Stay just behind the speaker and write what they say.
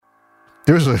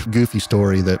There was a goofy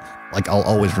story that like I'll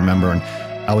always remember, and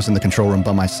I was in the control room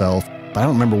by myself, but I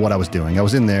don't remember what I was doing. I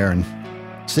was in there and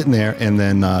sitting there, and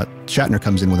then Shatner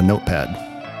comes in with a notepad.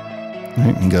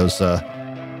 Right? And goes,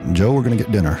 Joe, we're going to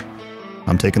get dinner.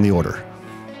 I'm taking the order.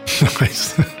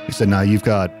 Nice. He said, now I've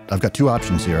got two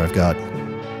options here. I've got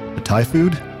the Thai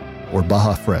food or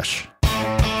Baja Fresh.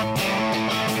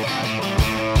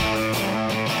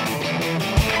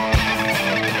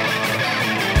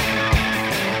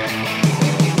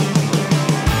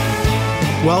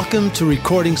 Welcome to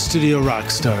Recording Studio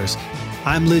Rockstars.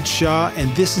 I'm Lid Shaw,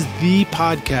 and this is the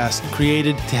podcast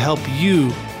created to help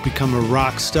you become a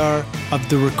rock star of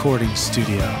the recording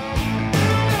studio.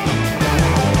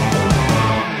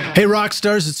 Hey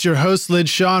Rockstars, it's your host Lid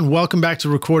Shaw, and welcome back to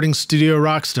Recording Studio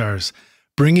Rockstars,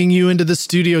 bringing you into the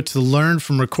studio to learn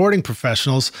from recording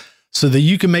professionals so that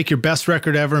you can make your best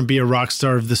record ever and be a rock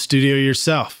star of the studio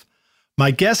yourself.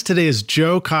 My guest today is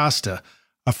Joe Costa,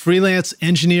 a freelance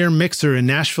engineer mixer in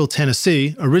Nashville,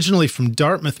 Tennessee, originally from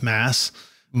Dartmouth, Mass.,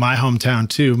 my hometown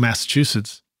too,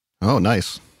 Massachusetts. Oh,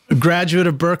 nice. A graduate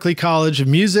of Berklee College of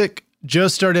Music, Joe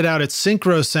started out at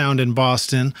Synchro Sound in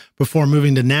Boston before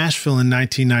moving to Nashville in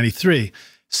 1993.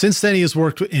 Since then, he has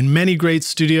worked in many great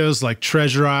studios like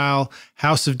Treasure Isle,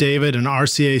 House of David, and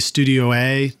RCA Studio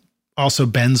A, also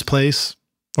Ben's Place.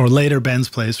 Or later Ben's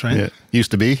Place, right? Yeah,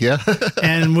 used to be, yeah.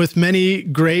 And with many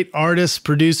great artists,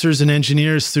 producers, and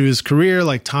engineers through his career,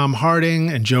 like Tom Harding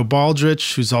and Joe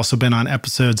Baldrich, who's also been on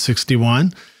episode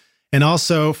 61, and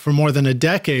also for more than a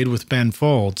decade with Ben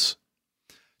Folds.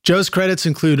 Joe's credits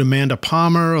include Amanda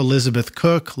Palmer, Elizabeth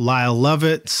Cook, Lyle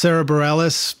Lovett, Sarah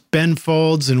Bareilles, Ben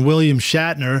Folds, and William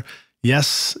Shatner.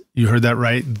 Yes, you heard that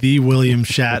right, the William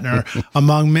Shatner,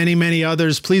 among many, many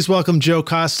others. Please welcome Joe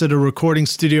Costa to Recording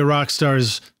Studio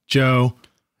Rockstars. Joe.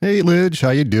 Hey, Lidge, how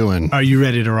you doing? Are you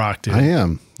ready to rock, dude? I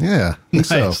am, yeah. Nice.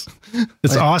 So.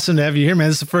 It's awesome to have you here, man.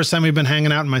 This is the first time we've been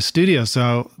hanging out in my studio,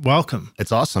 so welcome.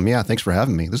 It's awesome, yeah. Thanks for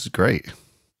having me. This is great.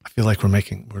 I feel like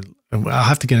I'll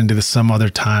have to get into this some other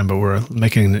time, but we're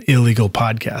making an illegal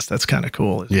podcast. That's kind of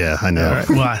cool. Yeah, I know. All right.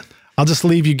 Well, I'll just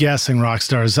leave you guessing, rock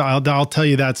stars. I'll tell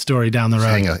you that story down the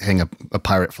road. Hang a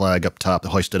pirate flag up top,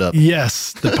 hoist it up.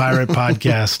 Yes, the pirate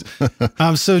podcast.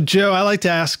 So, Joe, I like to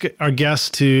ask our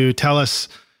guests to tell us,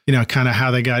 kind of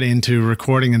how they got into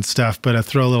recording and stuff, but I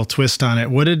throw a little twist on it.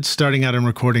 What did starting out in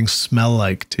recording smell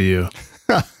like to you?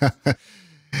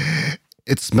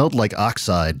 It smelled like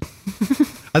oxide.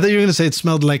 I thought you were going to say it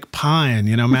smelled like pine,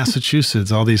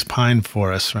 Massachusetts, all these pine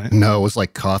forests, right? No, it was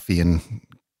like coffee and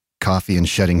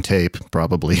shedding tape,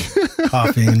 probably.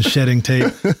 Coffee and shedding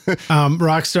tape.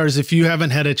 Rock stars, if you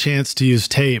haven't had a chance to use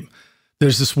tape,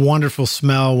 there's this wonderful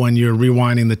smell when you're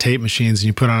rewinding the tape machines and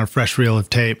you put on a fresh reel of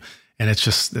tape, and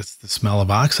it's the smell of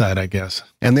oxide, I guess.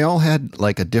 And they all had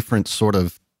like a different sort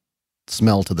of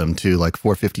smell to them too. Like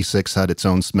 456 had its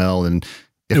own smell, and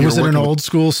was it an old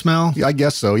school smell? Yeah, I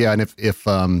guess so. Yeah, and if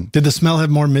did the smell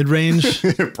have more mid range?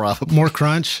 Probably more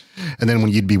crunch. And then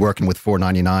when you'd be working with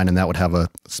 499, and that would have a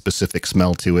specific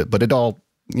smell to it, but it all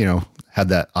had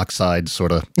that oxide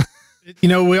sort of.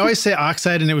 We always say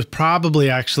oxide, and it was probably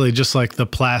actually just like the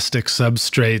plastic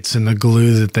substrates and the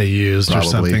glue that they used, probably.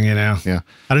 Or something. Yeah,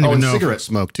 I don't even know. Cigarette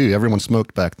smoke too. Everyone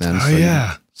smoked back then. Oh, so,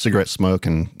 yeah, cigarette smoke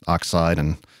and oxide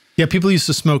and. Yeah, people used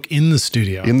to smoke in the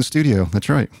studio. In the studio, that's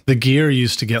right. The gear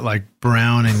used to get like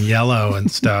brown and yellow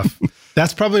and stuff.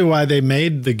 That's probably why they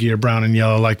made the gear brown and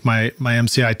yellow. Like my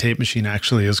MCI tape machine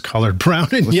actually is colored brown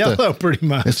and yellow pretty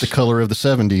much. It's the color of the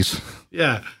 70s.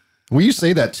 Yeah. Well, you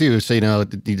say that too. So,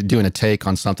 doing a take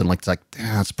on something like, it's like,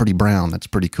 it's pretty brown. That's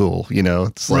pretty cool.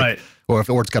 It's like, right.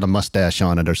 Or it's got a mustache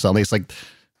on it or something. It's like,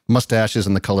 mustaches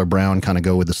and the color brown kind of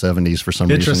go with the 70s for some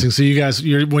reason. Interesting. So you guys,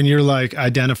 when you're like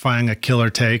identifying a killer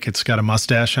take, it's got a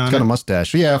mustache on it? It's got a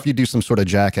mustache. Yeah, if you do some sort of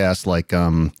jackass like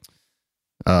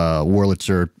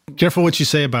Wurlitzer. Careful what you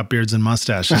say about beards and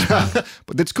mustaches.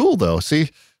 But it's cool though. See?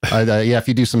 If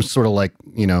you do some sort of like,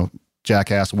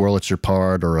 jackass Wurlitzer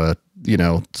part or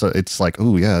so it's like,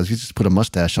 oh yeah, you just put a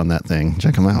mustache on that thing.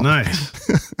 Check them out. Nice.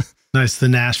 Nice. The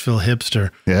Nashville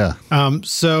hipster. Yeah.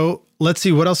 So let's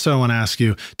see. What else do I want to ask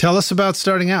you? Tell us about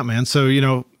starting out, man. So,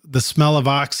 the smell of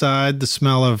oxide, the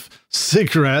smell of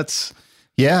cigarettes.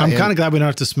 Yeah. I'm kind of glad we don't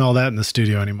have to smell that in the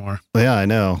studio anymore. Yeah, I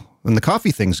know. And the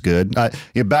coffee thing's good.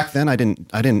 Back then I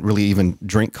didn't really even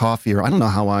drink coffee, or I don't know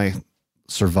how I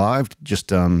survived just,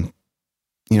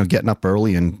 getting up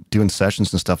early and doing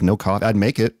sessions and stuff. No coffee. I'd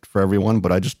make it for everyone,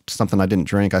 but something I didn't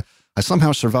drink. I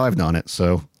somehow survived on it.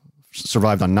 So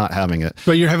survived on not having it.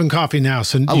 But you're having coffee now,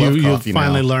 so you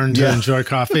finally learned to enjoy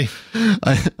coffee.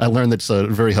 I learned that's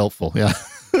very helpful. Yeah.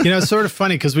 It's sort of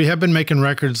funny because we have been making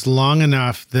records long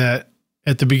enough that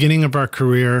at the beginning of our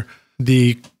career,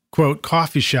 the quote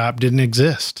coffee shop didn't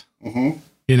exist. Mm-hmm.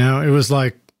 You know, it was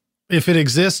like, if it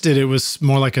existed, it was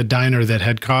more like a diner that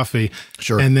had coffee.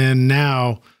 Sure. And then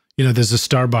now, you know, there's a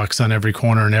Starbucks on every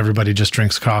corner and everybody just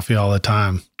drinks coffee all the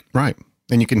time. Right.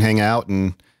 And you can hang out,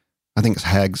 and I think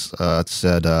Hags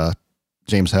said,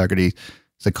 James Haggerty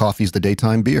said, coffee's the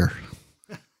daytime beer.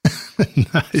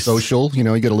 Nice. Social, you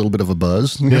know, you get a little bit of a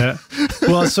buzz. Yeah.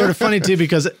 Well, it's sort of funny too,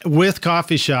 because with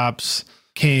coffee shops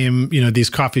came, you know, these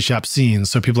coffee shop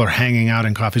scenes. So people are hanging out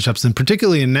in coffee shops, and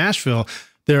particularly in Nashville,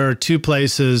 there are two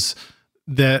places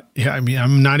that, I mean,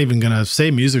 I'm not even going to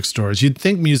say music stores. You'd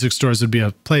think music stores would be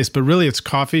a place, but really it's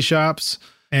coffee shops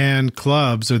and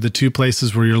clubs are the two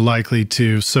places where you're likely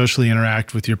to socially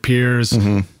interact with your peers,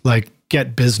 like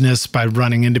get business by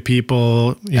running into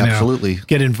people, you Absolutely. know,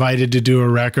 get invited to do a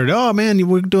record. Oh man,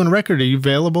 we're doing a record. Are you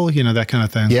available? You know, that kind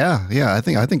of thing. Yeah. I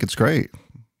think it's great.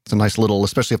 It's a nice little,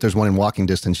 especially if there's one in walking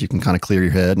distance, you can kind of clear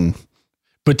your head. And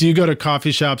But do you go to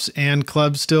coffee shops and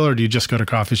clubs still, or do you just go to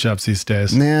coffee shops these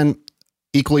days? man,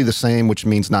 equally the same, which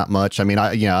means not much. I mean,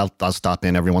 I'll stop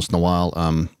in every once in a while.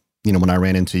 You know, when I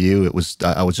ran into you,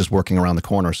 I was just working around the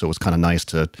corner, so it was kind of nice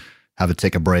to have to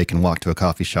take a break and walk to a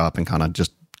coffee shop and kind of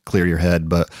just clear your head.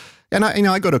 But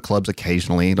I go to clubs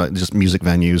occasionally, like just music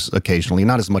venues occasionally,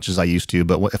 not as much as I used to.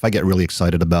 But if I get really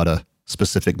excited about a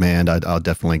specific band, I'll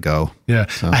definitely go. Yeah,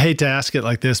 So. I hate to ask it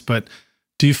like this, but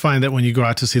do you find that when you go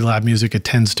out to see live music, it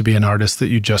tends to be an artist that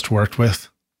you just worked with?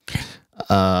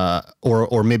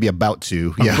 Or maybe about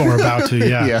to, yeah, Or about to,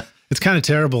 yeah. Yeah. It's kind of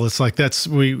terrible. It's like that's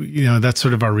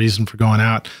sort of our reason for going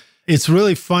out. It's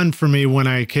really fun for me when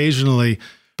I occasionally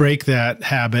break that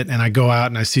habit and I go out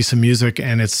and I see some music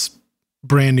and it's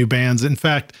brand new bands. In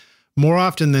fact, more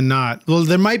often than not, well,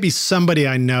 there might be somebody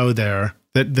I know there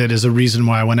that is a reason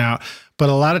why I went out. But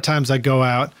a lot of times I go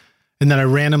out and then I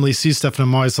randomly see stuff and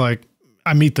I'm always like,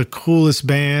 I meet the coolest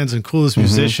bands and coolest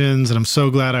musicians and I'm so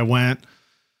glad I went.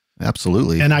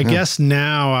 Absolutely. And I guess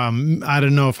now, I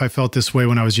don't know if I felt this way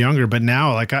when I was younger, but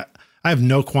now like I have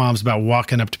no qualms about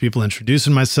walking up to people,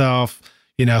 introducing myself,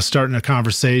 you know, starting a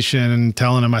conversation and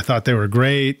telling them I thought they were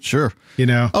great. Sure. You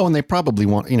know? Oh, and they probably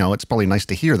want, you know, it's probably nice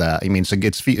to hear that. I mean,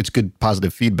 it's good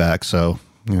positive feedback. So,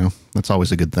 you know, that's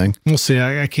always a good thing. We'll see.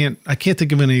 I can't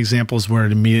think of any examples where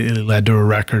it immediately led to a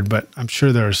record, but I'm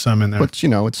sure there are some in there. But, you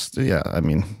know, I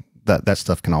mean, that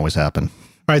stuff can always happen.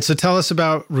 All right. So tell us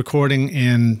about recording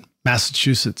in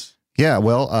Massachusetts. Yeah.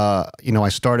 Well, you know, I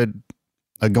started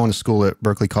going to school at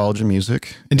Berklee College of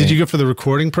Music. And did you go for the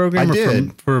recording program I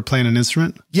did. For playing an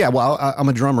instrument? Yeah. Well, I'm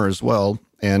a drummer as well.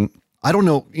 And I don't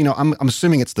know, you know, I'm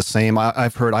assuming it's the same.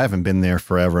 I've heard, I haven't been there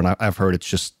forever. And I've heard it's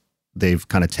just, they've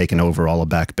kind of taken over all of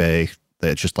Back Bay.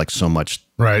 It's just like so much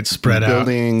Right. Spread out.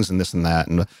 buildings and this and that.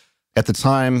 And at the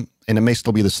time, and it may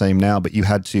still be the same now, but you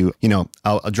had to, you know,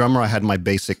 a drummer, I had my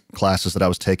basic classes that I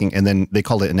was taking, and then they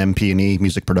called it an MP&E,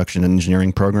 Music Production and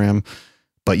Engineering program,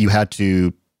 but you had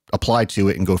to apply to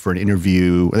it and go for an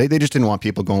interview. They just didn't want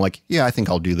people going like, yeah, I think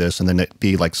I'll do this, and then it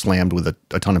be like slammed with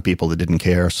a ton of people that didn't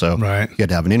care. So Right. you had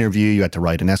to have an interview, you had to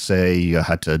write an essay, you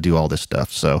had to do all this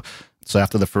stuff. So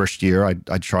after the first year,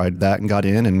 I tried that and got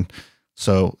in, and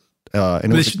so...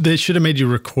 and they should have made you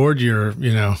record your,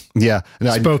 you know,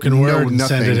 spoken word and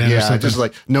send it in or something. Just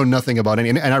like know nothing about any,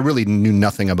 and I really knew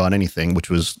nothing about anything, which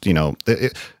was, you know,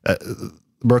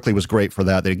 Berklee was great for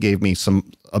that. They gave me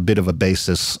a bit of a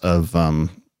basis of,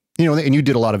 you know, and you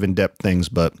did a lot of in-depth things,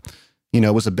 but, you know,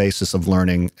 it was a basis of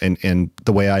learning. And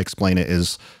the way I explain it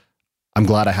is, I'm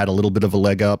glad I had a little bit of a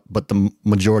leg up, but the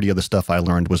majority of the stuff I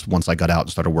learned was once I got out and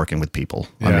started working with people.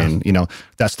 Yeah. I mean, you know,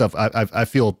 that stuff, I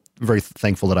feel very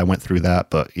thankful that I went through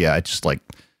that, but yeah, it's just like,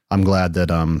 I'm glad that,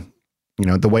 you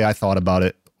know, the way I thought about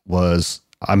it was,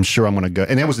 I'm sure I'm going to go,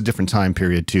 and that was a different time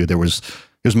period too. It was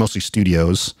mostly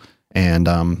studios, and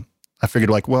I figured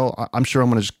like, well, I'm sure I'm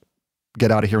going to just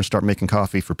get out of here and start making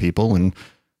coffee for people and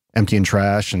emptying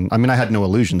trash. And I mean, I had no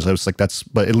illusions. I was like,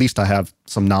 but at least I have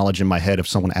some knowledge in my head. If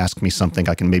someone asks me something,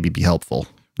 I can maybe be helpful.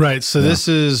 Right. So this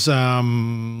is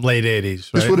late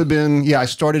 80s, right? This would have been, I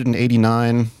started in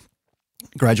 89,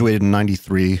 graduated in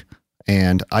 93.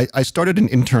 And I started an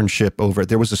internship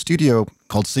there was a studio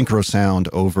called Synchro Sound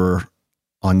over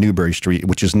on Newbury Street,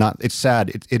 which is not, it's sad.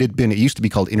 It used to be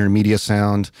called Intermedia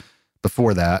Sound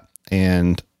before that.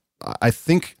 And I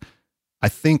think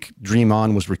Dream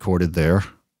On was recorded there.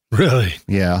 Really?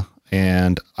 Yeah.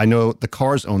 And I know the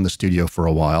Cars owned the studio for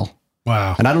a while.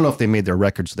 Wow. And I don't know if they made their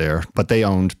records there, but they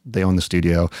owned the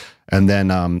studio. And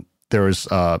then there was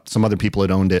some other people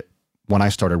that owned it when I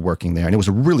started working there. And it was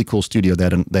a really cool studio.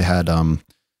 They had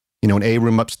you know, an A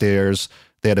room upstairs.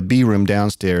 They had a B room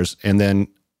downstairs. And then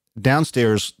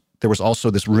downstairs, there was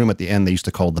also this room at the end they used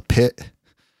to call the pit.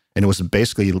 And it was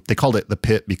basically, they called it the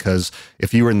pit because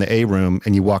if you were in the A room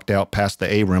and you walked out past the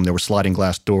A room, there were sliding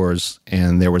glass doors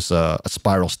and there was a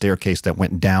spiral staircase that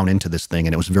went down into this thing,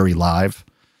 and it was very live.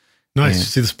 Nice. And, you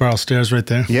see the spiral stairs right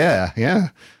there? Yeah, yeah.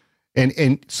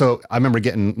 And so I remember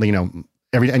getting,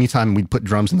 anytime we'd put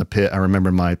drums in the pit, I remember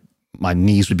my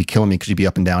knees would be killing me because you'd be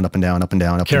up and down, up and down, up and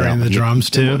down, up Carrying and down. the drums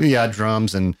too? Yeah,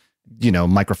 drums and,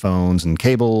 microphones and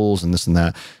cables and this and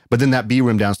that. But then that B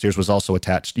room downstairs was also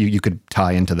attached. You could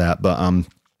tie into that.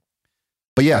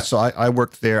 But yeah, so I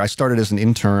worked there. I started as an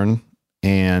intern,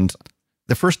 and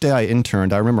the first day I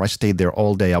interned, I remember I stayed there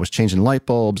all day. I was changing light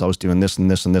bulbs. I was doing this and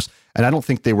this and this. And I don't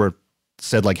think they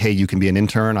said like, hey, you can be an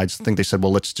intern. I just think they said,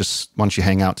 well, why don't you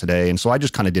hang out today? And so I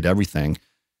just kind of did everything.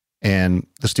 And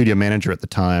the studio manager at the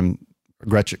time,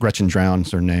 Gretchen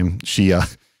Drown's her name, she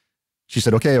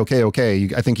said, okay.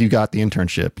 I think you got the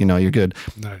internship. You're good.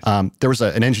 Nice. There was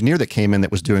an engineer that came in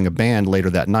that was doing a band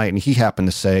later that night, and he happened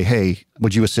to say, hey,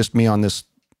 would you assist me on this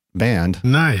band?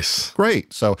 Nice.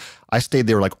 Great. So I stayed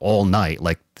there like all night,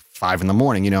 like 5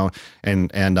 a.m,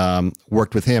 and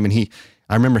worked with him. And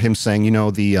I remember him saying,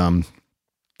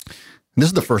 this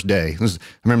is the first day. I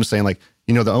remember saying like,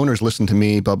 the owners listen to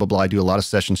me, blah, blah, blah. I do a lot of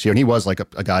sessions here. And he was like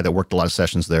a guy that worked a lot of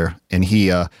sessions there. And he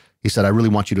said, I really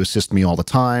want you to assist me all the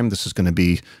time. This is going to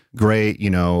be great.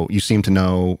 You seem to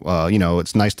know,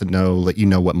 it's nice to know that you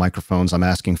know what microphones I'm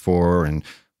asking for and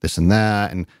this and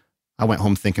that. And I went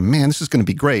home thinking, man, this is going to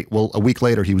be great. Well, a week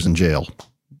later, he was in jail.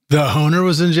 The owner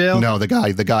was in jail? No, the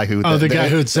guy who... Oh, the guy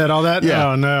who had said all that?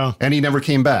 Yeah. Oh, no. And he never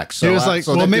came back. So he was like,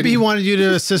 well, maybe he wanted you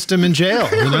to assist him in jail.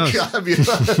 Who knows?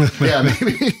 Yeah,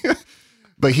 maybe.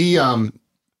 But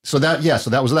so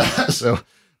that was that. So,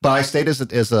 but I stayed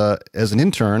as an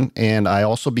intern, and I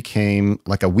also became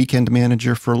like a weekend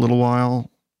manager for a little while,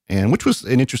 and which was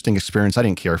an interesting experience. I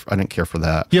didn't care for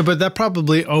that. Yeah, but that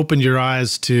probably opened your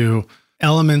eyes to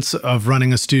elements of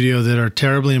running a studio that are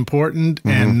terribly important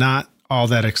and not all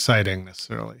that exciting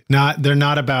necessarily. They're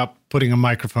not about putting a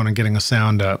microphone and getting a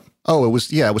sound up. Oh, it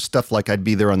was stuff like I'd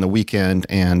be there on the weekend,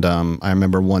 and I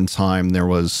remember one time there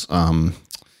was a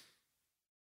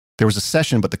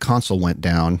session, but the console went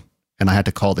down, and I had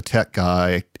to call the tech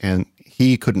guy, and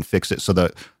he couldn't fix it. So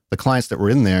the clients that were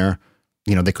in there,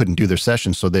 they couldn't do their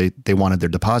session, so they wanted their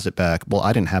deposit back. Well,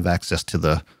 I didn't have access to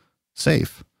the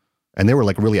safe. And they were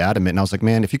like really adamant. And I was like,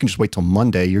 man, if you can just wait till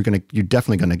Monday, you're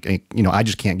definitely going to, I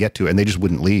just can't get to it. And they just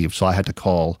wouldn't leave. So I had to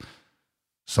call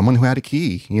someone who had a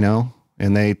key,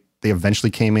 and they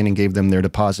eventually came in and gave them their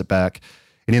deposit back.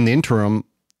 And in the interim,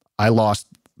 I lost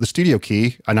the studio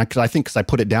key. And I think because I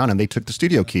put it down and they took the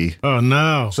studio key. Oh,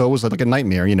 no. So it was like a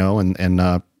nightmare, and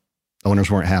owners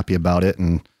weren't happy about it.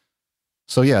 And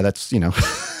so, yeah, that's,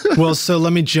 Well, so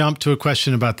let me jump to a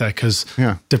question about that, because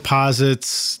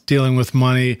deposits, dealing with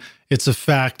money, it's a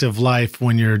fact of life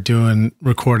when you're doing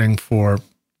recording for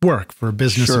work, for a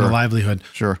business and a livelihood.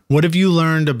 Sure. What have you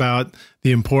learned about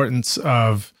the importance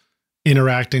of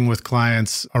interacting with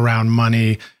clients around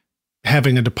money,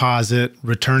 having a deposit,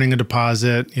 returning a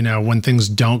deposit, when things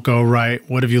don't go right?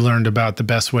 What have you learned about the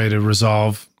best way to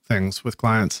resolve things with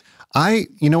clients?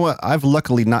 I've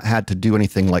luckily not had to do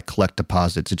anything like collect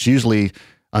deposits.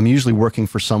 I'm usually working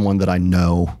for someone that I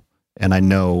know, and I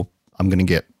know I'm going to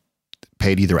get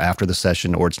paid either after the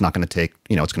session, or it's not going to take,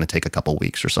 it's going to take a couple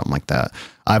weeks or something like that.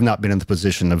 I've not been in the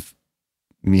position of,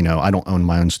 I don't own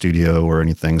my own studio or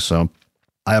anything, so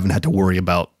I haven't had to worry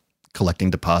about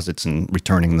collecting deposits and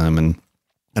returning them and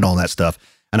all that stuff.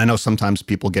 And I know sometimes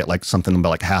people get like something about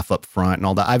like half up front and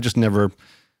all that.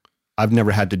 I've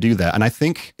never had to do that. And I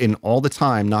think in all the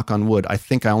time, knock on wood, I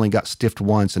think I only got stiffed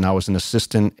once, and I was an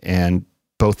assistant, and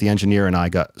both the engineer and I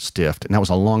got stiffed. And that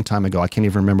was a long time ago. I can't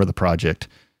even remember the project.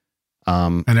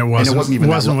 And it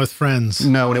wasn't with friends.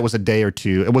 No, and it was a day or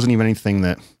two. It wasn't even anything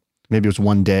that, maybe it was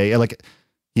one day. I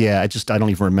don't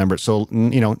even remember it. So,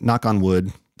 knock on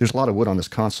wood. There's a lot of wood on this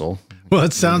console. Well,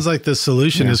 it sounds like the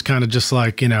solution is kind of just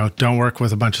like, don't work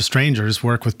with a bunch of strangers,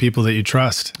 work with people that you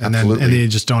trust. And then you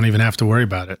just don't even have to worry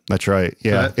about it. That's right.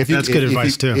 Yeah. That's good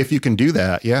advice too. If you can do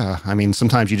that. Yeah. I mean,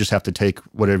 sometimes you just have to take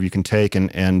whatever you can take,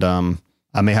 and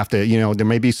I may have to, there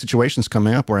may be situations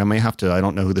coming up where I may have to, I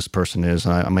don't know who this person is.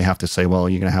 And I may have to say, well,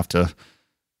 you're going to have to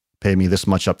pay me this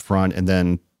much up front, and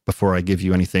then before I give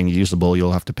you anything usable,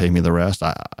 you'll have to pay me the rest.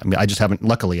 I mean, I just haven't,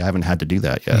 luckily I haven't had to do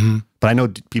that yet, but I know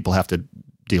people have to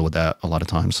deal with that a lot of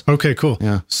times. Okay, cool.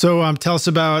 Yeah. So tell us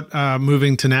about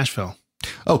moving to Nashville.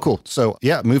 Oh, cool. So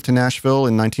yeah, moved to Nashville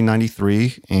in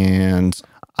 1993, and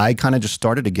I kind of just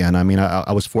started again. I mean,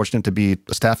 I was fortunate to be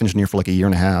a staff engineer for like a year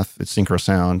and a half at Synchro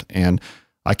Sound, and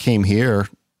I came here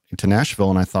to Nashville,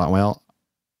 and I thought, well,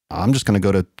 I'm just going to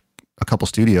go to a couple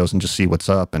studios and just see what's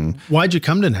up. And why'd you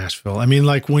come to Nashville? I mean,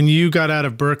 like when you got out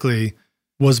of Berkeley,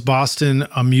 was Boston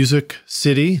a music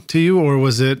city to you, or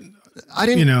was it? I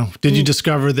didn't. Did you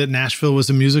discover that Nashville was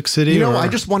a music city? I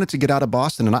just wanted to get out of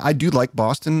Boston, and I do like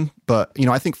Boston, but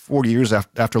I think 4 years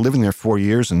after living there 4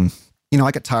 years, and I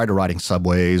got tired of riding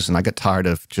subways, and I got tired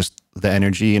of just the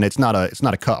energy. And it's not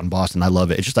a cut on Boston. I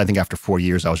love it. It's just I think after 4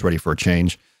 years, I was ready for a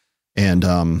change, and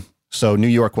so New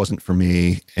York wasn't for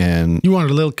me. And you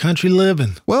wanted a little country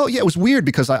living. Well, yeah, it was weird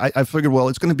because I figured, well,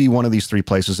 it's going to be one of these three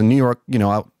places. In New York,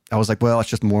 I was like, well, it's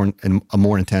just a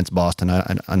more intense Boston.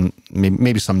 I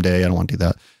maybe someday I don't want to do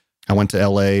that. I went to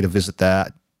LA to visit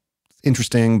that.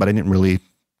 Interesting, but I didn't really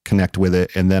connect with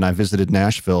it. And then I visited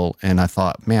Nashville, and I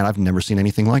thought, man, I've never seen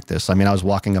anything like this. I mean, I was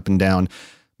walking up and down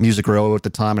Music Row at the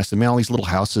time, and I said, man, all these little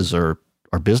houses are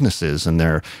businesses, and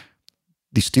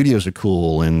these studios are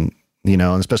cool. And, and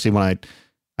especially when I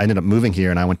ended up moving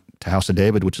here and I went to House of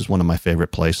David, which is one of my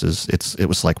favorite places. It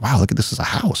was like, wow, look at this is a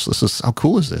house. How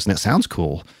cool is this? And it sounds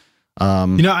cool.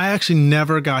 I actually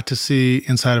never got to see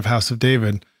inside of House of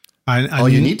David.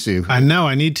 You need to. I know,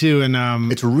 I need to,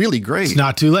 and it's really great. It's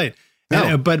not too late.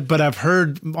 No. But I've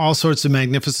heard all sorts of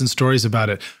magnificent stories about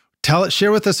it.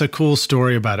 Share with us a cool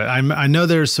story about it. I know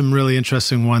there's some really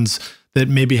interesting ones that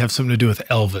maybe have something to do with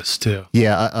Elvis too.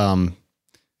 Yeah,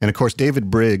 and of course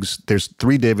David Briggs. There's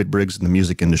 3 David Briggs in the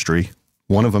music industry.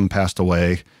 One of them passed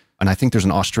away, and I think there's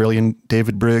an Australian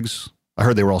David Briggs. I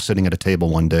heard they were all sitting at a table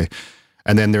one day.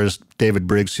 And then there's David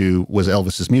Briggs, who was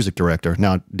Elvis's music director.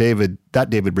 Now, David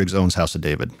Briggs owns House of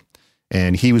David.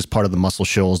 And he was part of the Muscle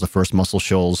Shoals, the first Muscle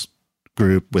Shoals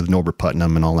group with Norbert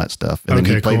Putnam and all that stuff. And then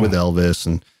he played with Elvis.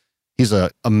 And he's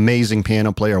an amazing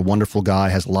piano player, a wonderful guy,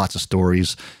 has lots of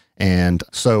stories. And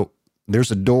so there's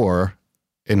a door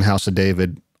in House of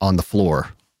David on the floor.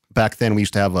 Back then, we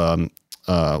used to have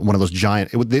one of those giant,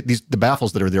 the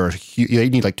baffles that are there, you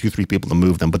need like 2-3 people to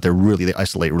move them, but they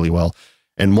isolate really well.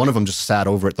 And one of them just sat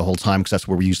over it the whole time because that's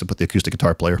where we used to put the acoustic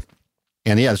guitar player.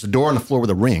 And yeah, there's a door on the floor with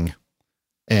a ring.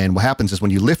 And what happens is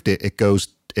when you lift it,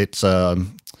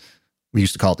 we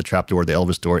used to call it the trap door, the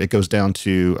Elvis door. It goes down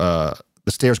to, the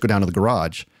stairs go down to the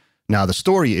garage. Now, the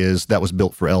story is that was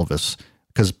built for Elvis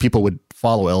because people would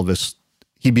follow Elvis.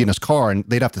 He'd be in his car and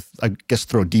they'd have to, I guess,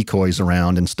 throw decoys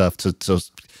around and stuff.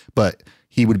 But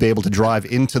he would be able to drive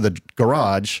into the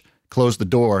garage, close the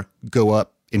door, go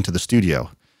up into the studio.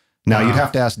 Now, You'd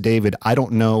have to ask David. I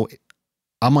don't know.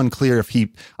 I'm unclear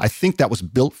I think that was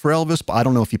built for Elvis, but I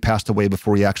don't know if he passed away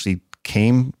before he actually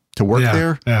came to work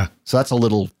there. Yeah. So that's a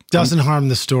little... Doesn't harm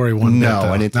the story one bit.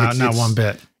 No, and not one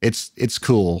bit. It's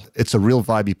cool. It's a real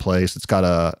vibey place. It's got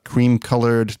a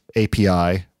cream-colored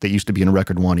API that used to be in a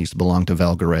Record One. It used to belong to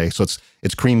Val Garay. So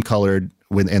it's cream-colored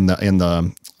in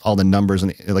the all the numbers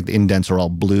and like the indents are all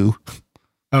blue.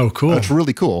 Oh, cool. It's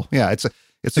really cool. Yeah, it's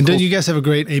and don't you guys have a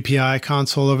great API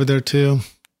console over there too?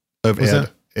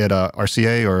 At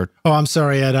RCA or? Oh, I'm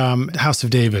sorry, at House of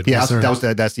David. Yeah,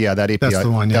 that API. That's the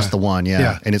one. Yeah. That's the one.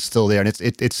 Yeah, and it's still there, and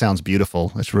it sounds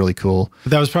beautiful. It's really cool.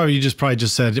 But that was probably you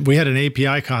just said we had an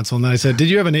API console, and then I said, "Did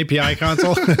you have an API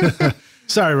console?"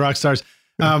 Sorry, rock stars.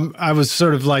 I was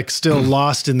sort of like still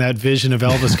lost in that vision of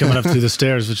Elvis coming up through the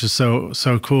stairs, which is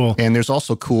so cool. And there's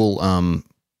also cool.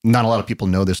 Not a lot of people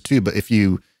know this too, but if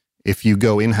you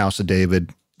go in House of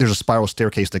David, there's a spiral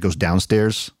staircase that goes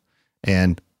downstairs.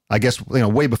 And I guess,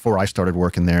 way before I started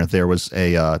working there was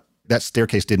that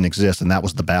staircase didn't exist, and that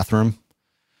was the bathroom.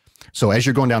 So as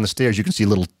you're going down the stairs, you can see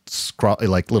little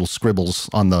scribbles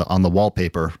on the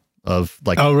wallpaper of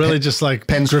like... Oh, really? Just like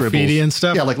pen graffiti scribbles. And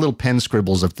stuff? Yeah, like little pen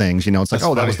scribbles of things, It's like,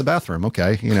 that was the bathroom.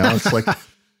 Okay. It's like...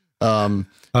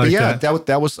 But yeah,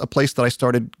 that was a place that I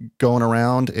started going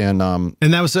around, and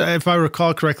that was, if I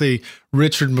recall correctly,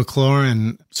 Richard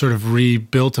McLaurin sort of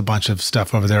rebuilt a bunch of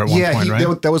stuff over there at one point,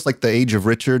 right? That was like the age of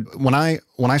Richard. When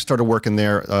I started working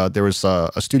there, there was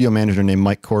a studio manager named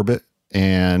Mike Corbett,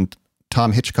 and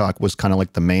Tom Hitchcock was kind of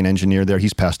like the main engineer there.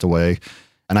 He's passed away,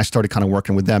 and I started kind of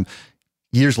working with them.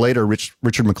 Years later, Richard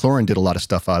McLaurin did a lot of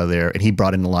stuff out of there, and he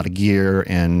brought in a lot of gear,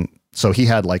 and so he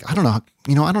had like, I don't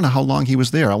know how long he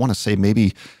was there. I want to say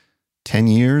maybe 10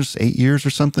 years, 8 years or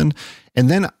something. And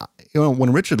then,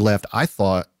 when Richard left, I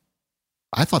thought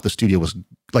the studio was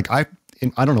like, I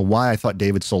don't know why I thought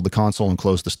David sold the console and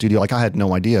closed the studio. Like I had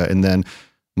no idea. And then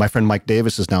my friend Mike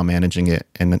Davis is now managing it.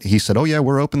 And he said, oh yeah,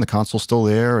 we're open. The console's still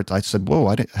there. I said, whoa,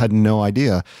 I had no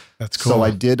idea. That's cool. So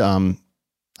I did a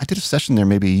session there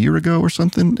maybe a year ago or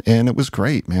something. And it was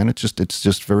great, man.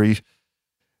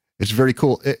 It's very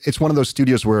cool. It's one of those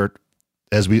studios where,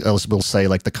 as we'll say,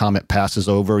 like the comet passes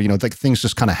over, like things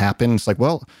just kind of happen. It's like,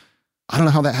 well, I don't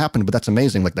know how that happened, but that's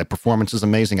amazing. Like that performance is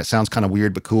amazing. It sounds kind of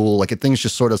weird, but cool. Like things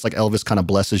just sort of, it's like Elvis kind of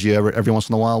blesses you every once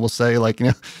in a while, we'll say, like,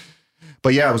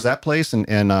 but yeah, it was that place. And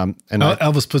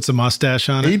Elvis puts a mustache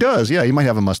on it. He does. Yeah. He might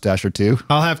have a mustache or two.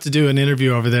 I'll have to do an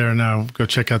interview over there and I'll go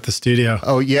check out the studio.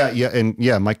 Oh yeah. Yeah. And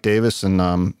yeah, Mike Davis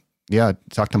and, yeah,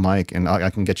 talk to Mike and I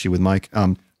can get you with Mike.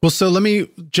 Well, so let me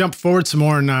jump forward some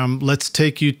more and let's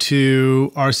take you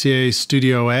to RCA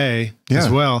Studio A as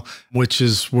well, which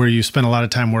is where you spent a lot of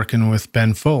time working with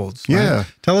Ben Folds. Right? Yeah.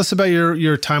 Tell us about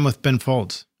your time with Ben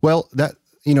Folds. Well, that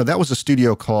was a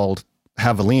studio called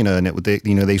Javelina, and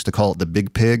they used to call it the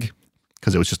Big Pig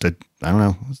because it was just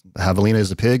Javelina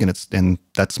is a pig and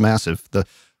that's massive.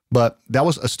 But that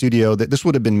was a studio that this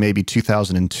would have been maybe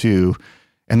 2002,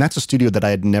 and that's a studio that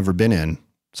I had never been in.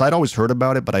 So I'd always heard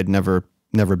about it, but I'd never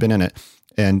been in it.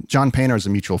 And John Painter is a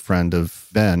mutual friend of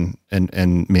Ben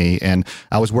and me. And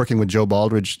I was working with Joe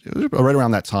Baldridge right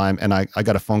around that time. And I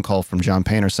got a phone call from John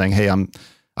Painter saying, hey, I've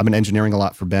been engineering a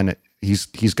lot for Ben. He's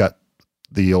got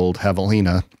the old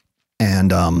Javelina.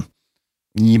 And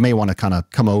you may want to kind of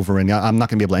come over, and I'm not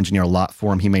going to be able to engineer a lot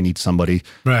for him. He may need somebody.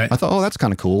 Right. I thought, oh, that's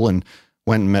kind of cool. And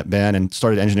went and met Ben and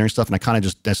started engineering stuff. And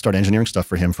I started engineering stuff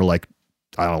for him for like,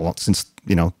 I don't know, since,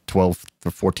 12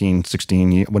 or 14,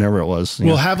 16, whenever it was.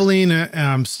 Well,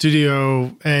 Javelina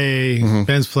Studio A,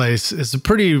 Ben's place, is a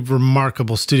pretty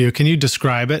remarkable studio. Can you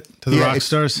describe it to the rock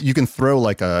stars? You can throw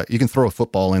a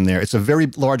football in there. It's a very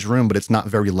large room, but it's not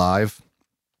very live.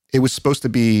 It was supposed to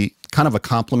be kind of a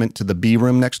compliment to the B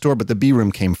room next door, but the B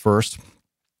room came first.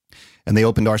 And they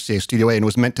opened RCA Studio A, and it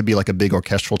was meant to be like a big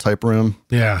orchestral type room.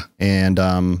 Yeah. And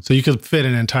so you could fit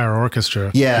an entire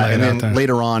orchestra. Yeah, and then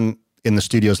later on in the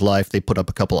studio's life, they put up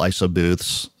a couple ISO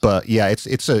booths. But yeah,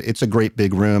 it's a great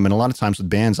big room. And a lot of times with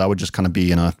bands, I would just kind of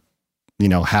be in a,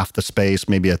 half the space,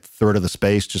 maybe a third of the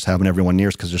space, just having everyone near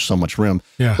us because there's so much room.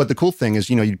 Yeah. But the cool thing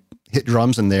is, you hit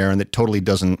drums in there and it totally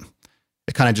doesn't,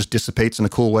 it kind of just dissipates in a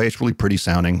cool way. It's really pretty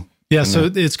sounding. Yeah,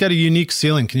 so it's got a unique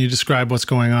ceiling. Can you describe what's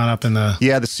going on up in the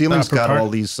Yeah, the ceiling's got all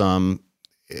these kind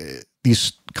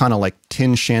of like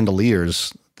tin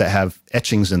chandeliers that have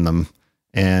etchings in them.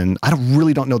 And I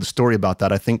really don't know the story about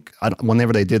that. I think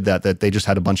whenever they did that they just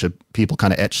had a bunch of people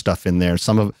kind of etch stuff in there.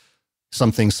 Some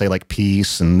things say like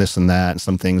peace and this and that, and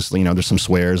some things, there's some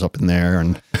swears up in there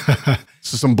and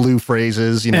some blue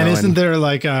phrases, And isn't there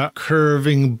like a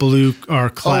curving blue or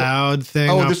cloud thing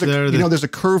up there? There's a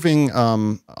curving,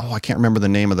 I can't remember the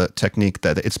name of the technique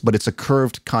but it's a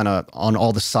curved kind of on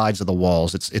all the sides of the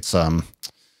walls. It's oh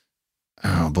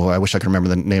boy, I wish I could remember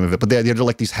the name of it, but they're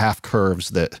like these half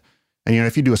curves that, and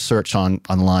if you do a search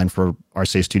online for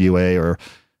RCA Studio A or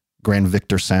Grand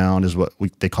Victor Sound is what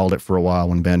they called it for a while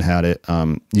when Ben had it.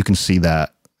 You can see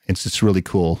that. It's really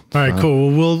cool. All right, cool.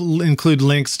 Well, we'll include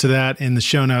links to that in the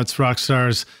show notes,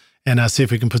 Rockstars, and see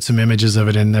if we can put some images of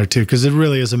it in there too, because it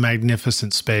really is a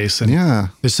magnificent space. And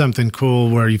there's something cool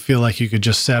where you feel like you could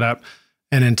just set up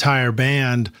an entire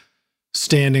band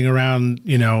standing around,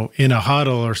 in a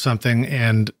huddle or something,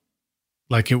 and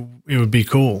like it would be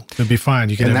cool. It'd be fine.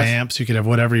 You could have amps, you could have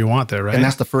whatever you want there, right? And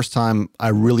that's the first time I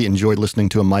really enjoyed listening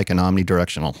to a mic in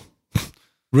omnidirectional.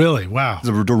 Really? Wow.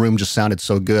 The room just sounded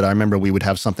so good. I remember we would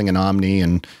have something in Omni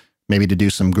and maybe to do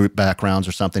some group backgrounds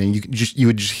or something, and you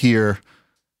would just hear,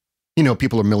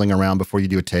 people are milling around before you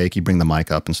do a take. You bring the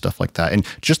mic up and stuff like that, and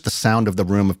just the sound of the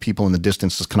room of people in the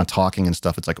distance just kind of talking and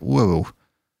stuff. It's like, whoa.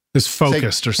 It's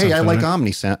focused or something. Hey, I like right?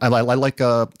 Omni sound. I like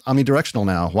omnidirectional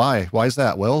now. Why? Why is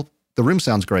that? Well, the room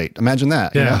sounds great. Imagine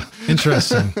that. Yeah,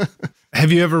 interesting.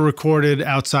 Have you ever recorded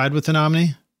outside with an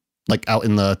Omni? Like out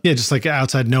in the... Yeah, just like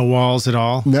outside, no walls at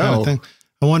all? No. Kind of thing?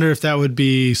 I wonder if that would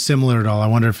be similar at all. I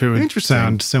wonder if it would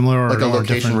sound similar or like a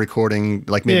location different. Recording,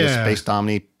 like maybe a spaced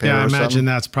Omni pair Yeah, I or imagine something.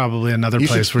 that's probably another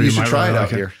place where you might try it really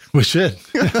out here. We should.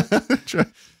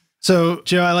 So,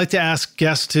 Joe, I like to ask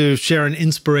guests to share an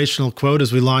inspirational quote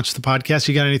as we launch the podcast.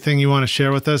 You got anything you want to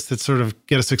share with us that sort of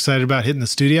get us excited about hitting the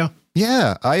studio?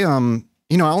 Yeah, I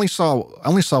only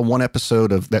saw one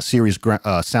episode of that series,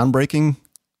 Sound Breaking.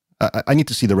 I need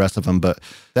to see the rest of them, but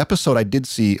the episode I did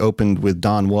see opened with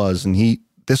Don Was, and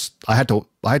I had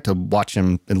to watch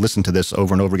him and listen to this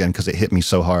over and over again because it hit me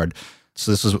so hard.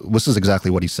 So this is exactly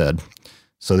what he said.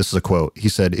 So this is a quote. He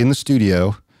said, "In the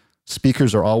studio,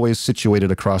 speakers are always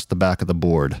situated across the back of the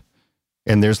board,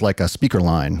 and there's like a speaker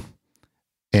line,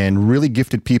 and really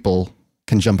gifted people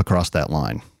can jump across that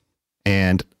line."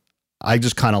 And I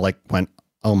just kind of like went,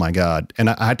 oh my God. And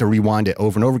I had to rewind it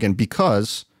over and over again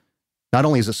because not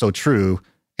only is it so true,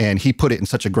 and he put it in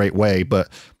such a great way, but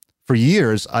for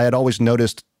years I had always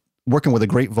noticed working with a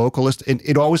great vocalist,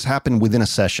 it always happened within a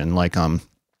session. Like, and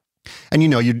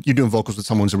you're doing vocals with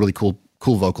someone who's a really cool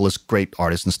vocalist, great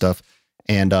artist and stuff.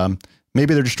 And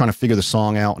maybe they're just trying to figure the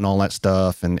song out and all that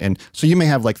stuff. And so you may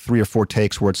have like 3 or 4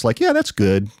 takes where it's like, yeah, that's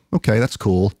good. Okay, that's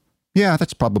cool. Yeah,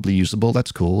 that's probably usable.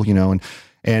 That's cool, you know.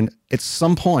 And at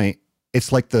some point,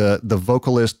 it's like the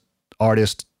vocalist,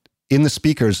 artist in the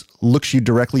speakers looks you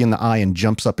directly in the eye and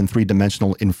jumps up in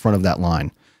 3-dimensional in front of that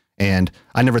line. And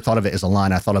I never thought of it as a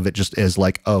line. I thought of it just as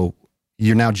like, oh,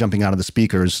 you're now jumping out of the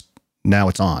speakers. Now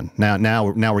it's on. Now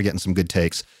we're getting some good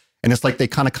takes. And it's like they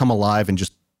kind of come alive and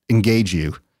just engage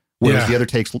you. Whereas the other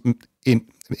takes, in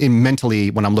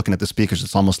mentally, when I'm looking at the speakers,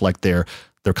 it's almost like they're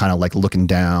kind of like looking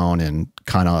down and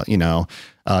kind of, you know,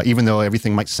 even though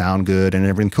everything might sound good and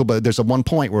everything cool, but there's a one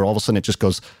point where all of a sudden it just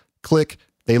goes click.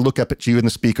 They look up at you in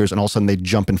the speakers and all of a sudden they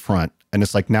jump in front. And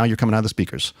it's like, now you're coming out of the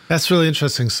speakers. That's really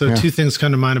interesting. So 2 things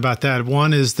come to mind about that.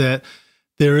 One is that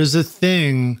there is a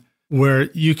thing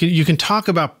where you can talk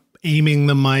about aiming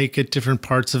the mic at different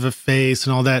parts of a face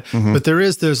and all that, but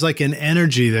there's like an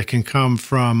energy that can come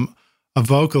from a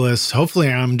vocalist. Hopefully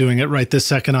I'm doing it right this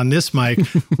second on this mic,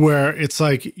 where it's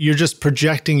like you're just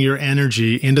projecting your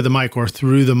energy into the mic or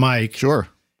through the mic. Sure.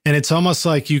 And it's almost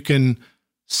like you can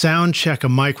sound check a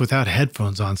mic without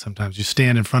headphones on sometimes. You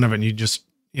stand in front of it and you just,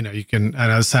 you know, you can, I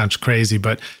know it sounds crazy,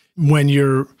 but when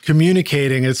you're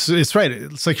communicating, it's right.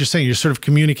 It's like you're saying, you're sort of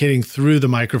communicating through the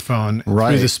microphone,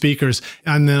 through the speakers.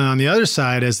 And then on the other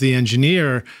side, as the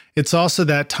engineer, it's also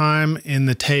that time in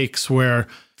the takes where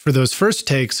for those first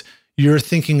takes, you're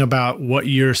thinking about what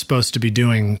you're supposed to be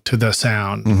doing to the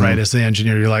sound, right? As the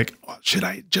engineer, you're like, oh, should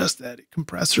I adjust that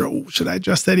compressor? Oh, should I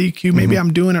adjust that EQ? Maybe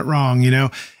I'm doing it wrong, you know?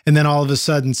 And then all of a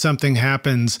sudden something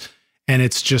happens and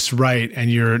it's just right. And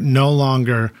you're no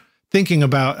longer thinking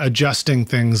about adjusting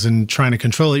things and trying to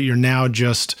control it. You're now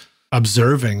just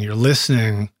observing, you're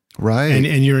listening. Right.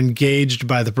 And you're engaged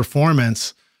by the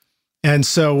performance. And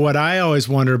so what I always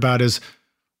wonder about is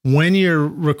when you're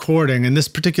recording, and this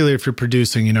particularly if you're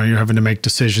producing, you know, you're having to make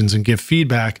decisions and give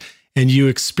feedback, and you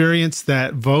experience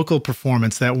that vocal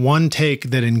performance, that one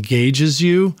take that engages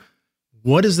you,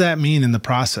 what does that mean in the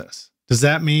process? Does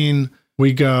that mean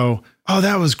we go, oh,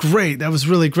 that was great. That was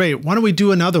really great. Why don't we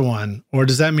do another one? Or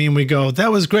does that mean we go,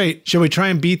 that was great. Should we try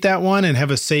and beat that one and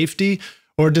have a safety?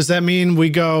 Or does that mean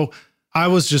we go, I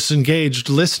was just engaged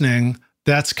listening.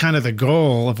 That's kind of the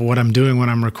goal of what I'm doing when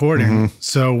I'm recording.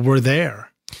 So we're there.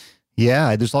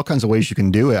 Yeah, there's all kinds of ways you can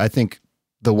do it. I think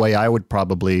the way I would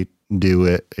probably do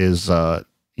it is,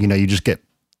 you know, you just get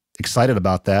excited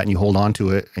about that and you hold on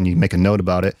to it and you make a note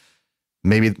about it.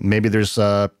 Maybe there's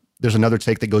another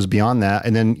take that goes beyond that,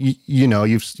 and then you know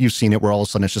you've seen it where all of a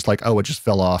sudden it's just like, oh, it just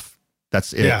fell off.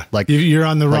 That's it. Yeah, like you're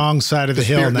on the wrong side of the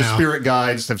hill now. The spirit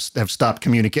guides have stopped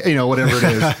communicating. You know, whatever it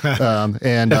is,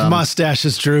 and mustache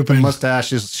is drooping.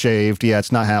 Mustache is shaved. Yeah,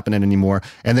 it's not happening anymore.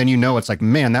 And then you know it's like,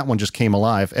 man, that one just came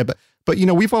alive. But you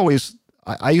know, we've always.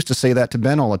 I used to say that to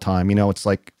Ben all the time. You know, it's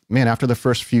like, man, after the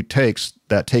first few takes,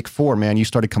 that take 4, man, you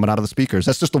started coming out of the speakers.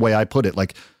 That's just the way I put it.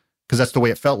 Like, because that's the way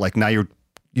it felt like. Now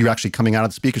you're actually coming out of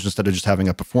the speakers instead of just having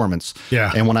a performance.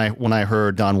 Yeah. And when I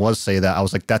heard Don Was say that, I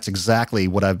was like, that's exactly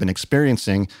what I've been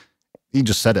experiencing. He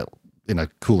just said it in a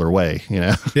cooler way, you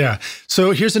know? Yeah.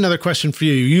 So here's another question for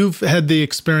you. You've had the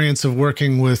experience of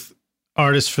working with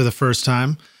artists for the first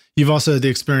time. You've also had the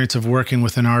experience of working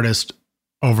with an artist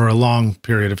over a long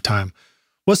period of time.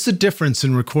 What's the difference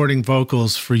in recording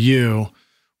vocals for you?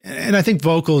 And I think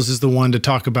vocals is the one to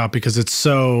talk about because there's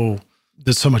so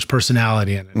much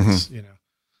personality in it. It's, you know,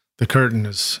 the curtain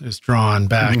is drawn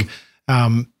back.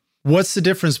 What's the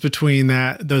difference between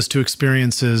those two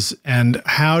experiences, and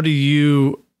how do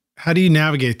you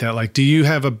navigate that? Like, do you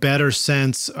have a better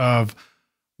sense of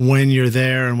when you're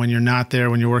there and when you're not there,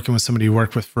 when you're working with somebody you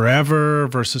worked with forever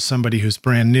versus somebody who's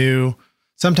brand new?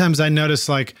 Sometimes I notice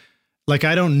like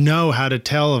I don't know how to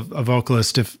tell a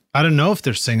vocalist I don't know if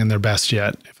they're singing their best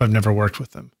yet if I've never worked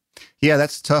with them. Yeah,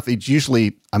 that's tough. I'm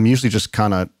usually just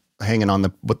kind of hanging on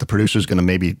what the producer's going to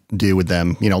maybe do with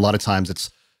them. You know, a lot of times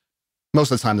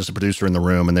most of the time there's a producer in the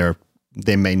room and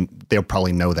they'll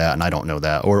probably know that and I don't know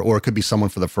that, or it could be someone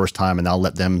for the first time and I'll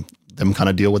let them kind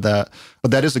of deal with that.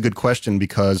 But that is a good question,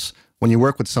 because when you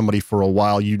work with somebody for a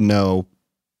while, you know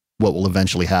what will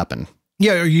eventually happen.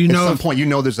 Yeah, or you know, at some point, you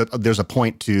know, there's a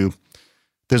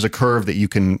curve that you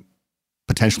can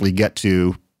potentially get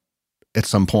to at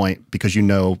some point because you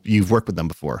know you've worked with them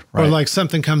before, right? Or like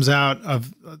something comes out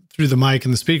through the mic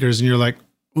and the speakers, and you're like,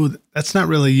 "Ooh, that's not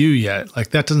really you yet.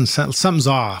 Like that doesn't sound, something's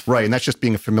off." Right, and that's just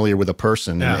being familiar with a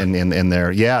person and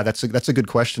their. Yeah, that's a good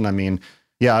question. I mean,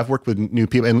 yeah, I've worked with new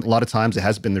people, and a lot of times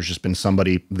there's just been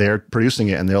somebody there producing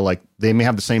it, and they may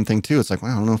have the same thing too. It's like,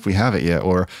 well, I don't know if we have it yet,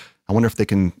 or I wonder if they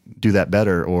can do that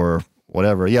better, or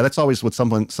whatever. Yeah, that's always with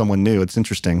someone new. It's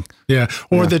interesting. Yeah.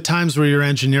 Or the times where you're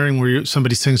engineering, where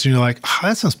somebody sings and you're like, oh,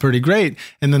 that sounds pretty great.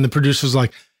 And then the producer's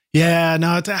like, yeah,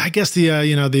 no, I guess the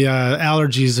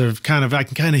allergies are I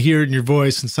can kind of hear it in your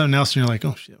voice and something else. And you're like,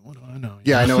 oh shit, what do I know?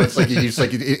 Yeah, I know. It's like,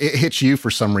 it hits you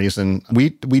for some reason. We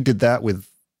did that with,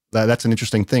 that's an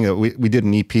interesting thing. We did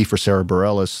an EP for Sarah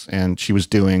Bareilles, and she was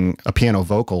doing a piano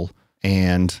vocal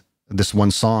and this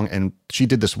one song, and she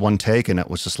did this one take, and it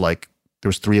was just like, there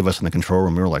was 3 of us in the control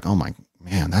room. We were like, oh my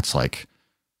man, that's like,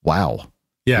 wow.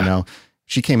 Yeah. You know,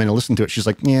 she came in and listened to it. She's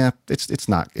like, yeah, it's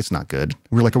not good.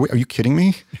 We were like, are you kidding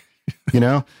me? You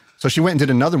know? So she went and did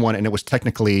another one, and it was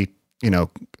technically,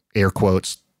 air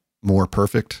quotes, more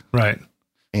perfect. Right.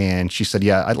 And she said,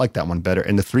 yeah, I like that one better.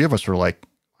 And the 3 of us were like,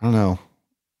 I don't know.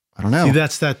 See,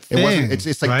 that's that thing. It wasn't,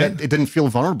 it's like right? that, it didn't feel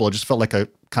vulnerable. It just felt like a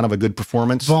kind of a good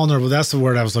performance. Vulnerable. That's the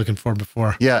word I was looking for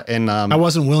before. Yeah. And I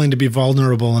wasn't willing to be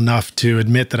vulnerable enough to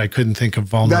admit that I couldn't think of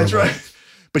vulnerable. That's right.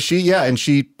 But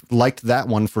she liked that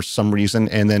one for some reason.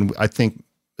 And then I think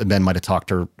Ben might have talked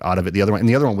her out of it. The other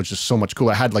one was just so much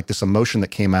cooler. I had like this emotion that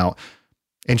came out,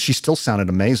 and she still sounded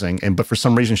amazing. But for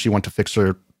some reason she went to fix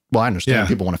her. Well, I understand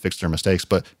people want to fix their mistakes,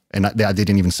 and they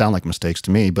didn't even sound like mistakes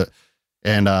to me.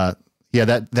 Yeah,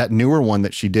 that newer one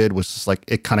that she did was just like,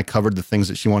 it kind of covered the things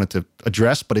that she wanted to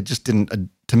address, but it just didn't,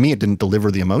 to me, it didn't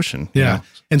deliver the emotion. Yeah. You know?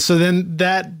 And so then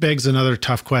that begs another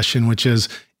tough question, which is,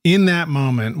 in that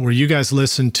moment where you guys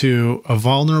listened to a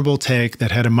vulnerable take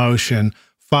that had emotion,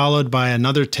 followed by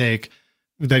another take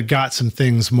that got some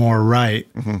things more right,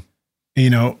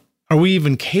 are we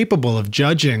even capable of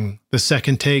judging the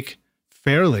second take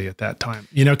fairly at that time?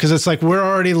 Because it's like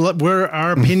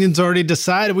our opinions already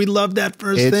decided. We love that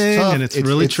first thing, tough. And it's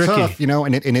really tricky. Tough,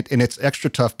 and it's extra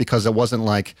tough because it wasn't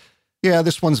like, yeah,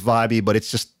 this one's vibey, but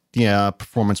it's just,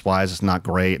 performance-wise, it's not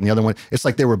great. And the other one, it's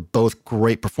like they were both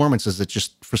great performances. It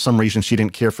just, for some reason, she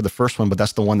didn't care for the first one, but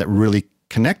that's the one that really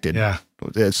connected. Yeah.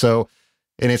 So,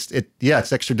 and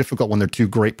it's extra difficult when they're 2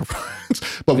 great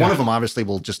performances. But one of them obviously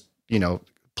will just,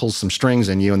 pulls some strings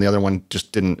in you, and the other one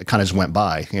just didn't. It kind of just went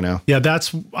by, Yeah,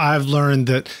 I've learned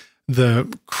that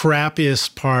the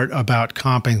crappiest part about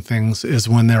comping things is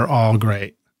when they're all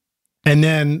great. And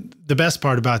then the best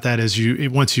part about that is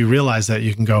once you realize that,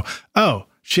 you can go, oh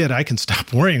shit, I can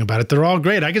stop worrying about it. They're all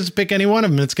great. I can just pick any one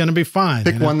of them. It's going to be fine.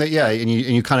 Pick one that, and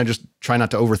you kind of just try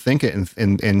not to overthink it,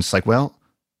 and it's like, well,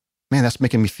 man, that's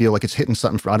making me feel like it's hitting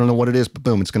something. I don't know what it is, but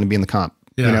boom, it's going to be in the comp.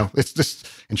 Yeah. It's just,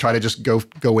 and try to just go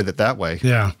with it that way.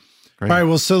 Yeah. Great. All right.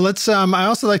 Well, so let's, I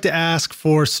also like to ask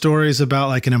for stories about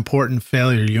like an important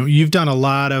failure. You've done a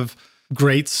lot of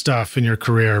great stuff in your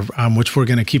career, which we're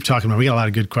going to keep talking about. We got a lot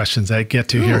of good questions I get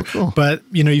to here, cool. But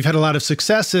you've had a lot of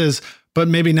successes, but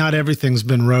maybe not everything's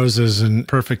been roses and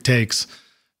perfect takes.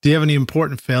 Do you have any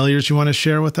important failures you want to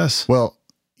share with us? Well,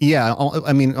 yeah,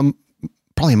 I mean,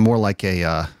 probably more like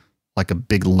a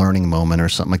big learning moment or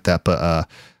something like that. But,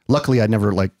 luckily, I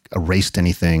never like erased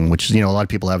anything, which, a lot of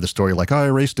people have the story like, oh, I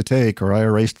erased a take or I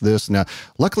erased this. Now,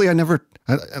 luckily, I never,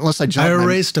 unless I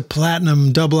erased a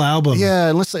platinum double album. Yeah,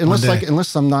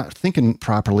 unless I'm not thinking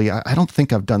properly, I don't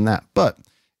think I've done that. But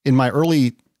in my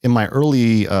early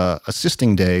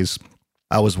assisting days,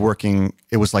 I was working.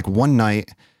 It was like one night,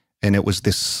 and it was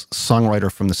this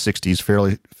songwriter from the '60s,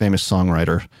 fairly famous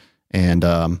songwriter, and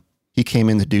he came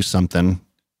in to do something,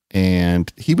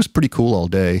 and he was pretty cool all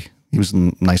day. He was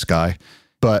a nice guy,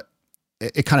 but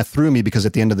it kind of threw me because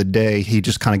at the end of the day, he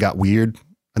just kind of got weird.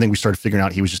 I think we started figuring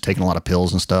out he was just taking a lot of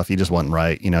pills and stuff. He just wasn't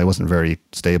right. He wasn't very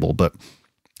stable, but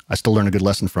I still learned a good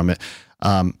lesson from it.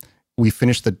 We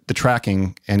finished the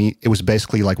tracking, and it was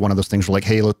basically like one of those things where like,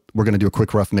 hey, look, we're going to do a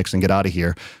quick rough mix and get out of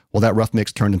here. Well, that rough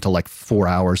mix turned into like 4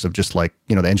 hours of just like,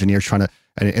 the engineer's trying to,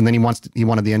 and then he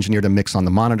wanted the engineer to mix on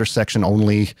the monitor section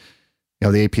only,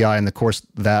 the API, and of course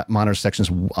that monitor sections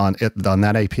on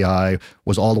that API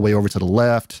was all the way over to the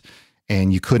left,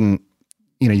 and you couldn't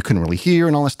really hear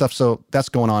and all that stuff. So that's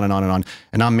going on and on and on.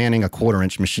 And I'm manning a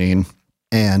 1/4-inch machine,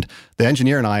 and the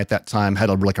engineer and I at that time had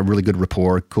a really good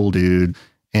rapport, cool dude.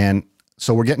 And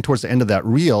so we're getting towards the end of that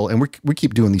reel, and we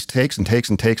keep doing these takes and takes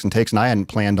and takes and takes. And I hadn't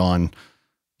planned on,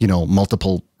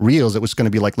 multiple reels. It was going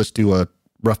to be like, let's do a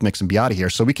rough mix and be out of here.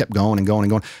 So we kept going and going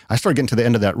and going. I started getting to the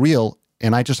end of that reel,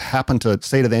 and I just happened to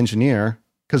say to the engineer,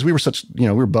 because we were such, we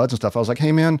were buds and stuff. I was like,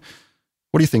 hey man,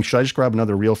 what do you think? Should I just grab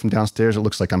another reel from downstairs? It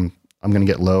looks like I'm going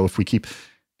to get low if we keep,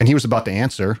 and he was about to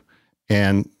answer.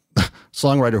 And the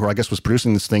songwriter who I guess was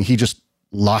producing this thing, he just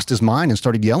lost his mind and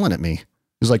started yelling at me. He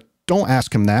was like, don't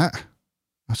ask him that.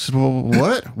 I said, well,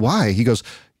 what? Why? He goes,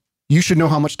 you should know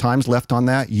how much time's left on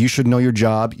that. You should know your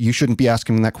job. You shouldn't be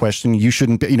asking him that question. You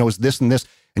shouldn't be, it's this and this.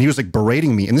 And he was like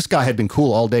berating me. And this guy had been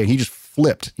cool all day. And he just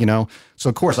flipped, So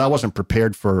of course I wasn't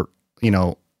prepared for,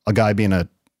 a guy being a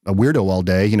weirdo all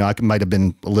day. I might have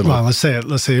been a little. Well, let's say it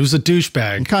was a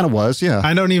douchebag. He kind of was, yeah.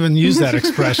 I don't even use that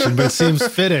expression, but it seems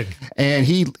fitting. And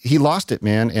he lost it,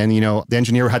 man. And, the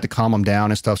engineer had to calm him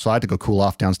down and stuff. So I had to go cool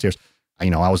off downstairs. I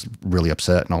was really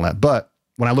upset and all that. But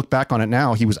when I look back on it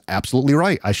now, he was absolutely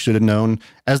right. I should have known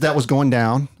as that was going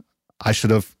down. I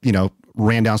should have,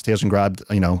 ran downstairs and grabbed,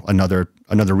 another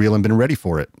reel and been ready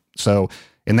for it. So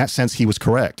in that sense, he was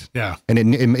correct. Yeah. And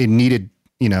it needed,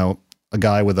 a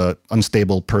guy with a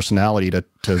unstable personality to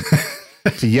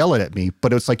to yell it at me.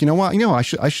 But it's like, what?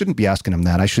 I shouldn't be asking him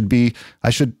that. I should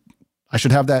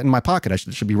have that in my pocket. I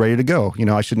should be ready to go.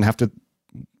 I shouldn't have to,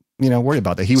 worry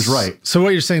about that. He was right. So what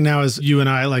you're saying now is you and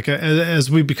I, like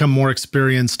as we become more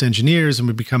experienced engineers and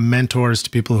we become mentors to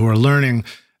people who are learning,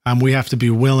 we have to be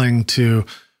willing to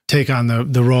take on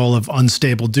the role of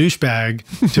unstable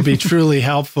douchebag to be truly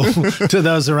helpful to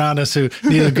those around us who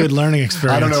need a good learning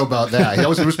experience. I don't know about that. It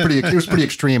was pretty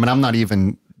extreme, and I'm not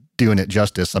even doing it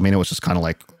justice. I mean, it was just kind of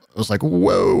like, it was like,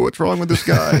 whoa, what's wrong with this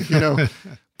guy?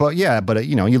 But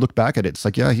you look back at it, it's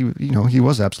like, yeah, he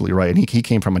was absolutely right. And he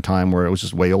came from a time where it was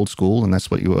just way old school, and that's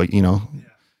what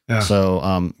Yeah. So,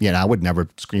 I would never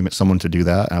scream at someone to do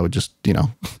that. I would just,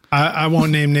 I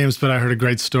won't name names, but I heard a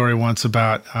great story once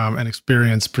about an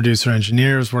experienced producer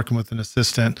engineer was working with an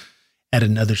assistant at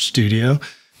another studio.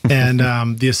 And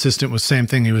the assistant was same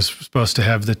thing. He was supposed to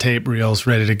have the tape reels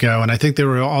ready to go. And I think they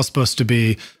were all supposed to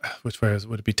be, which way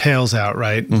would it be? Tails out,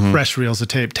 right? Mm-hmm. Fresh reels of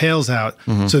tape, tails out,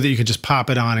 so that you could just pop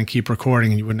it on and keep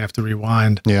recording and you wouldn't have to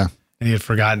rewind. Yeah. And he had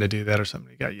forgotten to do that or something.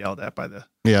 He got yelled at by the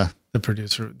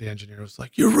producer. The engineer was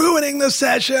like, "You're ruining the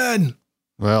session."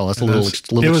 Well, that's a little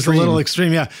extreme. It was a little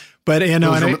extreme, yeah. But it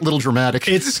was a little dramatic.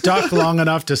 It stuck long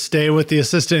enough to stay with the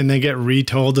assistant and then get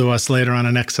retold to us later on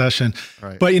a next session.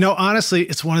 Right. But honestly,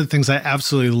 it's one of the things I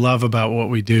absolutely love about what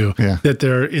we do. Yeah. That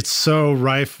it's so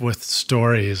rife with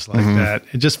stories like that.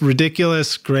 And just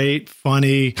ridiculous, great,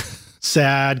 funny,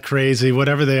 sad, crazy,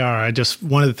 whatever they are. It's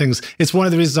one of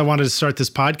the reasons I wanted to start this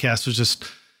podcast was just,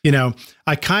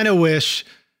 I kind of wish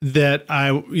that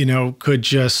I, could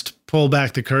just pull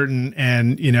back the curtain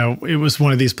and, it was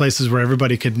one of these places where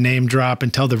everybody could name drop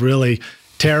and tell the really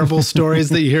terrible stories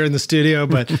that you hear in the studio.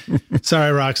 But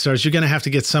sorry, rock stars, you're going to have to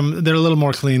get they're a little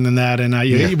more clean than that. And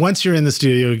once you're in the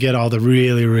studio, you get all the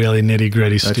really, really nitty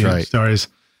gritty stories.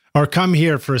 Or come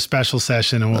here for a special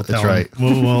session and we'll tell them.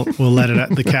 We'll let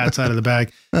the cat's out of the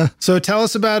bag. So tell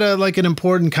us about an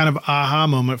important kind of aha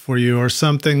moment for you, or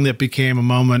something that became a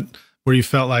moment where you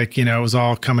felt like, it was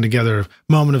all coming together,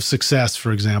 moment of success,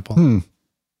 for example.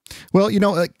 Well,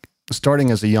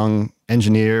 starting as a young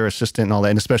engineer, assistant and all that,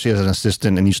 and especially as an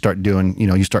assistant, and you start doing,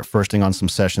 you start firsting on some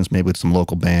sessions, maybe with some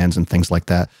local bands and things like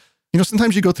that.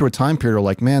 Sometimes you go through a time period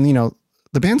like, man,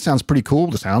 the band sounds pretty cool.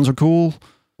 The sounds are cool.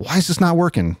 Why is this not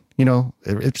working?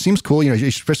 It seems cool,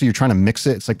 especially you're trying to mix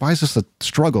it. It's like, why is this a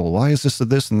struggle? Why is this a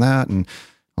this and that and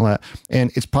all that?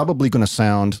 And it's probably going to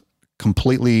sound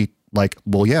completely like,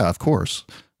 well, yeah, of course.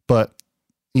 But,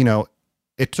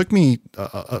 it took me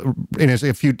in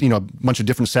a few, bunch of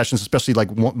different sessions, especially like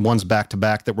ones back to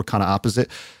back that were kind of opposite.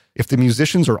 If the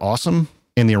musicians are awesome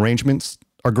and the arrangements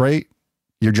are great,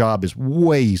 your job is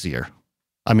way easier.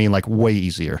 I mean, like way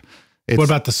easier. What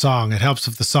about the song? It helps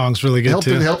if the song's really good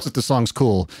too. It helps if the song's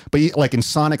cool. But like in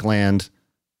Sonic Land,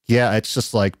 it's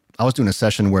just like I was doing a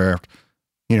session where,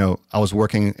 I was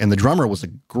working and the drummer was a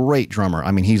great drummer.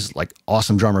 I mean, he's like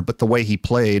awesome drummer, but the way he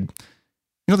played,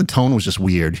 the tone was just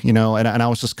weird, and I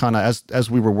was just kind of,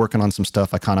 as we were working on some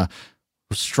stuff, I kind of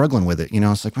was struggling with it.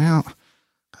 It's like, well,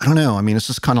 I don't know. I mean, it's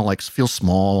just kind of like feels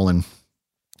small and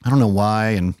I don't know why.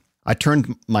 And I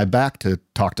turned my back to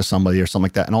talk to somebody or something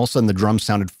like that. And all of a sudden the drums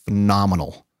sounded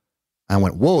phenomenal. I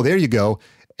went, whoa, there you go.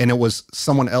 And it was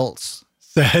someone else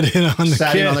sat in on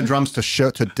the drums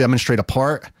to demonstrate a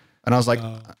part. And I was like,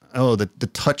 the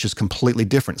touch is completely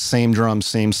different. Same drums,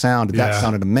 same sound. That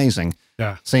sounded amazing.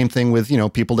 Yeah. Same thing with,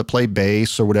 people that play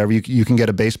bass or whatever. You can get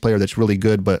a bass player that's really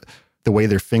good, but the way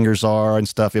their fingers are and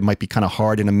stuff, it might be kind of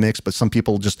hard in a mix. But some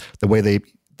people just, the way the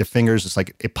fingers, it's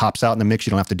like it pops out in the mix.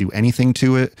 You don't have to do anything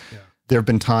to it. Yeah. There have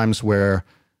been times where,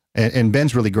 and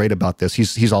Ben's really great about this.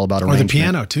 He's all about arrangement. Or the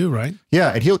piano too, right?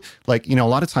 Yeah, and he'll a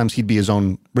lot of times he'd be his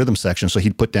own rhythm section. So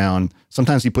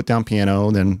sometimes he'd put down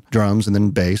piano, then drums, and then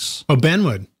bass. Oh, Ben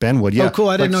would, yeah. Oh, cool.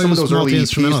 I didn't know he was some of those early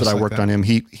EPs that I worked like on him.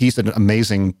 He's an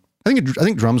amazing. I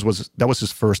think drums was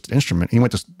his first instrument. He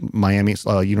went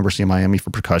to University of Miami for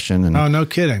percussion. And, oh, no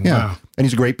kidding! Yeah, wow. And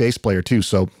he's a great bass player too.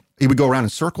 So he would go around in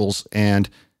circles, and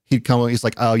he's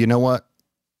like, oh, you know what?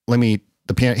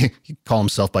 The piano. He'd call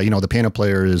himself by the piano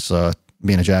player is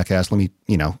being a jackass. Let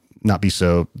me not be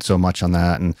so much on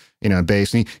that, and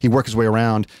bass. And he work his way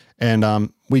around,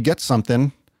 and we get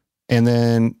something, and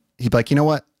then he'd be like, you know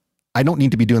what? I don't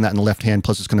need to be doing that in the left hand.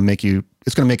 Plus, it's going to make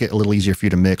it a little easier for you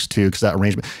to mix too, because that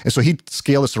arrangement. And so he'd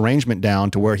scale this arrangement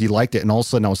down to where he liked it, and all of a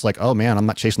sudden I was like, oh man, I'm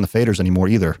not chasing the faders anymore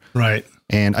either. Right.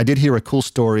 And I did hear a cool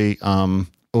story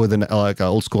with an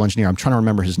old school engineer. I'm trying to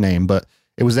remember his name, but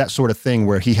it was that sort of thing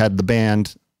where he had the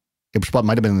band. It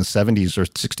might have been in the 70s or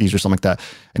 60s or something like that,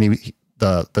 and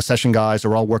the session guys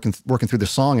are all working through the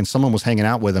song, and someone was hanging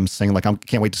out with him saying like, I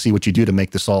can't wait to see what you do to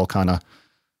make this all kind of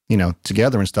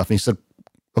together and stuff. And he said,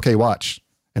 okay, watch.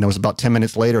 And it was about 10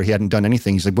 minutes later, he hadn't done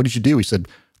anything. He said, what did you do? He said,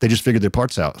 they just figured their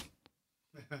parts out.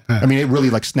 I mean, it really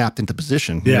like snapped into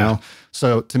position, you know?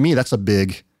 So to me, that's a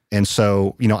big, and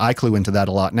so, I clue into that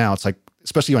a lot now. It's like,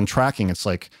 especially on tracking, it's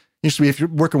like, usually if you're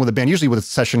working with a band, usually with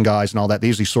session guys and all that, they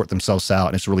usually sort themselves out,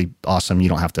 and it's really awesome. You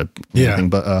don't have to do anything,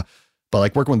 but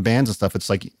like working with bands and stuff, it's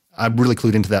like, I'm really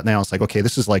clued into that now. It's like, okay,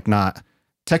 this is like not,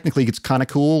 technically it's kind of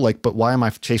cool, like, but why am I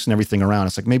chasing everything around?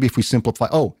 It's like, maybe if we simplify,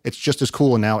 it's just as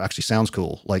cool, and now it actually sounds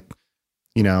cool. Like,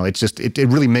 it's just, it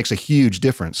really makes a huge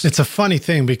difference. It's a funny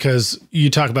thing because you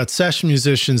talk about session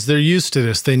musicians, they're used to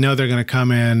this. They know they're going to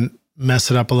come in,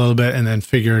 mess it up a little bit, and then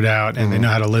figure it out. And they know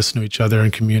how to listen to each other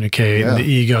and communicate. And the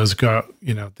egos go,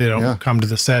 they don't come to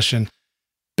the session.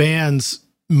 Bands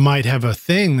might have a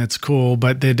thing that's cool,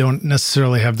 but they don't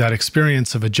necessarily have that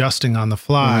experience of adjusting on the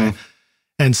fly.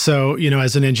 And so,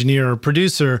 as an engineer or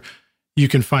producer, you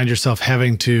can find yourself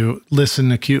having to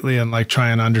listen acutely and like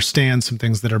try and understand some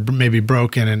things that are maybe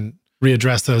broken and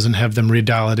readdress those and have them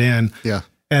redial it in. Yeah.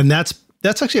 And that's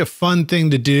actually a fun thing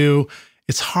to do.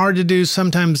 It's hard to do.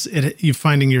 Sometimes you're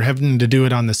finding you're having to do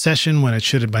it on the session when it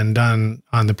should have been done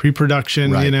on the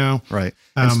pre-production, Right.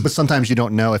 But sometimes you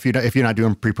don't know if you're not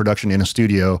doing pre-production in a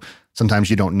studio, sometimes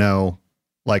you don't know,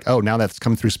 like, oh, now that's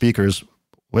coming through speakers.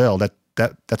 Well,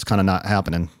 that's kind of not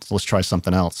happening. So let's try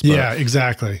something else. But, yeah,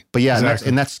 exactly. But yeah, exactly.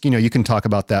 And that's you can talk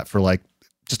about that for like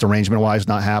just arrangement wise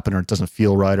not happen, or it doesn't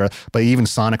feel right, but even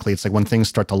sonically, it's like when things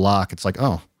start to lock, it's like,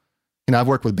 oh, I've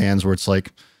worked with bands where it's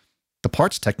like the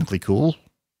part's technically cool,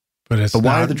 but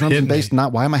why are the drums and bass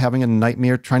not? Why am I having a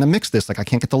nightmare trying to mix this? Like I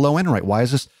can't get the low end right. Why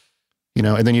is this?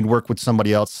 And then you'd work with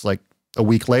somebody else like a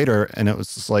week later, and it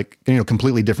was just like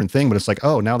completely different thing. But it's like,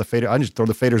 oh, now the fader, I just throw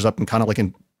the faders up and kind of like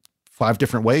in 5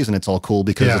 different ways, and it's all cool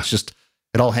because it's just,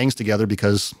 it all hangs together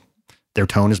because their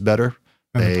tone is better.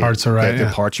 And the parts are right.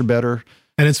 Their parts are better.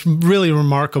 And it's really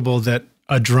remarkable that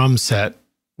a drum set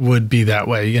would be that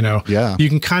way, Yeah. You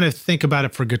can kind of think about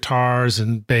it for guitars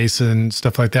and bass and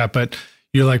stuff like that, but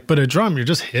you're like, but a drum, you're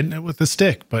just hitting it with a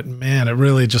stick. But man, it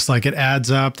really just like it adds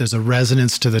up. There's a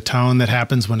resonance to the tone that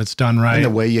happens when it's done right. And the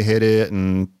way you hit it.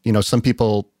 And, some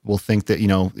people will think that,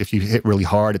 if you hit really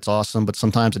hard, it's awesome. But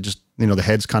sometimes it just, the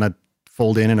heads kind of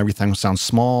fold in and everything sounds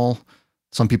small.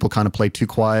 Some people kind of play too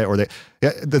quiet, or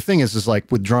the thing is like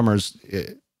with drummers,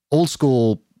 old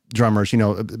school drummers,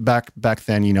 back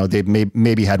then, they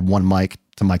maybe had one mic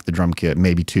to mic the drum kit,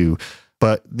 maybe 2.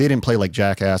 But they didn't play like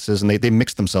jackasses, and they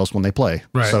mixed themselves when they play.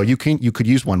 Right. So you could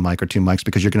use one mic or 2 mics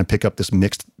because you're going to pick up this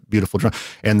mixed, beautiful drum.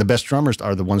 And the best drummers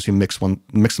are the ones who mix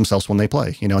themselves when they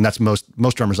play. And that's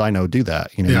most drummers I know do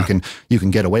that. You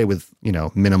can get away with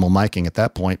minimal miking at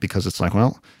that point because it's like,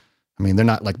 well, I mean, they're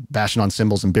not like bashing on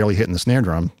cymbals and barely hitting the snare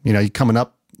drum. You coming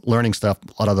up learning stuff.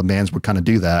 A lot of the bands would kind of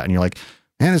do that, and you're like,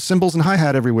 man, there's cymbals and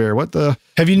hi-hat everywhere. What the?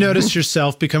 Have you noticed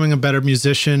yourself becoming a better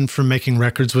musician from making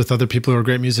records with other people who are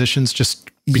great musicians just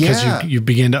because you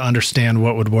begin to understand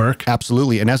what would work?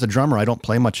 Absolutely. And as a drummer, I don't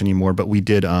play much anymore, but we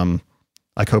did,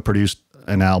 I co-produced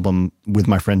an album with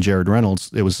my friend Jared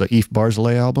Reynolds. It was the Eve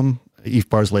Barsley album. Eve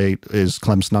Barsley is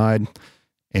Clem Snide.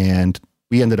 And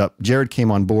we ended up, Jared came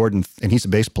on board, and he's a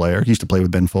bass player. He used to play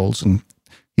with Ben Folds. And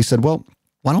he said, well,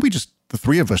 why don't we the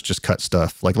 3 of us just cut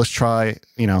stuff? Like, let's try,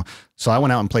 So I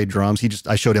went out and played drums.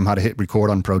 I showed him how to hit record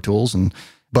on Pro Tools.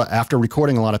 But after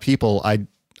recording a lot of people, I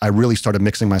really started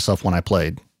mixing myself when I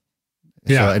played.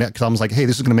 Yeah. Because I was like, hey,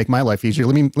 this is going to make my life easier.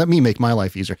 Let me make my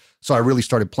life easier. So I really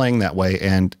started playing that way,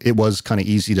 and it was kind of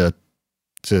easy to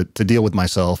deal with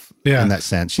myself in that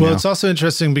sense. Well, it's also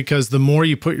interesting because the more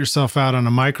you put yourself out on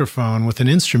a microphone with an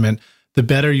instrument, the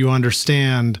better you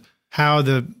understand how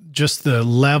just the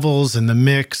levels and the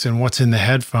mix and what's in the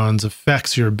headphones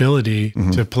affects your ability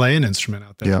to play an instrument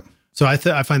out there. Yeah. So I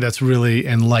find that's really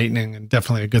enlightening and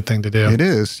definitely a good thing to do. It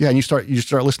is. Yeah. And you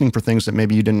start listening for things that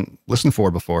maybe you didn't listen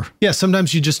for before. Yeah.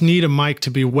 Sometimes you just need a mic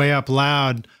to be way up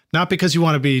loud, not because you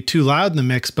want to be too loud in the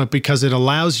mix, but because it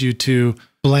allows you to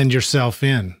blend yourself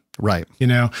in. Right.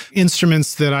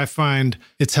 Instruments that I find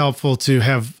it's helpful to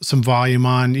have some volume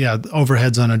on. Yeah, the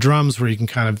overheads on a drums where you can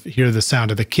kind of hear the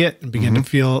sound of the kit and begin to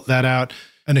feel that out.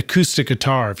 An acoustic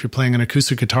guitar, if you're playing an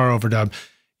acoustic guitar overdub,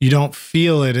 you don't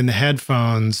feel it in the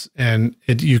headphones, and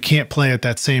you can't play at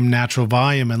that same natural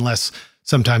volume unless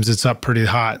sometimes it's up pretty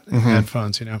hot in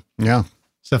headphones, Yeah.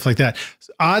 Stuff like that.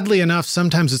 Oddly enough,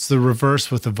 sometimes it's the reverse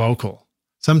with the vocal.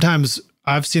 Sometimes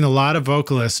I've seen a lot of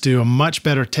vocalists do a much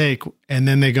better take, and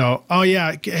then they go, "Oh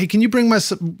yeah, hey, can you bring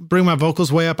my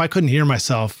vocals way up? I couldn't hear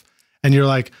myself." And you're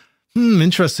like,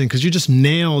 interesting, because you just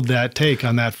nailed that take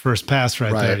on that first pass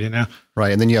right there,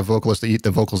 Right, and then you have vocalists that eat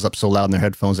the vocals up so loud in their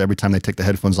headphones. Every time they take the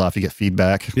headphones off, you get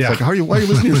feedback. It's like, why are you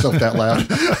listening to yourself that loud?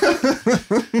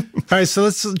 All right, so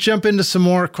let's jump into some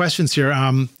more questions here.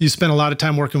 You spent a lot of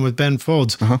time working with Ben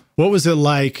Folds. What was it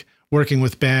like working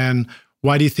with Ben?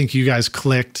 Why do you think you guys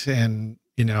clicked? And,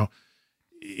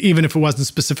 even if it wasn't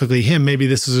specifically him, maybe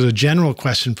this is a general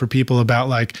question for people about,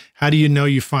 like, how do you know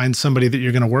you find somebody that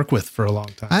you're going to work with for a long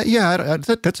time?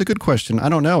 That's a good question. I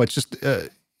don't know. It's just,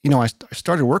 I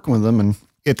started working with him, and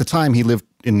at the time he lived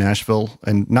in Nashville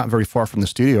and not very far from the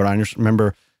studio. And I just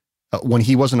remember when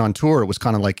he wasn't on tour, it was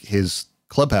kind of like his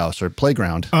clubhouse or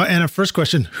playground. And a first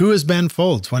question, who is Ben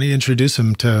Folds? Why don't you introduce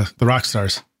him to the rock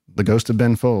stars? The ghost of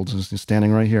Ben Folds is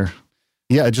standing right here.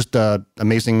 Yeah, just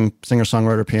amazing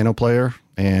singer-songwriter, piano player.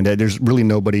 And there's really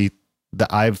nobody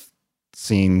that I've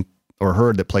seen or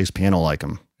heard that plays piano like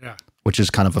him. Yeah. Which is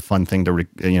kind of a fun thing to,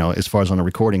 as far as on the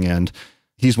recording end.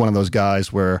 He's one of those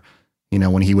guys where,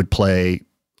 when he would play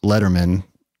Letterman,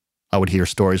 I would hear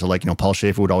stories of, like, Paul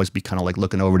Schaefer would always be kind of like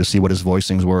looking over to see what his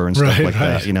voicings were and stuff like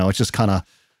that. It's just kind of,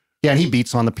 and he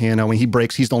beats on the piano. When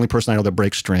he's the only person I know that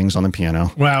breaks strings on the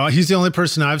piano. Wow. He's the only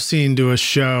person I've seen do a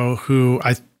show who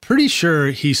I'm pretty sure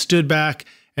he stood back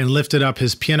and lifted up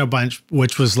his piano bench,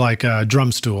 which was like a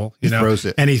drum stool, He throws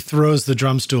it. And he throws the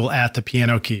drum stool at the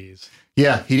piano keys.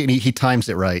 Yeah, he times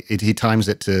it right. He times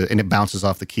it and it bounces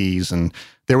off the keys. And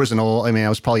there was I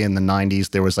was probably in the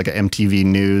 90s. There was like an MTV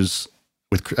News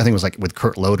I think it was like with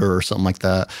Kurt Loder or something like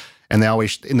that. And they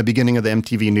always, in the beginning of the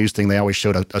MTV News thing, they always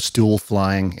showed a stool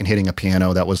flying and hitting a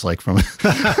piano. That was like from.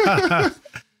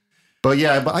 But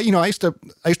yeah, I used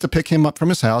to pick him up from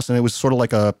his house, and it was sort of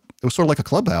like a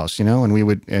clubhouse,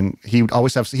 and he'd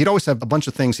always have a bunch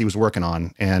of things he was working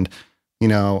on, and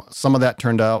some of that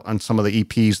turned out on some of the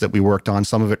EPs that we worked on.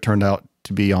 Some of it turned out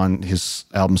to be on his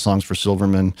album Songs for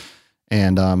Silverman.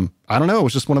 And I don't know, it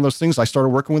was just one of those things. I started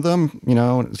working with them,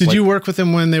 Did you work with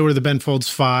him when they were the Ben Folds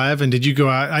 5? And did you go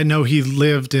out? I know he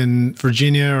lived in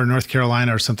Virginia or North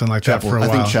Carolina or something like that for a while.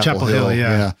 I think Chapel Hill,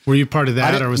 yeah. Were you part of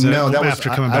that, or was it after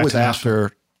coming back to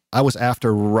Nashville? I was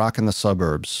after Rockin' the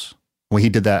Suburbs when he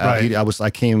did that. Right.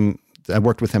 I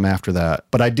worked with him after that.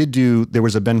 But there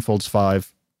was a Ben Folds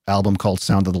 5 album called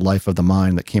Sound of the Life of the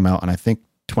Mind that came out in, I think,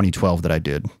 2012 that I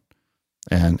did.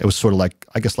 And it was sort of like,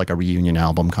 I guess, like a reunion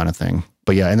album kind of thing.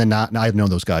 But yeah, and then I know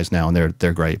those guys now, and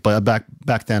they're great. But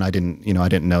back then, I didn't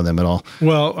know them at all.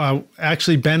 Well,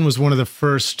 actually, Ben was one of the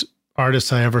first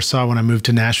artists I ever saw when I moved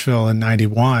to Nashville in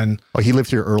 '91. Oh, he lived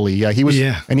here early. Yeah, he was.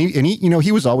 Yeah, and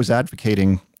he was always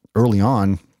advocating early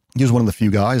on. He was one of the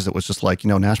few guys that was just like,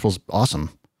 Nashville's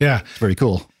awesome. Yeah, it's very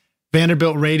cool.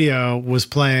 Vanderbilt Radio was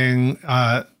playing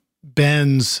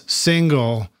Ben's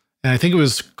single. And I think it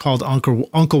was called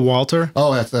Uncle Walter.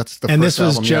 Oh, that's the first And this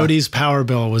was album, Jody's Power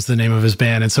Bill was the name of his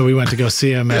band. And so we went to go see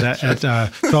him at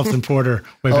 12th and Porter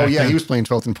way back then. He was playing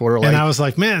 12th and Porter. And I was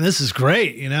like, man, this is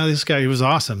great. This guy, he was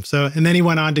awesome. So, and then he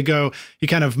went on to he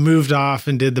kind of moved off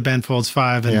and did the Ben Folds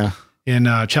 5 in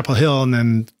Chapel Hill, and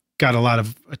then got a lot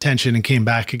of attention and came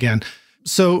back again.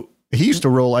 So he used to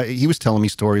roll. He was telling me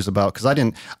stories about, because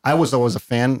I was always a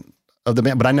fan of the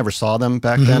band, but I never saw them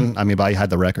back then. I mean, but I had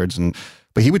the records,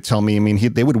 but he would tell me,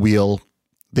 they would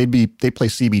they'd play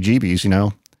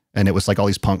CBGBs, and it was like all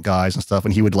these punk guys and stuff,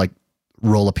 and he would like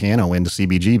roll a piano into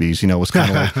CBGBs, it was kind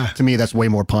of like, to me, that's way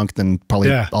more punk than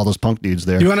probably all those punk dudes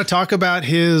there. You want to talk about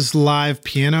his live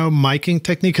piano miking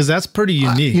technique? Because that's pretty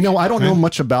unique. I don't know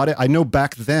much about it. I know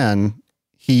back then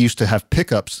he used to have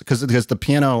pickups because the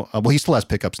piano, he still has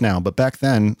pickups now, but back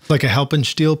then. Like a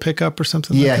Helpenstiel pickup or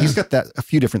something like that? Yeah, he's got a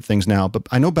few different things now, but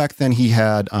I know back then he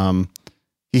had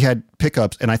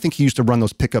pickups, and I think he used to run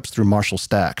those pickups through Marshall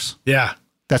stacks. Yeah.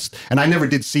 And I never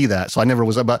did see that, so I never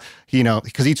was about,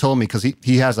 because he told me, because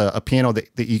he has a piano that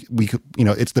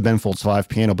it's the Ben Folds 5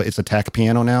 piano, but it's a tack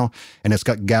piano now, and it's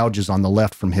got gouges on the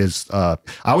left from his, I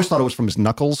always thought it was from his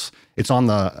knuckles. It's on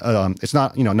the, it's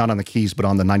not, not on the keys, but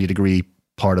on the 90-degree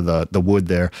part of the wood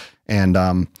there.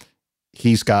 And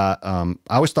he's got, I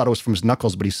always thought it was from his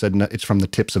knuckles, but he said no, it's from the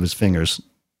tips of his fingers,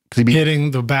 Because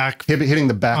hitting the back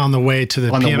on the way to the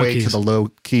piano keys. To the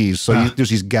low keys. So there's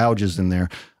these gouges in there.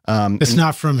 It's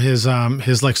not from his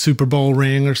like Super Bowl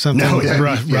ring or something. No,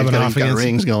 rubbing off got against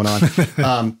rings going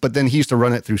on. But then he used to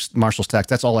run it through Marshall stacks.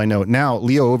 That's all I know. Now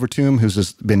Leo Overtomb,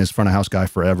 who's been his front of house guy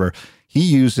forever, he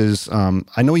uses.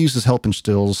 I know he uses Helping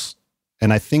Stills,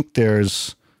 and I think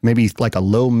there's maybe like a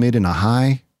low, mid, and a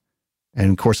high.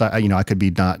 And of course, I could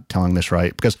be not telling this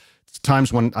right because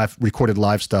times when I've recorded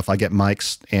live stuff, I get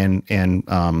mics and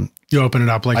you open it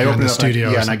up like you're in the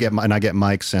studio. And I get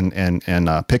mics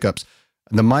and pickups.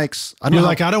 The mics, I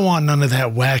don't want none of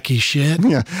that wacky shit.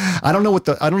 Yeah, I don't know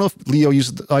if Leo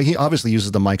uses. He obviously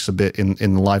uses the mics a bit in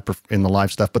the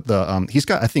live stuff, but he's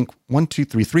got I think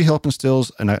 3 Helping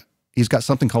Stills, and he's got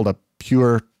something called a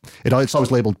pure. It's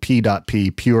always labeled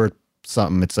P.P pure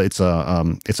something. It's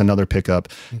another pickup,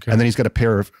 and then he's got a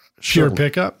pair of pure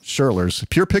pickup Shirtlers.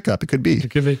 Pure pickup. It could be.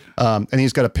 And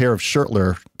he's got a pair of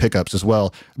Shirtler pickups as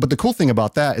well. But the cool thing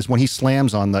about that is when he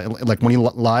slams on when he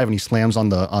live and he slams on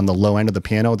the low end of the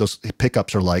piano, those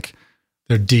pickups are like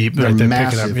they're deep. They're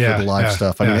massive for the live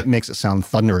stuff. I mean, it makes it sound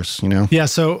thunderous. Yeah.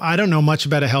 So I don't know much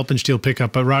about a Helping Steel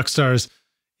pickup, but Rockstars,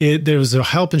 there was a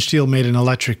Helping Steel made an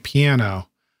electric piano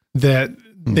that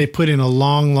they put in a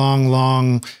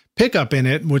long pickup in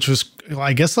it, which was,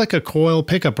 I guess, like a coil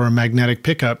pickup or a magnetic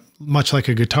pickup, much like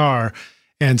a guitar.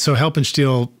 And so Helping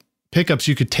Steel pickups,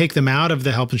 you could take them out of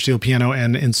the Helping Steel piano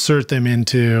and insert them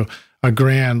into a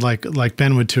grand, like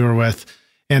Ben would tour with.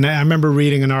 And I remember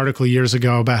reading an article years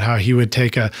ago about how he would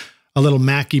take a little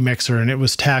Mackie mixer and it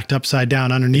was tacked upside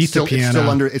down underneath the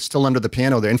piano. It's still under the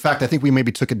piano there. In fact, I think we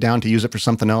maybe took it down to use it for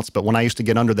something else. But when I used to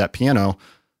get under that piano,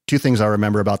 two things I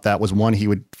remember about that was one, he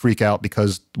would freak out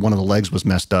because one of the legs was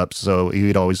messed up. So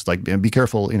he'd always like, be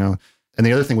careful, And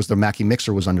the other thing was the Mackie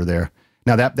mixer was under there.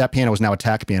 Now that piano is now a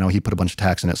tack piano. He put a bunch of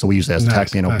tacks in it. So we use it as a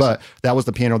tack piano, but that was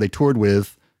the piano they toured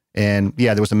with. And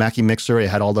yeah, there was a Mackie mixer. It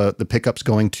had all the pickups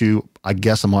going to, I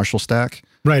guess, a Marshall stack.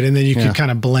 Right. And then you could kind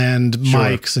of blend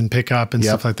mics and pick up and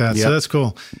stuff like that. So that's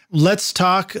cool. Let's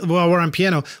talk, while we're on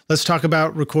piano, let's talk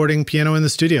about recording piano in the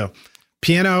studio.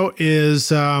 Piano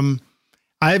is,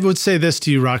 I would say this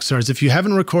to you, Rockstars. If you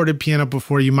haven't recorded piano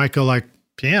before, you might go like,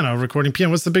 recording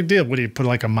piano, what's the big deal? What do you put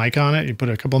like a mic on it? You put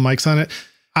a couple of mics on it?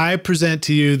 I present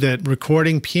to you that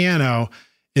recording piano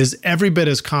is every bit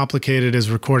as complicated as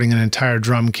recording an entire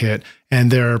drum kit. And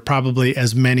there are probably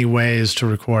as many ways to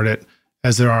record it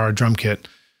as there are a drum kit.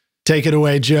 Take it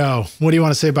away, Joe. What do you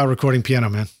want to say about recording piano,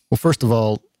 man? Well, first of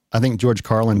all, I think George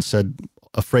Carlin said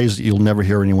a phrase that you'll never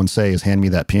hear anyone say is hand me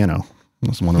that piano.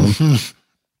 That's one of them.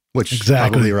 Which is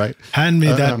probably right. Hand me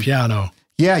that piano.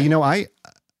 Yeah,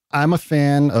 I'm a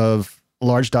fan of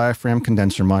large diaphragm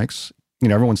condenser mics.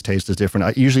 Everyone's taste is different.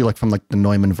 I usually like from like the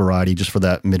Neumann variety just for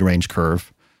that mid-range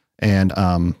curve. And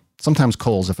sometimes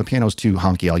Coles. If a piano's too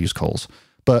honky, I'll use Coles.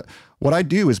 But what I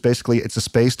do is basically it's a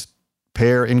spaced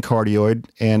pair in cardioid,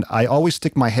 and I always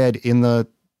stick my head in the,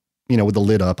 with the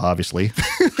lid up, obviously.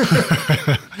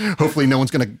 Hopefully no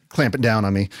one's going to clamp it down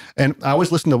on me. And I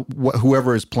always listen to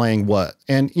whoever is playing what.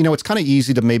 And, it's kind of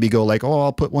easy to maybe go like, oh,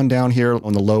 I'll put one down here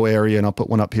on the low area and I'll put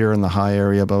one up here in the high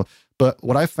area. But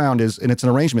what I found is, and it's an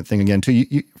arrangement thing again, too,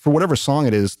 for whatever song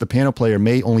it is, the piano player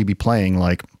may only be playing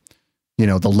like,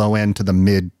 the low end to the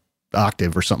mid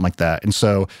octave or something like that. And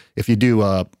so if you do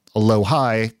a low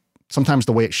high, sometimes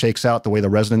the way it shakes out, the way the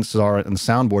resonances are and the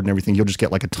soundboard and everything, you'll just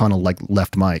get like a ton of like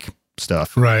left mic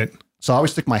stuff. Right. So I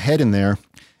always stick my head in there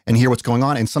and hear what's going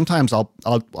on. And sometimes I'll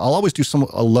always do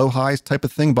a low high type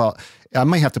of thing, but I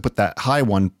might have to put that high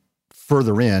one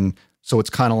further in. So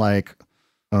it's kind of like,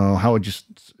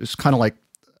 it's kind of like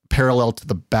parallel to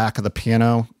the back of the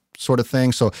piano sort of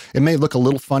thing. So it may look a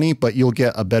little funny, but you'll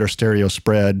get a better stereo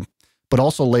spread. But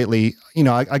also lately,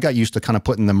 I got used to kind of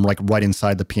putting them like right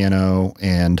inside the piano.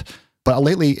 But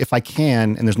lately, if I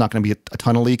can, and there's not going to be a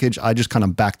ton of leakage, I just kind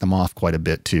of back them off quite a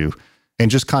bit too. And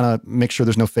just kind of make sure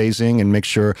there's no phasing and make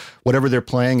sure whatever they're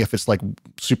playing, if it's like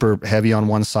super heavy on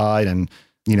one side and,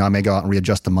 I may go out and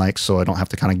readjust the mic so I don't have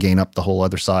to kind of gain up the whole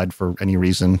other side for any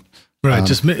reason. Right.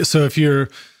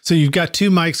 So you've got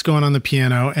two mics going on the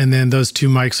piano, and then those two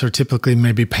mics are typically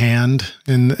maybe panned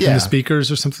in the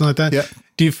speakers or something like that. Yeah.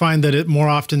 Do you find that it more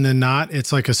often than not,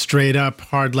 it's like a straight up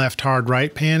hard left, hard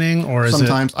right panning, or is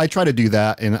sometimes I try to do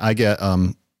that, and I get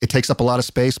it takes up a lot of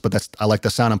space, but I like the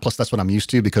sound, and plus that's what I'm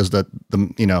used to because the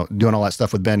doing all that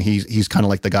stuff with Ben, he's kind of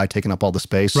like the guy taking up all the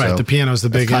space. Right. So the piano's the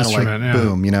big instrument. Like,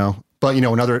 boom, But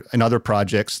in other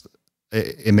projects,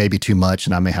 it may be too much,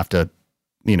 and I may have to.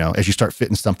 As you start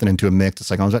fitting something into a mix,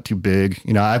 it's like, oh, is that too big?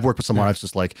 I've worked with some artists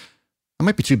just like, I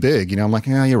might be too big. I'm like,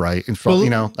 yeah, you're right. And Well,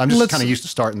 I'm just kind of used to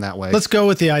starting that way. Let's go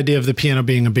with the idea of the piano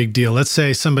being a big deal. Let's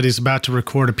say somebody's about to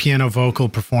record a piano vocal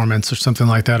performance or something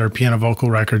like that, or a piano vocal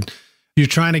record. You're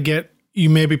trying to you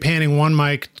may be panning one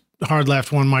mic hard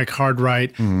left, one mic hard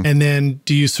right. And then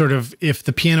do you sort of, if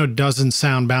the piano doesn't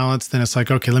sound balanced, then it's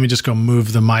like, okay, let me just go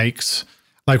move the mics.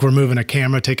 Like we're moving a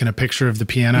camera, taking a picture of the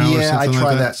piano or something I try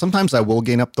like that. Sometimes I will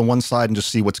gain up the one side and just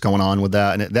see what's going on with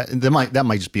that. And that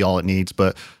might just be all it needs.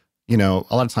 But, a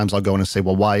lot of times I'll go in and say,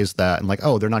 well, why is that? And like,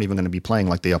 oh, they're not even going to be playing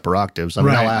like the upper octaves. I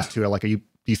mean, I'll ask too, like, do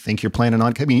you think you're playing an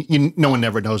on? I mean, no one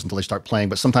never knows until they start playing.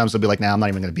 But sometimes they'll be like, nah, I'm not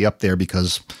even going to be up there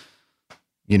because,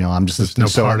 I'm just,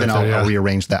 I'll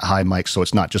rearrange that high mic so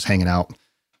it's not just hanging out.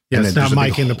 Yeah, it's not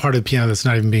mic in the part of the piano that's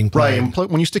not even being played. Right,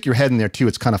 and when you stick your head in there too,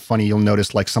 it's kind of funny. You'll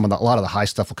notice like a lot of the high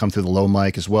stuff will come through the low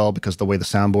mic as well because the way the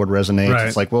soundboard resonates. Right.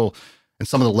 It's like, well, and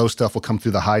some of the low stuff will come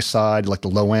through the high side, like the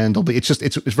low end.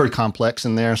 It's very complex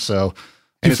in there. So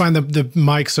do you find the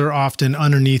mics are often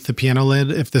underneath the piano lid?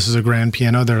 If this is a grand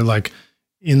piano, they're like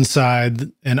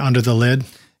inside and under the lid?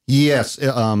 Yes,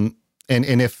 and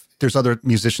if there's other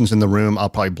musicians in the room, I'll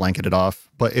probably blanket it off.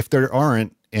 But if there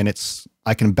aren't, and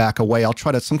I can back away,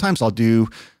 sometimes I'll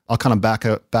kind of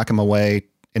back them away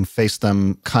and face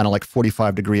them kind of like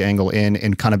 45-degree angle in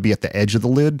and kind of be at the edge of the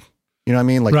lid. You know what I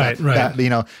mean? Like right.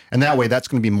 That, and that way that's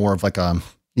going to be more of like I'm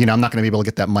not going to be able to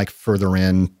get that mic further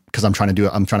in because I'm trying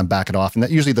to back it off. And that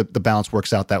usually the balance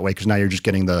works out that way because now you're just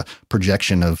getting the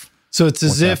projection of. So it's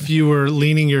as if you were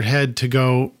leaning your head to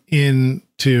go in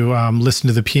to listen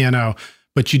to the piano,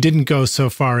 but you didn't go so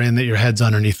far in that your head's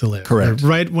underneath the lid. Correct.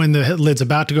 Right when the lid's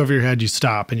about to go over your head, you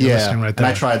stop and you're listening right there.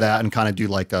 And I try that and kind of do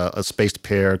like a spaced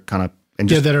pair kind of. And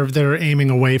just, that are aiming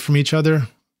away from each other,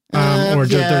 they're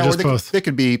just both. They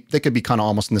could be kind of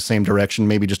almost in the same direction,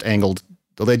 maybe just angled.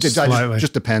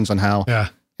 Just depends on how. Yeah.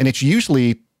 And it's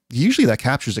usually that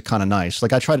captures it kind of nice.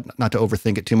 Like I try not to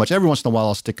overthink it too much. Every once in a while,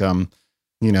 I'll stick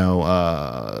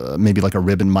maybe like a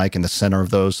ribbon mic in the center of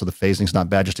those, so the phasing's not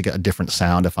bad, just to get a different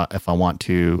sound if I want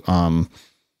to. And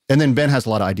then Ben has a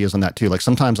lot of ideas on that too. Like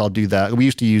sometimes I'll do that. We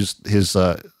used to use his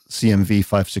CMV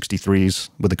 563s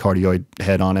with the cardioid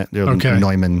head on it. They're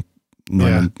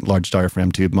Neumann large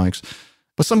diaphragm tube mics.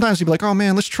 But sometimes he'd be like, "Oh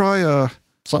man, let's try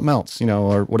something else,"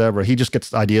 or whatever. He just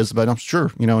gets ideas about. I'm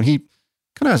sure, and he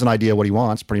kind of has an idea what he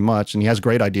wants pretty much, and he has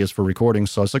great ideas for recording.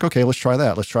 So it's like, okay, let's try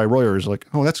that. Let's try Royers. Like,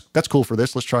 oh, that's cool for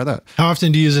this. Let's try that. How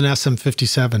often do you use an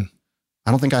SM57?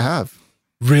 I don't think I have.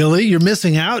 Really? You're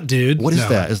missing out, dude. What is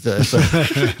that?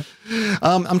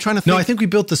 I'm trying to think. No, I think we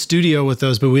built the studio with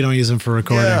those, but we don't use them for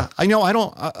recording. Yeah, I know. I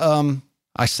don't.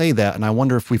 I say that, and I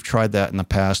wonder if we've tried that in the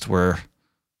past where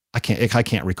I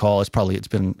can't recall. It's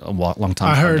been a long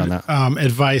time since I've done that. I heard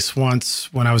advice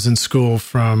once when I was in school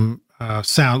from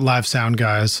live sound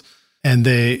guys, and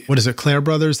what is it, Clare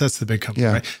Brothers? That's the big company,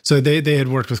 right? So they had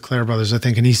worked with Clare Brothers, I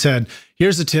think, and he said,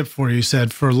 here's a tip for you. He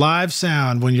said, for live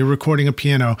sound, when you're recording a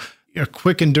piano, a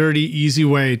quick and dirty, easy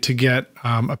way to get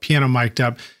a piano mic'd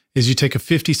up is you take a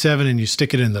 57 and you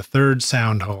stick it in the third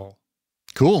sound hole.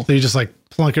 Cool. So you just like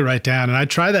plunk it right down. And I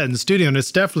try that in the studio, and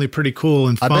it's definitely pretty cool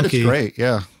and funky. I bet it's great,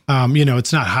 yeah.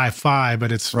 It's not hi-fi,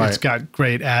 but it's got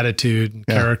great attitude and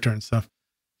character and stuff.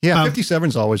 Yeah,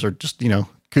 57s always are just,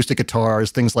 acoustic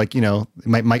guitars, things like, it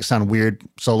might sound weird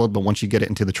solo, but once you get it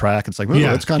into the track, it's like, oh,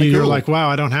 it's kind of cool. You're like, wow,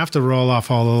 I don't have to roll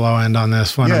off all the low end on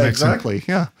this one. Yeah, exactly,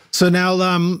 yeah. So now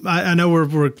I know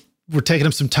we're taking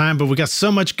up some time, but we got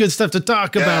so much good stuff to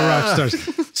talk about, rock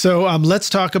stars. So let's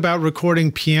talk about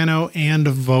recording piano and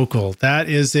vocal. That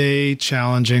is a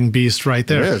challenging beast right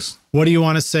there. It is. What do you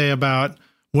want to say about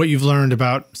what you've learned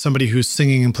about somebody who's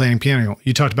singing and playing piano?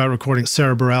 You talked about recording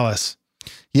Sarah Bareilles.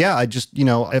 Yeah, I just,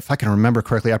 if I can remember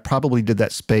correctly, I probably did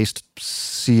that spaced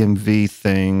CMV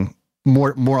thing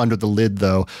more under the lid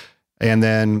though. And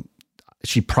then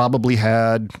she probably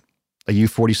had a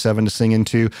U47 to sing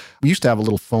into. We used to have a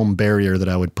little foam barrier that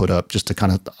I would put up just to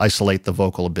kind of isolate the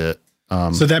vocal a bit.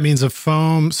 So that means a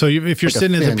foam. So if you're like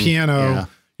sitting at the piano,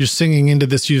 you're singing into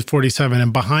this U47,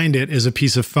 and behind it is a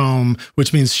piece of foam,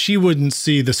 which means she wouldn't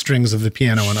see the strings of the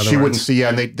piano. In other words, she wouldn't see. Yeah,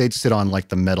 and they'd sit on like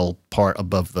the metal part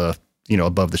above the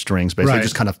strings, basically. They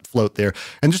just kind of float there,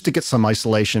 and just to get some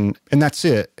isolation, and that's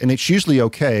it. And it's usually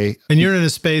okay. And you're in a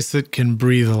space that can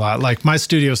breathe a lot. Like my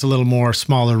studio is a little more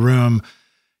smaller room.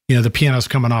 The piano's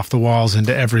coming off the walls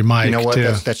into every mic. You know what?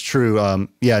 Too. That's true.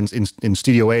 In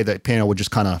Studio A, that piano would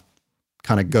just kind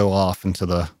of go off into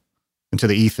the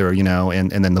ether,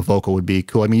 and then the vocal would be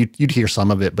cool. I mean, you'd hear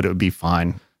some of it, but it would be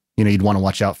fine. You'd want to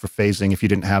watch out for phasing if you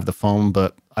didn't have the foam,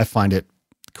 but I find it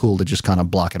cool to just kind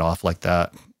of block it off like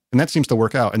that. And that seems to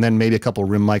work out. And then maybe a couple of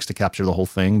room mics to capture the whole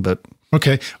thing. But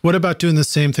okay. What about doing the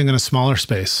same thing in a smaller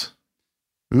space?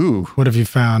 Ooh. What have you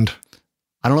found?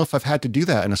 I don't know if I've had to do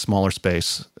that in a smaller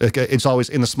space. It's always,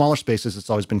 in the smaller spaces, it's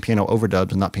always been piano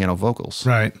overdubs and not piano vocals.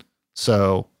 Right.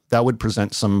 So that would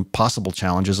present some possible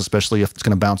challenges, especially if it's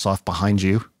going to bounce off behind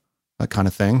you, that kind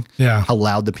of thing. Yeah. How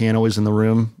loud the piano is in the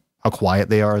room, how quiet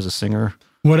they are as a singer.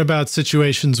 What about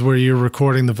situations where you're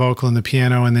recording the vocal and the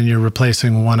piano and then you're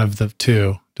replacing one of the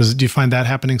two? Do you find that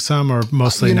happening some or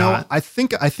mostly not? I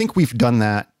think we've done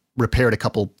that, repaired a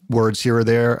couple words here or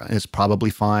there, and it's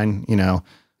probably fine.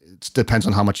 It depends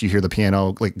on how much you hear the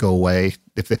piano like go away.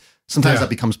 Sometimes that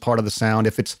becomes part of the sound.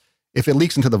 If it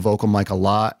leaks into the vocal mic a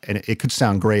lot, and it could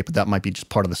sound great, but that might be just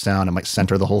part of the sound. It might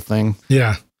center the whole thing.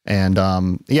 Yeah. And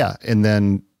and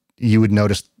then you would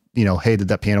notice, hey, did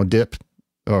that piano dip?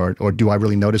 Or do I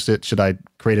really notice it? Should I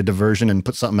create a diversion and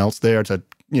put something else there to,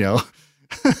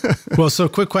 Well, so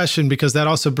quick question, because that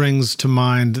also brings to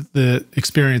mind the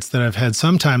experience that I've had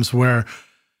sometimes where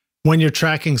when you're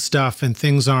tracking stuff and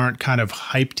things aren't kind of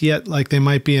hyped yet, like they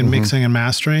might be in mixing and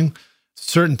mastering,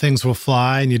 certain things will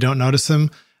fly and you don't notice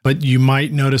them, but you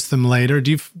might notice them later.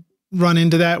 Do you run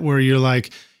into that where you're like,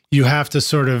 you have to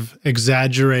sort of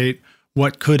exaggerate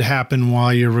what could happen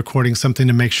while you're recording something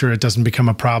to make sure it doesn't become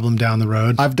a problem down the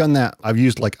road? I've done that. I've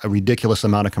used like a ridiculous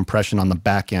amount of compression on the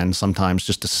back end sometimes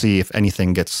just to see if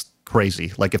anything gets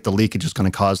crazy. Like if the leakage is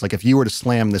going to cause, like if you were to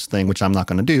slam this thing, which I'm not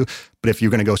going to do, but if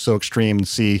you're going to go so extreme and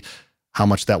see how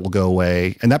much that will go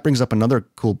away. And that brings up another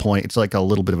cool point. It's like a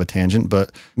little bit of a tangent,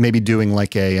 but maybe doing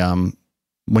like when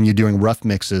you're doing rough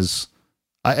mixes,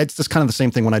 it's just kind of the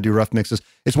same thing when I do rough mixes.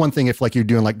 It's one thing if like you're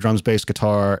doing like drums, bass,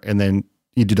 guitar, and then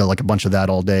you do like a bunch of that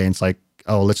all day. And it's like,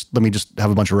 oh, let me just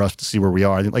have a bunch of roughs to see where we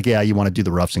are. Like, yeah, you want to do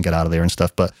the roughs and get out of there and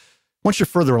stuff. But once you're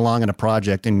further along in a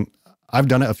project, and I've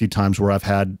done it a few times where I've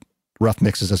had rough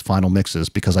mixes as final mixes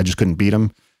because I just couldn't beat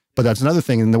them. But that's another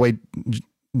thing. And the way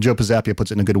Joe Pizzapia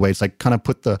puts it in a good way, it's like kind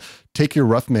of take your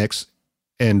rough mix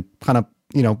and kind of,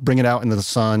 bring it out into the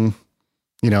sun,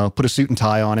 put a suit and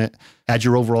tie on it, add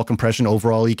your overall compression,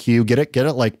 overall EQ, get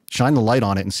it like shine the light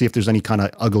on it and see if there's any kind of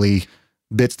ugly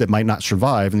bits that might not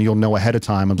survive, and you'll know ahead of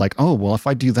time. I'm like, oh, well, if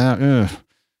I do that,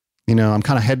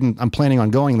 I'm planning on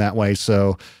going that way.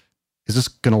 So is this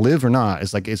going to live or not?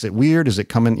 Is it weird? Is it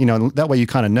coming? That way you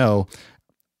kind of know.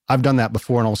 I've done that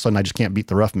before and all of a sudden I just can't beat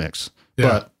the rough mix,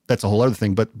 but that's a whole other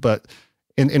thing. But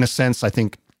in a sense, I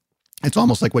think it's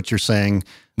almost like what you're saying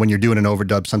when you're doing an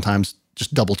overdub, sometimes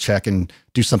just double check and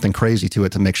do something crazy to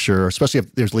it to make sure, especially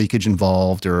if there's leakage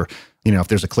involved or, if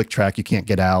there's a click track you can't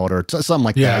get out or something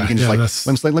like that. You can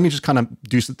just let me just kind of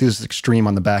do this extreme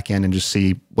on the back end and just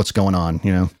see what's going on,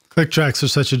 Click tracks are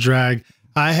such a drag.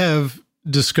 I have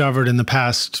discovered in the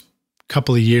past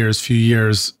few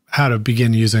years, how to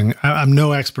begin using, I'm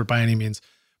no expert by any means,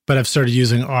 but I've started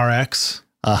using RX,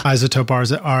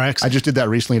 Isotope RX. I just did that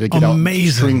recently to get out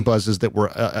string buzzes that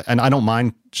were, and I don't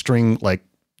mind string, like,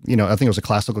 I think it was a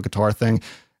classical guitar thing,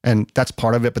 and that's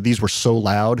part of it, but these were so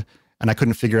loud, and I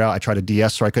couldn't figure out, I tried to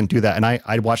de-ess, so I couldn't do that, and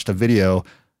I watched a video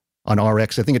on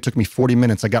RX. I think it took me 40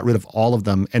 minutes. I got rid of all of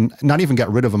them, and not even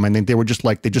got rid of them. I mean, they were just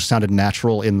like, they just sounded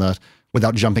natural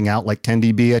without jumping out like 10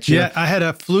 dB at you. Yeah, I had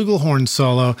a flugelhorn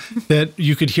solo that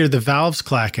you could hear the valves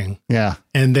clacking. Yeah.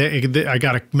 And I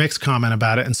got a mixed comment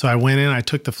about it. And so I went in, I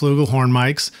took the flugelhorn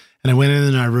mics, and I went in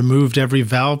and I removed every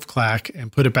valve clack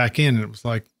and put it back in. And it was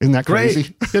like, isn't that crazy?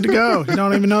 Great, good to go. You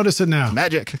don't even notice it now.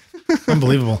 Magic.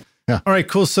 Unbelievable. Yeah. All right,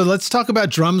 cool. So let's talk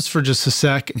about drums for just a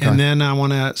sec. Okay. And then I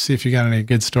want to see if you got any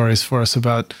good stories for us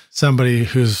about somebody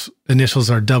whose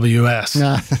initials are WS.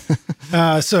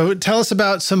 So tell us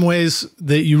about some ways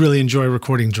that you really enjoy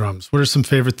recording drums. What are some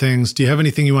favorite things? Do you have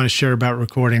anything you want to share about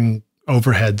recording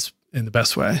overheads in the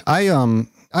best way?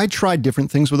 I try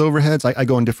different things with overheads. I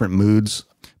go in different moods.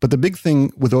 But the big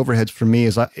thing with overheads for me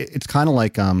is it's kind of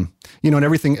like, and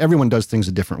everyone does things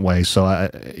a different way. So I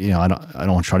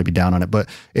don't want to try to be down on it, but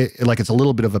it's a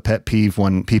little bit of a pet peeve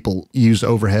when people use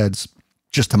overheads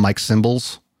just to mic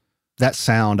cymbals. That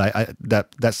sound,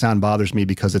 that sound bothers me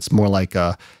because it's more like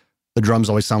the drums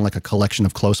always sound like a collection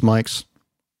of close mics.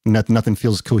 Nothing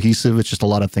feels cohesive. It's just a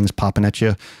lot of things popping at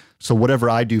you. So whatever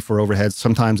I do for overheads,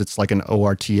 sometimes it's like an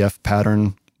ORTF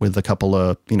pattern with a couple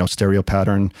of, stereo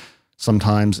pattern.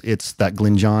 Sometimes it's that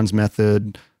Glyn Johns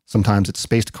method. Sometimes it's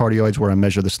spaced cardioids where I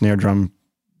measure the snare drum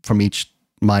from each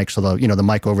mic. So the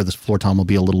mic over this floor tom will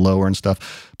be a little lower and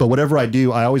stuff. But whatever I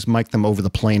do, I always mic them over the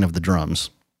plane of the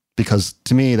drums. Because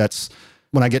to me, that's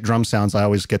when I get drum sounds, I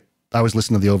always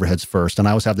listen to the overheads first. And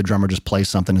I always have the drummer just play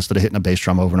something instead of hitting a bass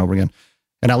drum over and over again.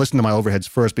 And I listen to my overheads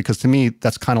first because to me,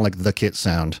 that's kind of like the kit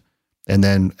sound. And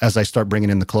then as I start bringing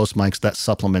in the close mics, that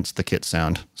supplements the kit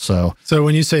sound. So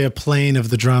when you say a plane of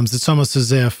the drums, it's almost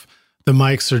as if the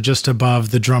mics are just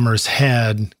above the drummer's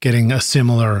head, getting a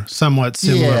somewhat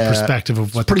similar perspective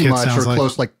of what the kit sounds like. Pretty much, or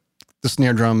close, like the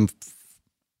snare drum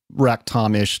rack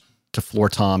tom-ish to floor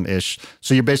tom-ish.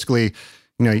 So you're basically,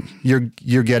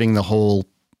 you're getting the whole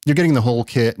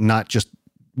kit, not just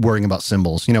worrying about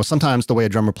cymbals. Sometimes the way a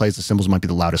drummer plays, the cymbals might be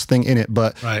the loudest thing in it,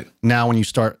 but now when you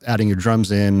start adding your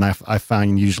drums in, I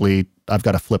find usually I've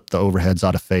got to flip the overheads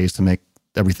out of phase to make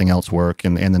everything else work,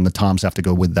 and then the toms have to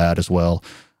go with that as well.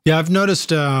 Yeah, I've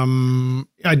noticed,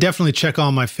 I definitely check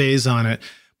all my phase on it,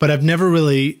 but I've never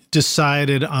really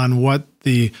decided on what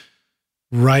the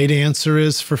right answer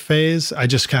is for phase. I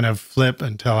just kind of flip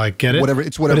until I get it. Whatever.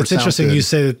 But it's interesting you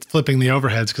say that flipping the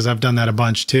overheads, because I've done that a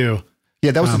bunch too. Yeah,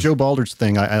 that was the Joe Baldridge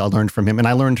thing I learned from him. And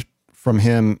I learned from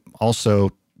him also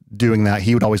doing that.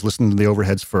 He would always listen to the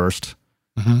overheads first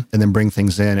and then bring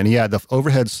things in. And yeah, the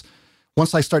overheads,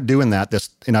 once I start doing that,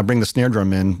 and I bring the snare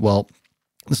drum in, well,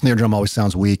 the snare drum always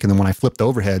sounds weak. And then when I flip the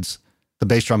overheads, the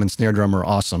bass drum and snare drum are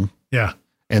awesome. Yeah.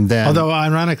 And then, although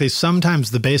ironically, sometimes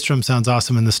the bass drum souns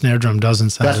awesome and the snare drum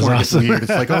doesn't sound as awesome. That's where it gets weird.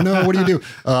 It's like, oh no, what do you do?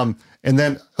 And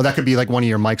then that could be like one of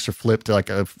your mics are flipped,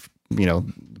 like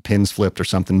pins flipped or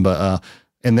something. But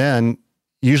and then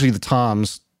usually the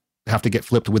toms have to get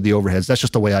flipped with the overheads. That's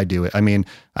just the way I do it. I mean,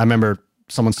 I remember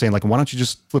someone saying like, why don't you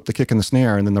just flip the kick and the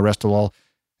snare and then the rest will all.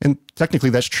 And technically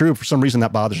that's true. For some reason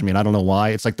that bothers me, and I don't know why.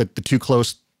 It's like the too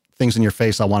close things in your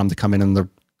face, I want them to come in the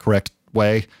correct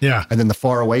way. Yeah. And then the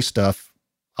far away stuff,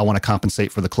 I want to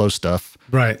compensate for the close stuff.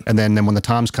 Right. And then when the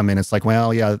toms come in, it's like,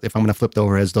 well, yeah, if I'm going to flip the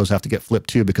overheads, those have to get flipped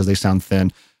too because they sound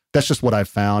thin. That's just what I've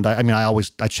found. I mean,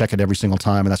 I check it every single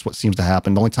time, and that's what seems to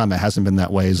happen. The only time it hasn't been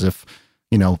that way is if,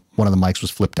 one of the mics was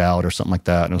flipped out or something like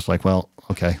that. And it was like, well,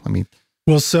 okay, let me.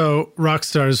 Well, so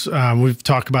Rockstars, we've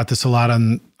talked about this a lot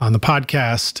on the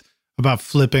podcast about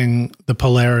flipping the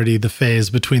polarity, the phase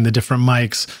between the different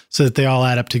mics so that they all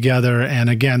add up together. And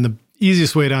again, the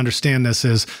easiest way to understand this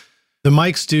is the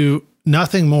mics do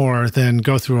nothing more than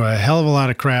go through a hell of a lot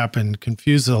of crap and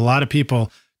confuse a lot of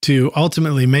people to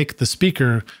ultimately make the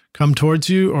speaker come towards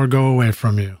you or go away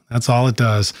from you. That's all it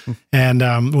does. And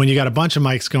when you got a bunch of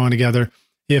mics going together,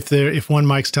 if one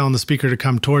mic's telling the speaker to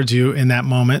come towards you in that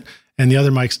moment and the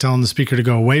other mic's telling the speaker to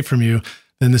go away from you,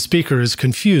 then the speaker is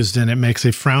confused and it makes a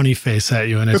frowny face at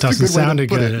you, and it doesn't sound as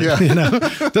good. Yeah.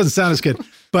 It doesn't sound as good.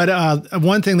 But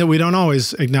one thing that we don't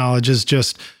always acknowledge is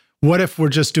just, what if we're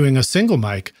just doing a single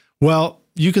mic? Well,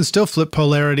 you can still flip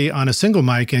polarity on a single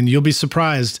mic, and you'll be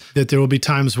surprised that there will be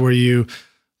times where you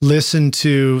listen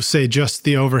to, say, just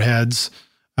the overheads.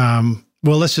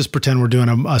 Well, let's just pretend we're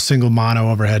doing a single mono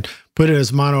overhead. Put it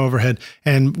as mono overhead,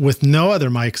 and with no other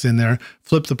mics in there,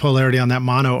 flip the polarity on that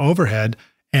mono overhead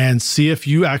and see if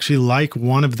you actually like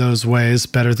one of those ways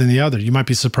better than the other. You might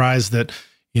be surprised that,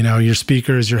 your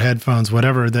speakers, your headphones,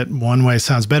 whatever, that one way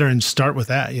sounds better, and start with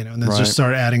that, and then just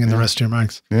start adding in the rest of your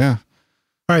mics. Yeah.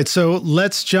 All right. So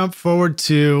let's jump forward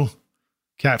to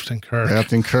Captain Kirk.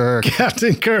 Captain Kirk.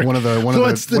 One of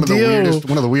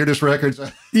the weirdest records.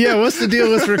 Yeah. What's the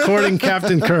deal with recording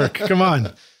Captain Kirk? Come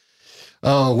on.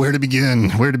 Oh, where to begin?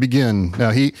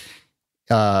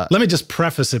 Now let me just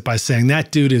preface it by saying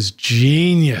that dude is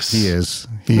genius. He is.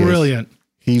 Brilliant.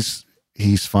 He's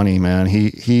funny, man.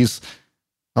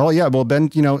 Oh yeah. Well, Ben,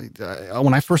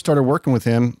 when I first started working with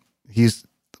him, he's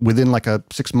within like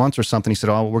 6 months or something, he said,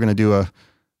 oh, we're going to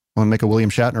make a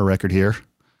William Shatner record here.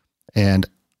 And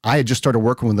I had just started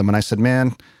working with him, and I said,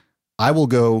 man, I will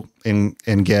go and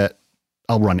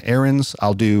I'll run errands.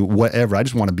 I'll do whatever. I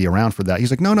just want to be around for that.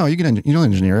 He's like, no, you can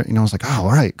engineer it. I was like, oh,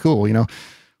 all right, cool.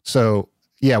 So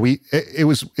yeah, it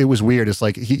was weird. It's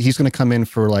like, he's going to come in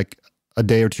for like a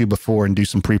day or two before and do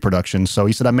some pre-production. So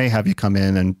he said, I may have you come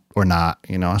in or not,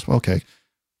 I said, well, okay.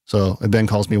 So Ben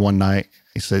calls me one night.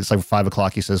 He says, it's like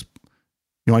 5:00. He says,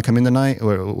 you want to come in tonight?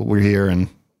 We're here. And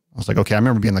I was like, okay. I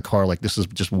remember being in the car like, this is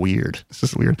just weird. This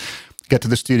is weird. Get to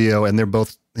the studio, and they're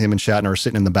both, him and Shatner, are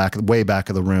sitting in the way back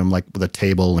of the room, like with a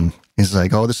table. And he's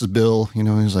like, oh, this is Bill.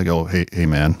 He's like, oh, hey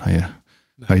man, how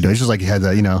you doing? He's just like, he had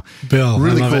that, Bill,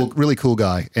 really cool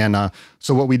guy. And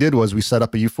so what we did was we set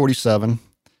up a U-47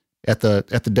 at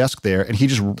the desk there, and he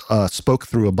just spoke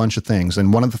through a bunch of things.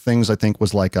 And one of the things I think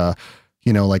was like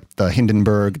like the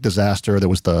Hindenburg disaster. There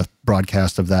was the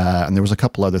broadcast of that, and there was a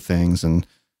couple other things. And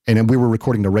then we were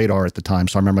recording the radar at the time.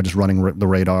 So I remember just running the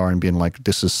radar and being like,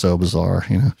 this is so bizarre,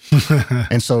 and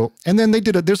then they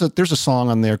did there's a song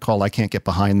on there called I Can't Get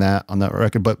Behind That on that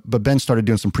record. But Ben started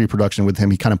doing some pre-production with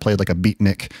him. He kind of played like a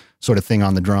beatnik sort of thing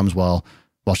on the drums while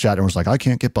Shatner was like, I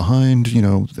can't get behind, he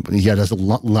had a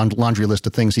laundry list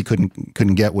of things he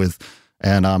couldn't get with.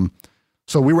 And,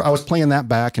 so I was playing that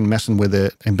back and messing with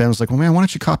it. And Ben was like, well, man, why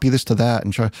don't you copy this to that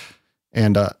and try?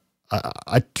 And,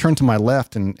 I turned to my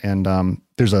left and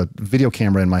there's a video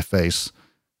camera in my face,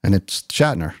 and it's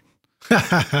Shatner.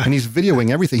 And he's videoing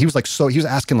everything. He was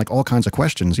asking like all kinds of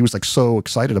questions. He was like so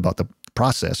excited about the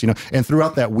process, And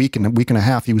throughout that week and a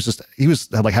half, he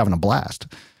was like having a blast.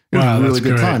 It was a really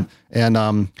good time. And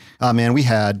man, we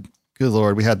had, good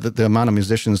Lord, we had the amount of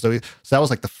musicians. So that was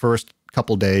like the first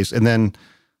couple days. And then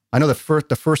I know the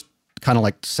first kind of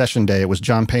like session day, it was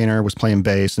John Painter was playing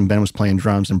bass and Ben was playing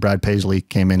drums, and Brad Paisley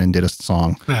came in and did a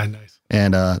song. Ah, nice.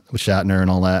 And with Shatner and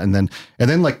all that. And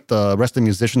then like the rest of the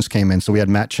musicians came in. So we had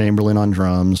Matt Chamberlain on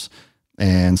drums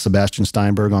and Sebastian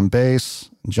Steinberg on bass,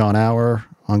 John Auer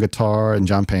on guitar, and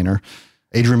John Painter.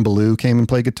 Adrian Ballou came and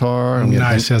played guitar. And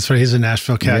nice. That's right. He's a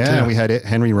Nashville cat too. Yeah, we had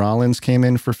Henry Rollins came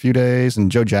in for a few days,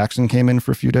 and Joe Jackson came in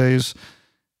for a few days.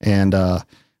 And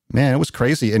man, it was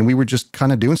crazy. And we were just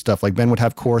kind of doing stuff. Like Ben would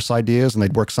have chorus ideas and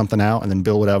they'd work something out, and then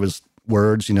Bill would have his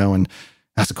words, and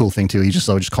that's a cool thing too. He just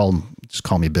call me Bill, Just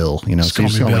call me Bill.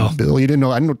 Like, Bill. You didn't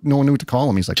know, no one knew what to call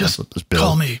him. He's like, just Bill.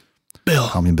 Call me Bill.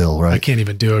 Call me Bill, right? I can't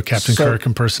even do a Captain Kirk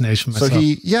impersonation myself. So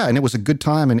and it was a good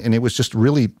time, and it was just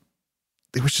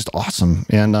awesome.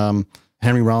 And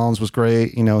Henry Rollins was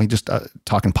great. He just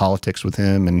talking politics with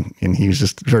him, and he was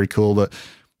just very cool. But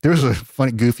there was a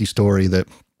funny, goofy story that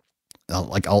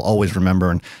I'll always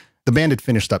remember. And the band had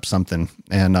finished up something,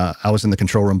 and I was in the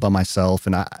control room by myself,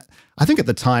 and I think at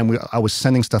the time I was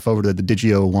sending stuff over to the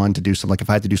Digio One to do some, like if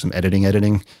I had to do some editing,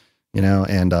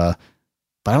 and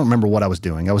but I don't remember what I was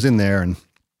doing. I was in there and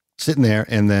sitting there,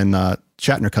 and then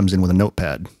Shatner comes in with a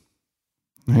notepad.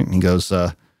 Right? And he goes,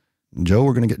 Joe,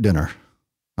 we're going to get dinner.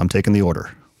 I'm taking the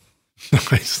order.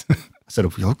 Nice. I said,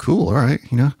 oh, cool. All right.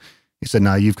 He said,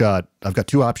 now I've got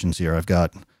two options here. I've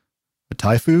got a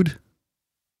Thai food. I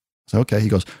said, okay. He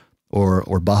goes,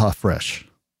 or Baja Fresh.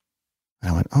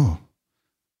 And I went, oh,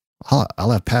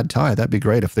 I'll have pad Thai. That'd be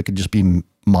great if they could just be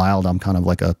mild. I'm kind of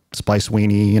like a spice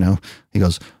weenie, He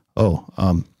goes, oh,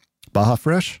 Baja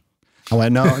Fresh? I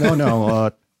went,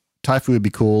 no. Thai food would be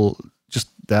cool. Just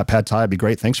that pad Thai would be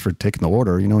great. Thanks for taking the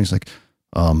order. He's like,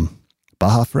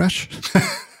 Baja Fresh?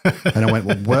 And I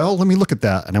went, well, let me look at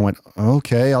that. And I went,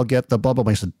 okay, I'll get the blah, blah, blah.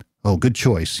 He said, oh, good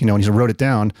choice. And he wrote it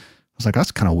down. I was like,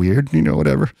 that's kind of weird,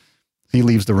 whatever. He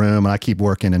leaves the room and I keep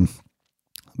working. And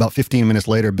about 15 minutes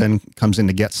later, Ben comes in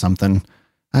to get something.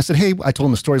 I said, hey, I told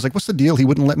him the story. He's like, what's the deal? He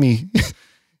wouldn't let me,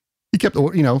 he kept,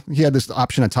 he had this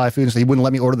option of Thai food. So he wouldn't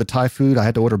let me order the Thai food. I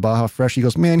had to order Baja Fresh. He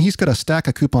goes, man, he's got a stack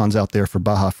of coupons out there for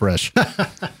Baja Fresh.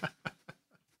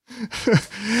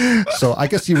 So I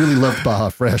guess he really loved Baja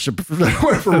Fresh.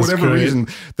 For whatever reason,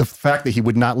 the fact that he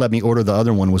would not let me order the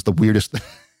other one was the weirdest.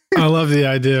 I love the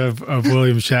idea of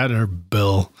William Shatner,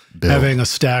 Bill, having a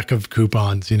stack of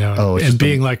coupons, and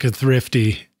being like a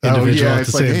thrifty individual at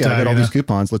the same time. I got all these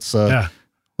coupons.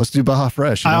 Let's do Baja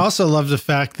Fresh. I also love the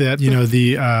fact that,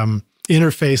 the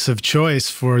interface of choice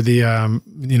for the,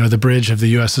 the bridge of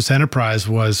the USS Enterprise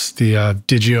was the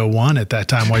Digio One at that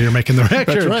time while you're making the record.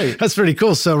 That's right. That's pretty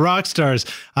cool. So rock stars,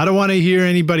 I don't want to hear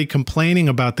anybody complaining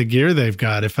about the gear they've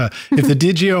got. If the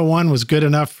Digio One was good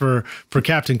enough for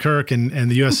Captain Kirk and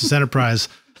the USS Enterprise,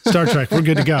 Star Trek, we're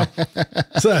good to go.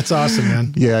 So that's awesome,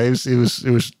 man. Yeah, it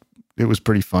was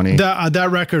pretty funny. That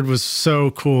record was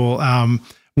so cool.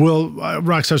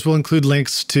 Rockstars, we'll include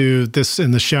links to this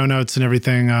in the show notes and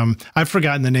everything. I've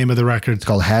forgotten the name of the record. It's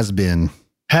called Has Been.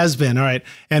 Has Been. All right.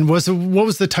 And what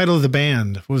was the title of the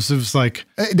band? It was like,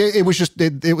 it was just, they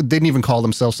didn't even call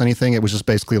themselves anything. It was just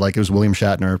basically like, it was William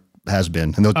Shatner Has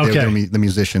Been. And they were the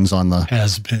musicians on the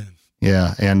Has Been.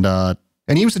 Yeah.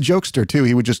 And he was a jokester too.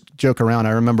 He would just joke around.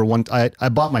 I remember I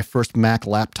bought my first Mac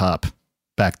laptop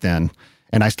back then,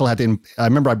 and I still had to, I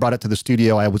remember I brought it to the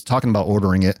studio. I was talking about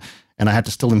ordering it, and I had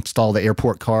to still install the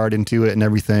airport card into it and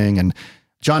everything. And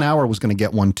John Auer was going to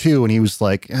get one too. And he was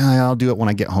like, I'll do it when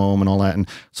I get home and all that. And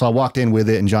so I walked in with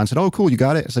it, and John said, oh, cool, you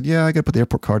got it? I said, yeah, I got to put the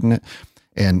airport card in it.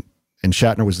 And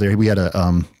Shatner was there. We had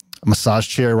a massage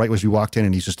chair right as we walked in,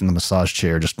 and he's just in the massage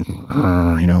chair, just,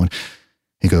 and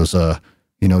he goes,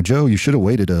 Joe, you should have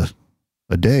waited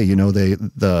a day.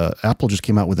 The Apple just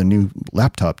came out with a new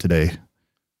laptop today.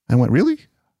 I went, really?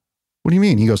 What do you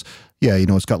mean? He goes, yeah,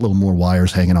 it's got little more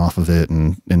wires hanging off of it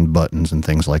and buttons and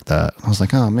things like that. I was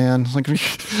like, oh man, it's like,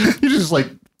 you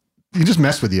just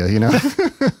mess with you,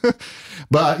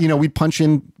 But, we'd punch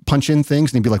in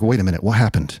things, and he'd be like, wait a minute, what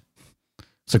happened?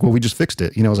 It's like, well, we just fixed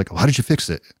it. I was like, how did you fix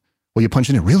it? Well, you punch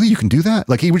in it. Really? You can do that?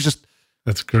 Like, he was just.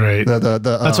 That's great.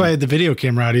 That's why I had the video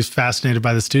camera out. He was fascinated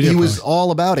by the studio. He was all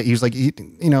about it. He was like,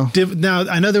 Now,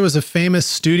 I know there was a famous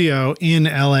studio in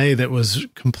LA that was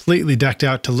completely decked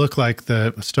out to look like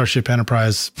the Starship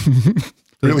Enterprise.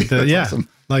 Really? Awesome.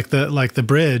 Like the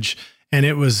bridge. And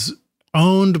it was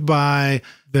owned by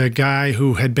the guy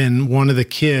who had been one of the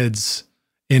kids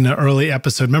in the early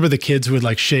episode. Remember the kids who would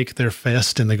like shake their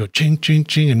fist and they go ching, ching,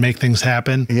 ching and make things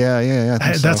happen? Yeah.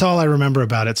 That's all I remember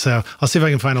about it. So I'll see if I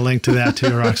can find a link to that too,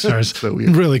 Rockstars. So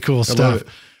weird. Really cool stuff. Love it.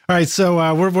 All right,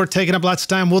 so we're taking up lots of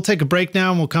time. We'll take a break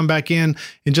now, and we'll come back in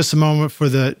just a moment for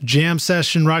the jam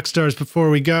session. Rockstars, before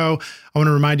we go, I want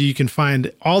to remind you, you can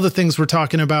find all the things we're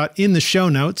talking about in the show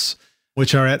notes,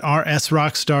 which are at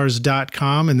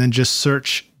rsrockstars.com, and then just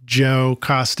search Joe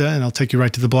Costa, and it'll take you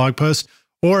right to the blog post.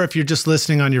 Or if you're just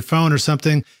listening on your phone or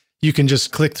something, you can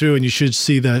just click through, and you should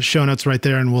see the show notes right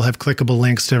there, and we'll have clickable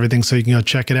links to everything so you can go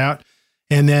check it out.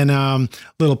 And then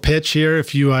little pitch here.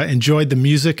 If you enjoyed the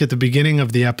music at the beginning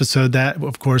of the episode, that,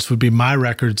 of course, would be my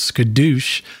record,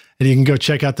 Skadoosh. And you can go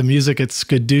check out the music at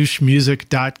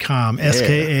skadooshmusic.com,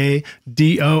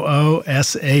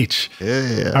 SKADOOSH.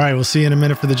 Yeah. All right, we'll see you in a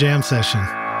minute for the jam session.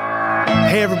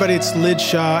 Hey everybody, it's Lid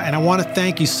Shaw, and I want to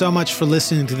thank you so much for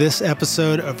listening to this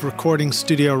episode of Recording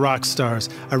Studio Rockstars.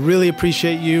 I really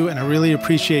appreciate you, and I really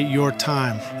appreciate your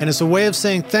time. And as a way of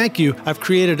saying thank you, I've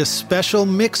created a special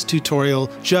mix tutorial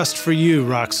just for you,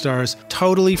 Rockstars,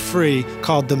 totally free,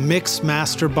 called the Mix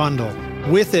Master Bundle.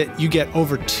 With it, you get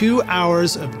over 2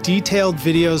 hours of detailed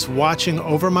videos watching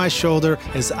over my shoulder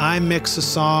as I mix a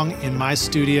song in my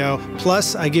studio.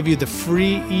 Plus, I give you the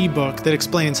free ebook that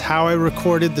explains how I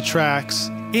recorded the tracks,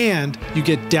 and you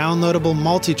get downloadable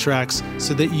multi-tracks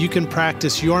so that you can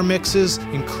practice your mixes,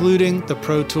 including the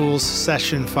Pro Tools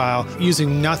session file,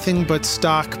 using nothing but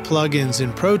stock plugins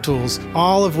in Pro Tools,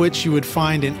 all of which you would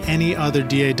find in any other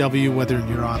DAW, whether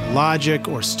you're on Logic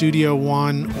or Studio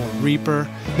One or Reaper.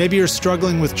 Maybe you're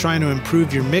struggling with trying to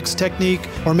improve your mix technique,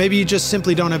 or maybe you just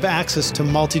simply don't have access to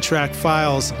multi-track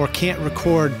files or can't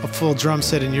record a full drum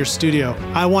set in your studio.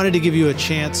 I wanted to give you a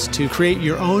chance to create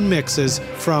your own mixes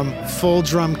from full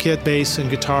drum kit, bass, and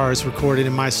guitars recorded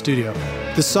in my studio.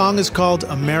 The song is called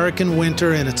American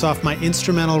Winter, and it's off my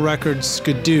instrumental record,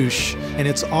 Skadoosh, and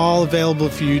it's all available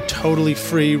for you totally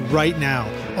free right now.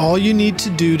 All you need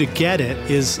to do to get it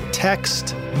is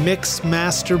text Mix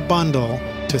Master Bundle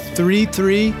to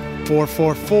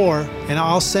 33444, and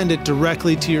I'll send it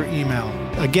directly to your email.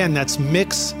 Again, that's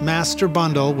Mix Master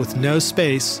Bundle with no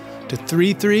space to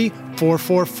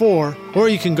 33444, or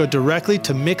you can go directly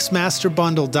to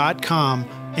mixmasterbundle.com,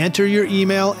 enter your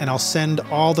email, and I'll send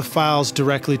all the files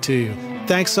directly to you.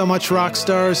 Thanks so much,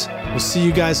 Rockstars. We'll see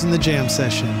you guys in the jam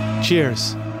session.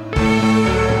 Cheers.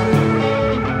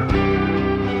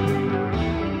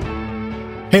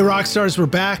 Hey, Rockstars, we're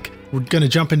back. We're going to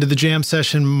jump into the jam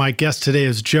session. My guest today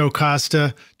is Joe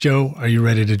Costa. Joe, are you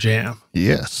ready to jam?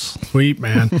 Yes. Sweet,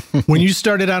 man. When you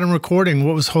started out in recording,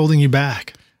 what was holding you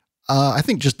back? I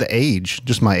think just the age,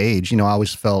 just my age. You know, I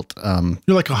always felt...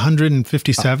 You're like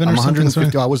 157 I'm or something?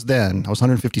 150. I was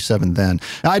 157 then.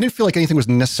 I didn't feel like anything was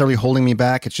necessarily holding me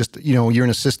back. It's just, you know, you're an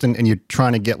assistant and you're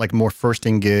trying to get like more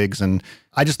first-in gigs. And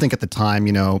I just think at the time,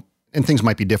 you know, and things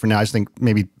might be different now. I just think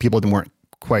maybe people weren't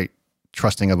quite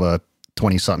trusting of a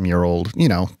 20-something-year-old, you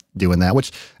know, doing that,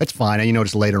 which that's fine. And you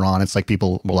notice later on, it's like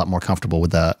people were a lot more comfortable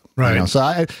with that. Right. You know?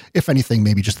 So if anything,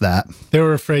 maybe just that. They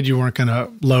were afraid you weren't going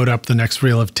to load up the next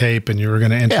reel of tape and you were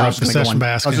going to interrupt the session by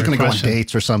asking a question. I was just going to go on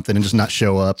dates or something and just not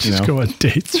show up. Just go on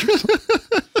dates.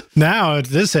 Now, at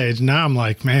this age, now I'm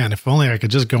like, man, if only I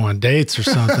could just go on dates or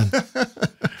something.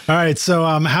 All right. So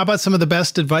how about some of the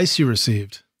best advice you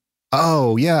received?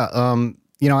 Oh, yeah.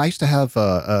 You know, I used to have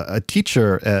a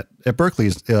teacher at Berkeley.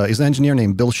 He's an engineer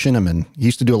named Bill Shinneman. He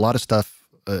used to do a lot of stuff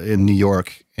in New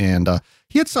York, and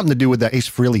he had something to do with that Ace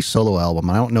Frehley solo album.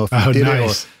 I don't know if he did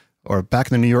it or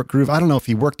Back in the New York Groove. I don't know if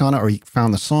he worked on it or he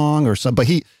found the song or something. But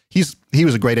he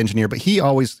was a great engineer. But he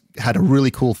always had a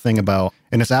really cool thing about,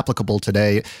 and it's applicable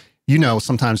today. You know,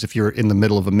 sometimes if you're in the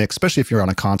middle of a mix, especially if you're on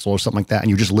a console or something like that, and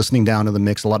you're just listening down to the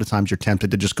mix, a lot of times you're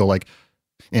tempted to just go like,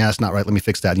 yeah, that's not right. Let me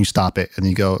fix that. And you stop it. And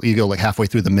you go like halfway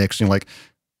through the mix and you're like,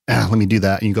 let me do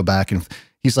that. And you go back. And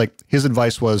he's like, his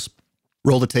advice was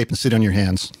roll the tape and sit on your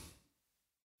hands.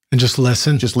 And just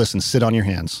listen? Just listen, sit on your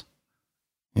hands.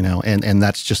 You know, and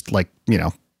that's just like, you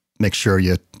know, make sure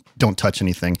you don't touch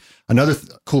anything. Another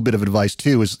cool bit of advice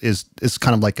too is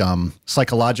kind of like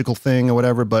psychological thing or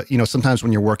whatever. But, you know, sometimes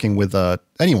when you're working with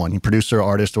anyone, producer,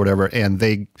 artist or whatever,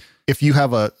 and if you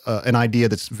have an idea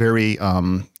that's very,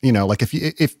 you know, like if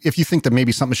you think that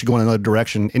maybe something should go in another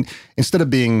direction, instead of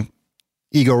being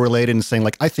ego related and saying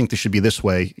like, I think this should be this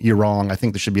way, you're wrong, I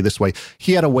think this should be this way.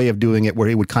 He had a way of doing it where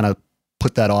he would kind of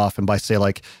put that off and by say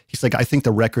like, he's like, I think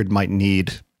the record might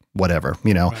need whatever,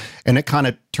 you know, right. And it kind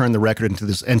of turned the record into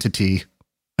this entity.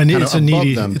 It's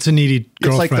a needy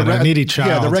girlfriend, a needy child.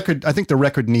 Yeah, the record. I think the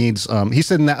record needs. He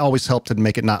said, and that always helped to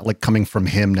make it not like coming from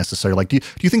him necessarily. Like, do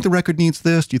you think the record needs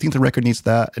this? Do you think the record needs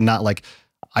that? And not like,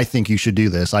 I think you should do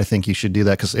this. I think you should do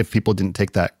that. Because if people didn't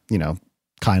take that,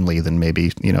 kindly, then maybe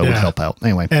it would help out.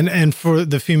 Anyway, and for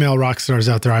the female rock stars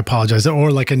out there, I apologize.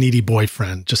 Or like a needy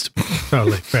boyfriend, just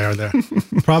totally fair there.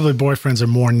 Probably boyfriends are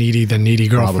more needy than needy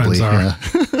girlfriends are. Yeah.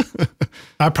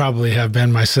 I probably have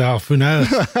been myself. Who knows?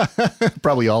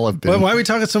 Probably all have been. Well, why are we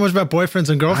talking so much about boyfriends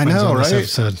and girlfriends on this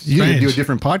episode? You need to do a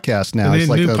different podcast now. It's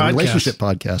like a relationship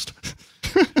podcast.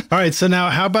 All right. So now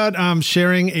how about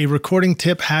sharing a recording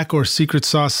tip, hack, or secret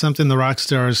sauce, something the rock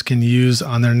stars can use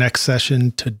on their next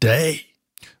session today?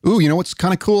 Ooh, you know what's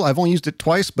kind of cool? I've only used it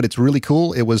twice, but it's really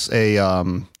cool. It was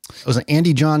an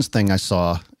Andy Johns thing I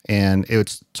saw, and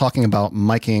it's talking about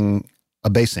miking a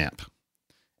bass amp.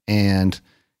 And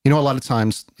a lot of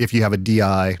times if you have a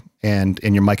DI and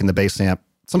you're miking the bass amp,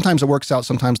 sometimes it works out,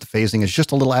 sometimes the phasing is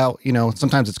just a little out,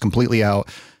 sometimes it's completely out,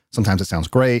 sometimes it sounds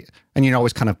great, and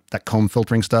always kind of that comb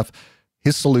filtering stuff.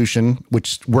 His solution,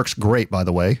 which works great, by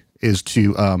the way, is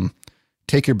to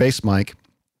take your bass mic.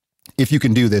 If you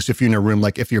can do this, if you're in a room,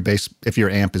 like if your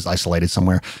amp is isolated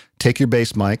somewhere, take your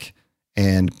bass mic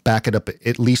and back it up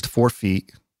at least 4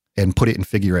 feet and put it in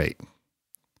figure 8.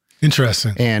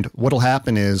 Interesting. And what'll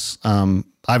happen is,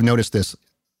 I've noticed this,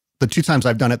 the 2 times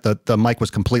I've done it, the mic was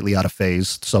completely out of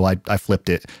phase. So I flipped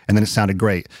it and then it sounded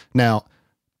great. Now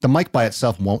the mic by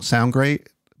itself won't sound great,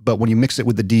 but when you mix it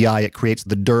with the DI, it creates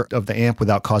the dirt of the amp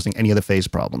without causing any of the phase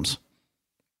problems.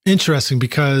 Interesting,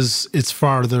 because it's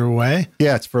farther away.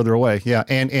 Yeah, it's further away. Yeah.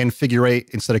 And figure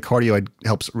 8 instead of cardioid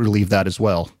helps relieve that as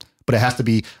well. But it has to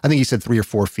be, I think he said 3 or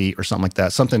 4 feet or something like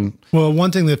that. Well,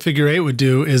 one thing that figure 8 would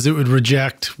do is it would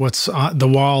reject what's on the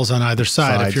walls on either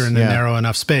side if you're in a narrow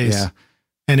enough space. Yeah.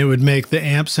 And it would make the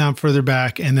amp sound further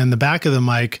back. And then the back of the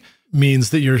mic means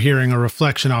that you're hearing a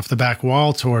reflection off the back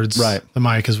wall towards the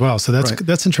mic as well. So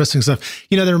that's interesting stuff.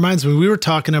 That reminds me, we were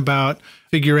talking about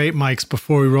figure 8 mics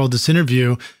before we rolled this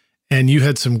interview, and you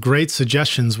had some great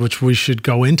suggestions, which we should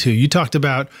go into. You talked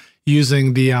about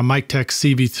using the MicTech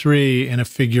CV3 in a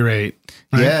figure 8.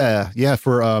 Right? Yeah.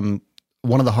 For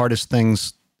one of the hardest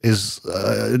things is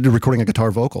recording a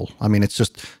guitar vocal. I mean, it's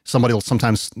just somebody will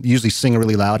sometimes usually sing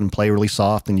really loud and play really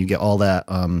soft, and you get all that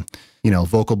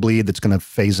vocal bleed that's going to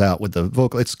phase out with the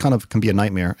vocal. It's can be a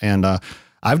nightmare. And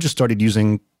I've just started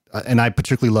using, and I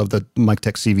particularly love the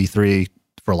MicTech CV3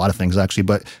 for a lot of things actually,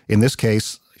 but in this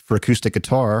case for acoustic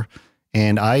guitar.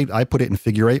 And I put it in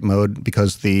figure 8 mode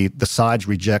because the sides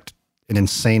reject an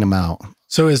insane amount.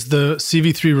 So is the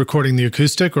CV3 recording the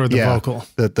acoustic or the vocal?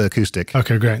 The acoustic.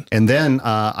 Okay, great. And then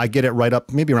I get it right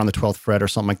up maybe around the 12th fret or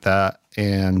something like that.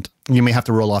 And you may have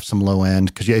to roll off some low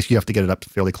end because you have to get it up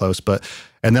fairly close.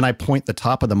 And then I point the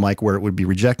top of the mic where it would be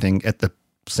rejecting at the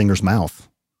singer's mouth.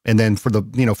 And then for the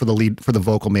lead, for the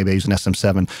vocal, maybe I use an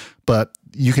SM7. But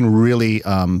you can really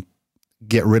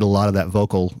get rid of a lot of that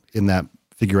vocal in that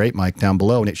figure 8 mic down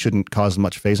below, and it shouldn't cause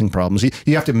much phasing problems.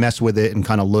 You have to mess with it and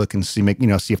kind of look and see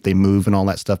if they move and all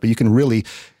that stuff. But you can really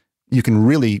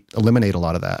eliminate a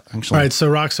lot of that, actually. All right,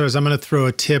 so Rockstars, I'm going to throw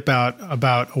a tip out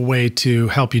about a way to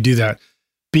help you do that.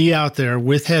 Be out there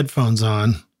with headphones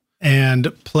on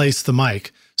and place the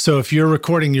mic. So if you're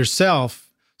recording yourself,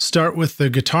 start with the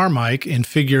guitar mic in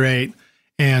figure 8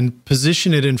 and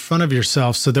position it in front of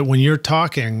yourself so that when you're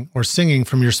talking or singing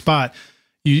from your spot,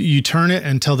 you turn it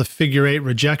until the figure 8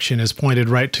 rejection is pointed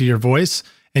right to your voice,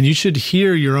 and you should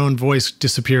hear your own voice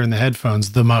disappear in the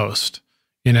headphones the most,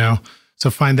 So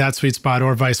find that sweet spot,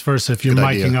 or vice versa. If you're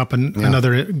miking up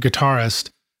another guitarist,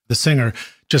 the singer,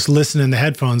 just listen in the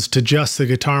headphones to just the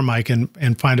guitar mic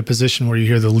and find a position where you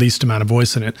hear the least amount of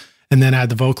voice in it, and then add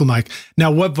the vocal mic. Now,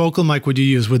 what vocal mic would you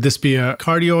use? Would this be a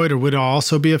cardioid, or would it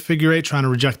also be a figure 8 trying to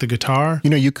reject the guitar?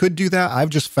 You could do that. I've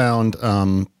just found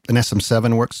an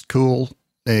SM7 works cool.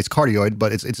 It's cardioid,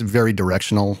 but it's very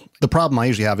directional. The problem I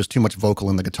usually have is too much vocal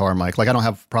in the guitar mic. Like I don't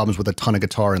have problems with a ton of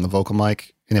guitar in the vocal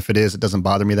mic, and if it is, it doesn't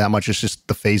bother me that much. It's just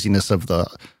the phasiness of the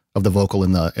vocal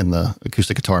in the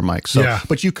acoustic guitar mic. So,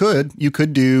 but you could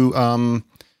do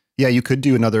you could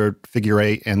do another figure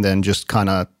 8 and then just kind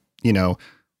of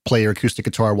play your acoustic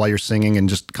guitar while you're singing and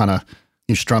just kind of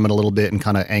you strum it a little bit and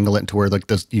kind of angle it to where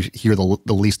you hear the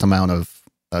least amount of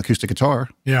acoustic guitar.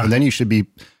 Yeah, and then you should be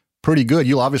pretty good.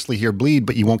 You'll obviously hear bleed,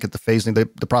 but you won't get the phasing.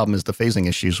 The problem is the phasing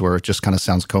issues where it just kind of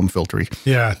sounds comb filtery.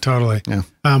 Yeah, totally. Yeah.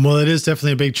 Well, it is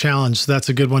definitely a big challenge. So that's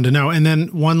a good one to know. And then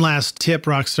one last tip,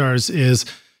 Rockstars, is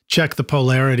check the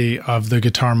polarity of the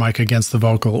guitar mic against the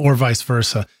vocal or vice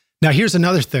versa. Now, here's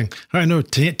another thing. I know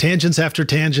tangents after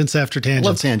tangents after tangents.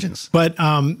 Love tangents. But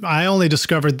I only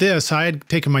discovered this. I had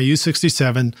taken my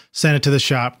U67, sent it to the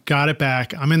shop, got it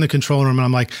back. I'm in the control room, and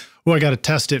I'm like, I got to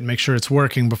test it and make sure it's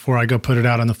working before I go put it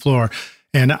out on the floor.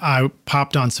 And I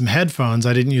popped on some headphones.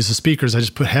 I didn't use the speakers. I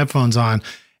just put headphones on,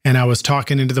 and I was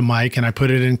talking into the mic, and I put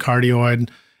it in cardioid,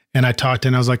 and I talked,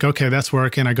 and I was like, okay, that's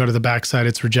working. I go to the backside,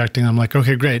 it's rejecting. I'm like,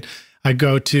 okay, great. I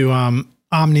go to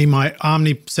my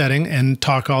Omni setting and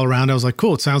talk all around. I was like,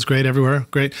 cool, it sounds great everywhere.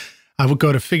 Great. I would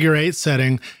go to figure 8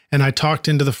 setting, and I talked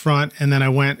into the front, and then I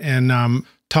went and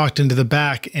talked into the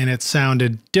back, and it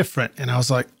sounded different. And I was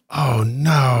like, oh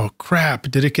no, crap.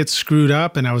 Did it get screwed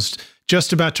up? And I was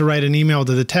just about to write an email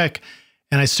to the tech,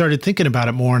 and I started thinking about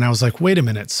it more, and I was like, wait a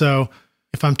minute. So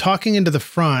if I'm talking into the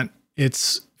front,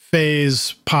 it's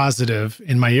phase positive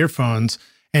in my earphones,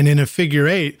 and in a figure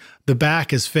 8, the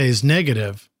back is phase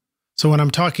negative. So when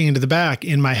I'm talking into the back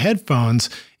in my headphones,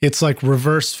 it's like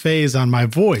reverse phase on my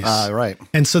voice. Right.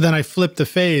 And so then I flipped the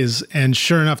phase, and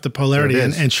sure enough, the polarity,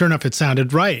 and sure enough, it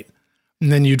sounded right.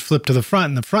 And then you'd flip to the front,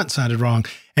 and the front sounded wrong.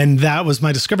 And that was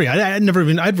my discovery.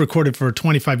 I'd recorded for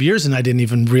 25 years, and I didn't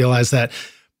even realize that.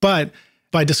 But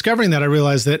by discovering that, I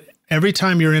realized that every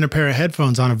time you're in a pair of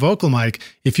headphones on a vocal mic,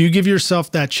 if you give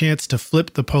yourself that chance to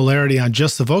flip the polarity on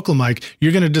just the vocal mic,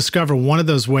 you're going to discover one of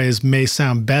those ways may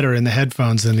sound better in the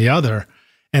headphones than the other.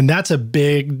 And that's a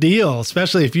big deal,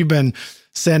 especially if you've been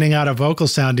sending out a vocal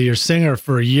sound to your singer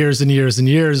for years and years and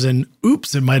years, and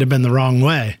oops, it might have been the wrong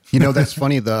way. That's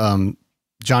funny. The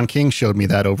John King showed me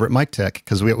that over at Mic Tech,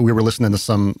 because we were listening to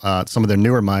some of their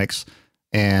newer mics,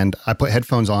 and I put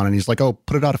headphones on, and he's like, oh,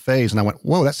 put it out of phase. And I went,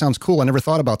 whoa, that sounds cool. I never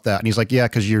thought about that. And he's like, yeah,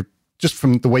 because you're just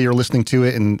from the way you're listening to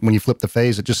it, and when you flip the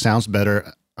phase, it just sounds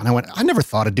better. And I went, I never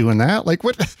thought of doing that. Like,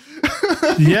 what?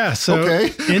 Yeah, so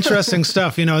okay. Interesting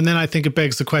stuff, and then I think it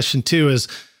begs the question too, is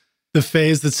the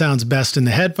phase that sounds best in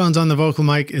the headphones on the vocal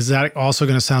mic, is that also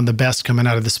going to sound the best coming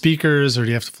out of the speakers, or do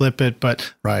you have to flip it?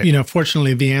 But, right.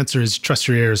 Fortunately, the answer is trust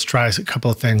your ears, try a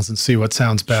couple of things and see what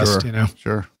sounds best,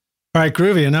 Sure. All right,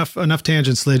 groovy, enough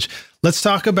tangents, Lidge. Let's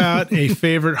talk about a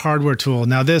favorite hardware tool.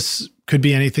 Now, this could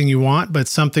be anything you want, but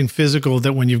something physical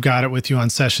that when you've got it with you on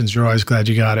sessions, you're always glad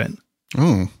you got it.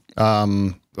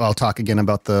 I'll talk again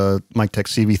about the Mic Tech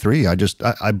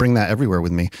CV3. I bring that everywhere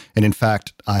with me. And in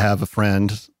fact, I have a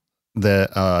friend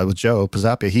that with Joe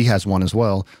Pizzapia, he has one as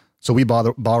well. So we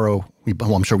borrow,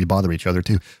 I'm sure we bother each other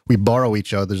too. We borrow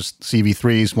each other's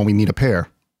CV3s when we need a pair.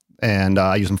 And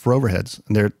I use them for overheads.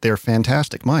 And they're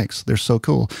fantastic mics. They're so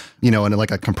cool. And like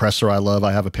a compressor I love.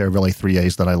 I have a pair of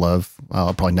LA3As that I love.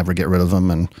 I'll probably never get rid of them.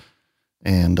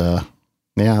 And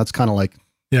yeah, it's kind of like,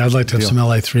 yeah, I'd like to have some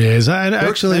LA3As. I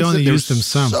actually only use them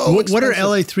some. So what are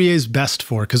LA3As best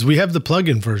for? Because we have the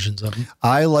plug-in versions of them.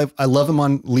 I love them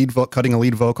on cutting a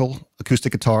lead vocal.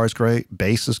 Acoustic guitar is great.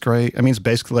 Bass is great. I mean, it's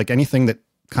basically like anything that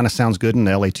kind of sounds good in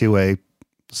the LA2A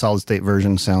solid state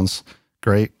version sounds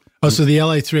great. Oh, so the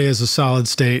LA3A is a solid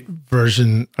state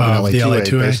version of the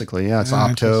LA2A? Basically, yeah. It's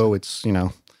opto. It's,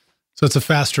 So it's a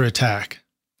faster attack.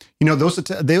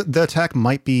 The attack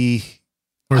might be...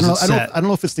 Or is it set? I don't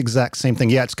know if it's the exact same thing.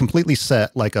 Yeah, it's completely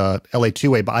set like a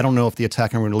LA2A, but I don't know if the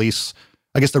attack and release,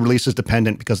 I guess the release is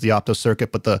dependent because of the opto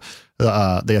circuit, but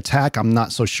the attack, I'm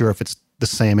not so sure if it's the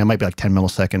same. It might be like 10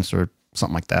 milliseconds or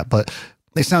something like that, but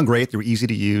they sound great. They're easy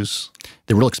to use.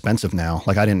 They're real expensive now.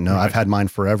 Like I didn't know. Right. I've had mine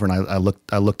forever, and I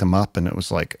looked them up, and it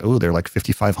was like, oh, they're like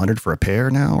 $5,500 for a pair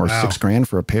now, or wow. $6,000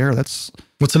 for a pair. What's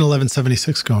an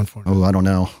 1176 going for? Oh, I don't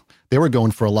know. They were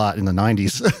going for a lot in the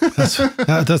 90s.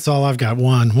 That's all I've got.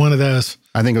 One of those.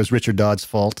 I think it was Richard Dodd's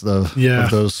fault, of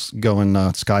those going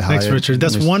sky high. Thanks, Richard.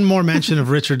 That's one more mention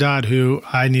of Richard Dodd, who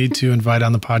I need to invite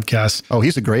on the podcast. Oh,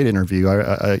 he's a great interview.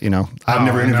 I've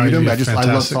never interviewed him. I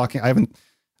love talking.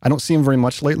 I don't see him very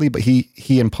much lately, but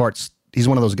he imparts. He's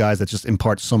one of those guys that just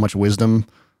imparts so much wisdom.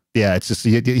 Yeah, it's just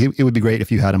it would be great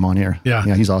if you had him on here. Yeah,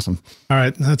 he's awesome. All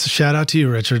right, that's a shout out to you,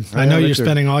 Richard. I know you're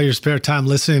spending all your spare time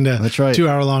listening to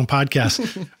 2-hour-long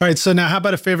podcasts. All right, so now how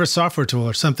about a favorite software tool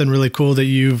or something really cool that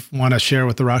you want to share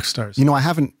with the rock stars?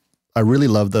 I really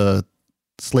love the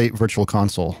Slate Virtual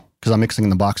Console because I'm mixing in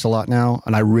the box a lot now,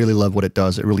 and I really love what it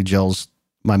does. It really gels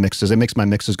my mixes. It makes my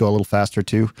mixes go a little faster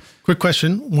too. Quick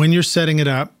question: when you're setting it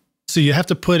up, so you have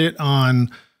to put it on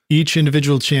each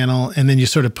individual channel, and then you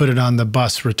sort of put it on the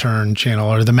bus return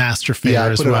channel or the master fader as well, right?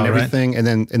 Yeah, I put it on everything,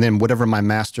 and then whatever my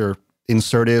master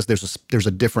insert is, there's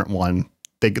a different one.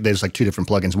 There's like two different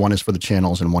plugins. One is for the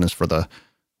channels, and one is for the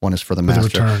master. The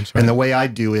returns, right? And the way I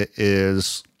do it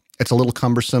is it's a little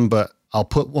cumbersome, but I'll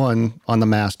put one on the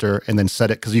master and then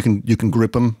set it because you can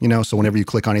group them. So whenever you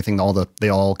click on anything, they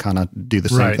all kind of do the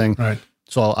same thing. Right.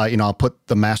 So I'll put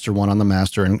the master one on the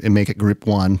master and make it group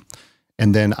one.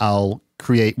 And then I'll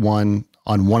create one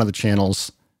on one of the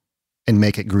channels and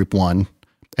make it group one.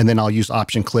 And then I'll use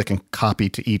option click and copy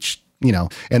to each,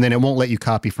 and then it won't let you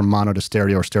copy from mono to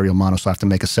stereo or stereo mono. So I have to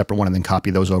make a separate one and then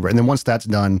copy those over. And then once that's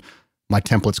done, my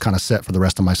template's kind of set for the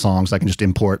rest of my songs. I can just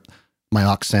import my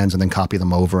aux sends and then copy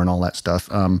them over and all that stuff.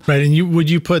 Right. And would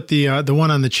you put the one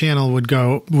on the channel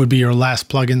would be your last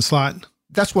plugin slot?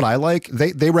 That's what I like.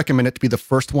 They recommend it to be the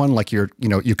first one, like you're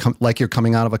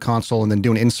coming out of a console and then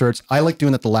doing inserts. I like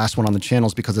doing it the last one on the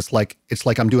channels because it's like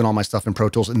I'm doing all my stuff in Pro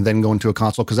Tools and then going to a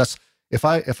console. Because that's if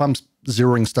I'm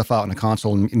zeroing stuff out in a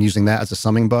console and using that as a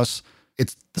summing bus,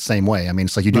 it's the same way. I mean,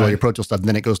 it's like you do all your Pro Tools stuff, and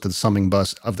then it goes to the summing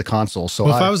bus of the console. So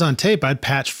if I was on tape, I'd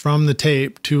patch from the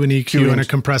tape to an EQ and a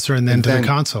compressor and then to the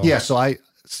console. Yeah.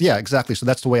 Yeah, exactly. So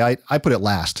that's the way I put it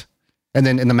last, and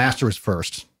the master is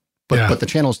first. But the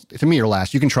channels, to me, are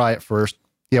last. You can try it first.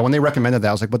 Yeah, when they recommended that,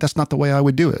 I was like, but that's not the way I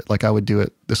would do it. Like, I would do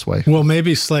it this way. Well,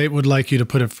 maybe Slate would like you to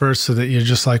put it first so that you're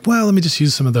just like, well, let me just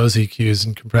use some of those EQs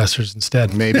and compressors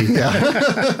instead. Maybe,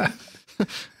 yeah.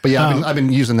 But yeah, I've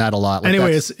been using that a lot. Like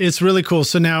anyway, it's really cool.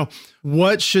 So now,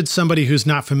 what should somebody who's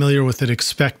not familiar with it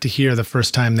expect to hear the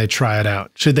first time they try it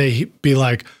out? Should they be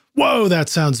like, whoa, that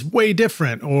sounds way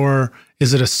different? Or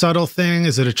is it a subtle thing?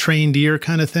 Is it a trained ear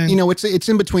kind of thing? It's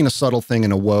in between a subtle thing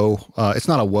and a whoa. It's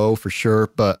not a whoa for sure,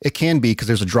 but it can be because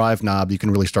there's a drive knob. You can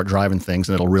really start driving things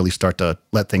and it'll really start to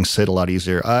let things sit a lot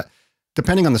easier.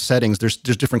 Depending on the settings, there's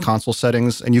different console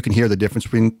settings and you can hear the difference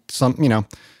between some,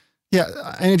 yeah.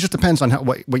 And it just depends on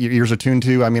what your ears are tuned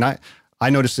to. I mean, I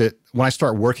notice it when I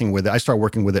start working with it. I start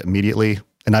working with it immediately.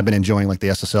 And I've been enjoying like the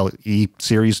SSL-E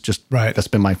series. That's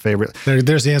been my favorite.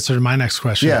 There's the answer to my next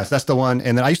question. Yes, that's the one.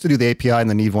 And then I used to do the API and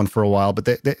the Neve one for a while, but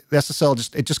the SSL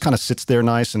just kind of sits there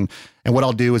nice. And what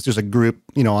I'll do is there's a group,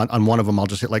 on one of them, I'll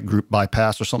just hit like group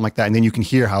bypass or something like that. And then you can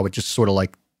hear how it just sort of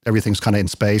like everything's kind of in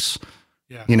space,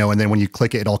 and then when you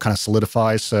click it, it all kind of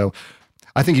solidifies. So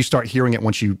I think you start hearing it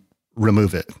once you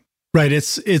remove it. Right.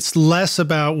 It's less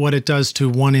about what it does to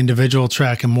one individual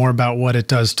track and more about what it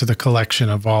does to the collection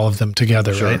of all of them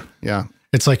together, sure. Right? Yeah.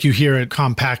 It's like you hear it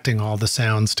compacting all the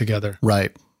sounds together.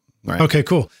 Right. Okay,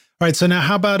 cool. All right. So now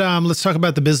how about, let's talk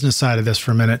about the business side of this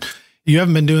for a minute. You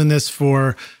haven't been doing this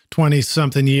for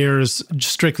 20-something years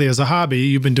strictly as a hobby.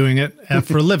 You've been doing it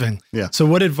for a living. Yeah. So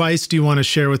what advice do you want to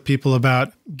share with people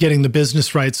about getting the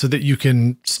business right so that you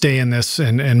can stay in this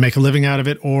and make a living out of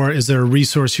it? Or is there a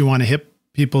resource you want to hit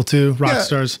people to, rock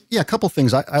stars? Yeah, a couple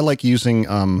things. I like using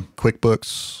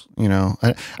QuickBooks,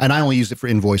 and I only use it for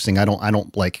invoicing. I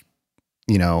don't like,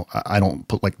 I don't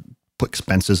put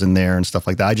expenses in there and stuff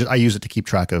like that. I use it to keep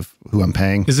track of who I'm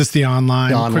paying. Is this the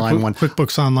online one?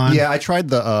 QuickBooks Online? Yeah, I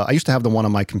tried I used to have the one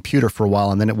on my computer for a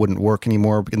while, and then it wouldn't work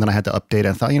anymore. And then I had to update it.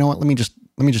 I thought, you know what? Let me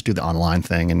just do the online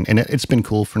thing, and it's been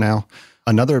cool for now.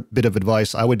 Another bit of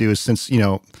advice I would do is since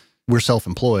we're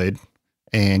self-employed,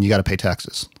 and you got to pay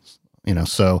taxes.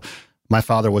 So my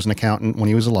father was an accountant when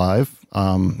he was alive.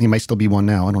 He might still be one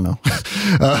now. I don't know.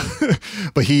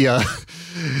 But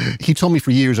he told me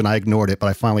for years and I ignored it, but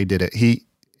I finally did it.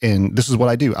 And this is what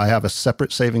I do. I have a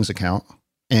separate savings account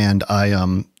and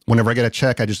whenever I get a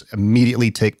check, I just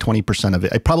immediately take 20% of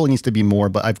it. It probably needs to be more,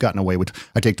 but I've gotten away with,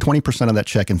 I take 20% of that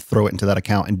check and throw it into that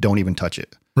account and don't even touch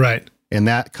it. Right. And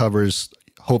that covers,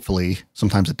 hopefully,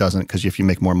 sometimes it doesn't, because if you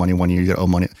make more money one year, you owe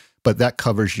money. But that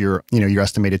covers your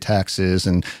estimated taxes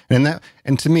and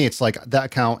to me, it's like that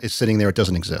account is sitting there; it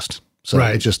doesn't exist. So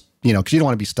it just because you don't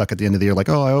want to be stuck at the end of the year like,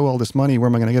 oh, I owe all this money. Where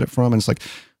am I going to get it from? And it's like,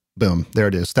 boom, there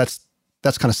it is. That's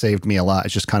kind of saved me a lot.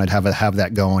 It's just kind of have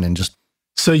that going and just.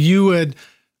 So you would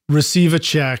receive a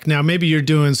check. Now maybe you're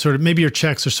doing maybe your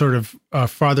checks are sort of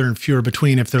farther and fewer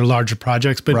between if they're larger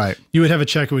projects. But you would have a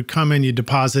check. It would come in, you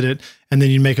deposit it, and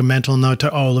then you make a mental note to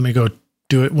let me go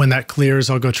do it. When that clears,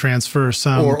 I'll go transfer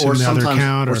some to another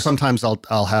account. Or sometimes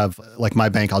I'll have, like my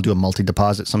bank, I'll do a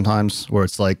multi-deposit sometimes where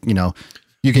it's like,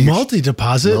 you can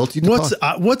multi-deposit?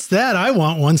 What's that? I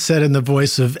want one said in the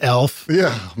voice of Elf.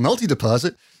 Yeah,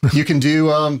 multi-deposit. You can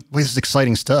do, this is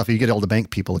exciting stuff. You get all the bank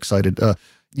people excited.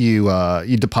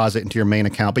 You deposit into your main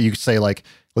account, but you could say like,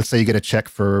 let's say you get a check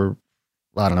for,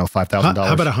 I don't know, $5,000.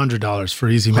 How about $100 for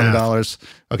easy math? $100.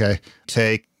 Okay.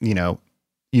 Take,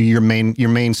 your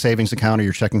main savings account or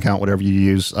your checking account, whatever you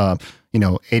use,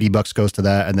 $80 goes to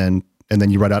that, and then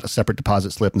you write out a separate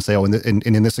deposit slip and say,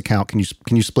 in this account, can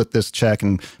you split this check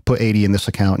and put 80 in this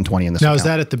account and 20 in this account? Now, is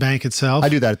that at the bank itself? I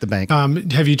do that at the bank.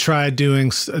 Have you tried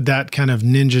doing that kind of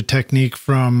ninja technique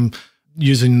from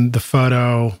using the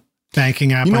photo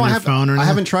banking app on your phone or anything? I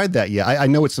haven't tried that yet. I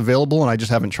know it's available and I just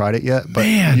haven't tried it yet, but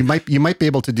man, you might be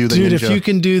able to do the dude, Ninja. if you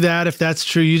can do that, if that's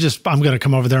true, I'm going to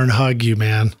come over there and hug you,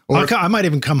 man. I might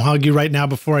even come hug you right now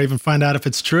before I even find out if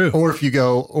it's true. Or if you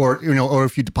go, or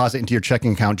if you deposit into your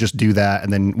checking account, just do that.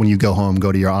 And then when you go home,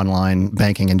 go to your online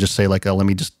banking and just say like, oh, let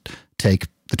me just take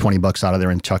the $20 out of there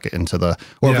and chuck it into the,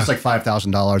 or if it's like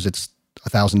 $5,000, it's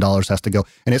 $1,000 has to go.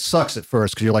 And it sucks at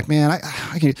first because you're like, man,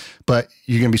 I can, but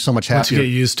you're going to be so much happier. Once you get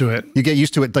used to it. You get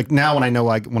used to it. Like now when I know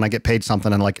when I get paid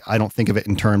something and like, I don't think of it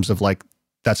in terms of like,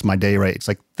 that's my day rate. It's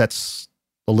like, that's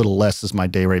a little less is my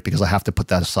day rate because I have to put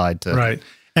that aside to. Right.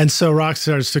 And so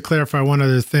Rockstars, to clarify one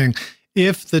other thing,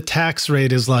 if the tax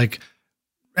rate is like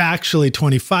actually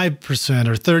 25%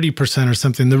 or 30% or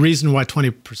something, the reason why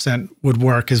 20% would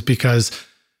work is because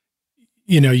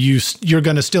you're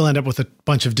going to still end up with a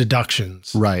bunch of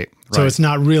deductions. Right. So it's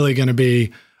not really going to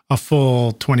be a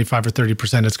full 25 or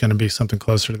 30%. It's going to be something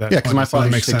closer to that. Yeah, because my father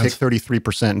used to take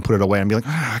 33% and put it away and be like,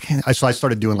 I can't. So I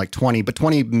started doing like 20, but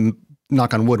 20,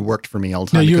 knock on wood, worked for me all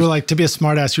the time. No, you were like, to be a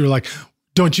smart ass, you were like,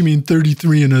 don't you mean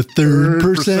 33 and a third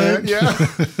percent? Yeah.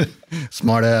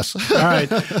 Smart ass. All right.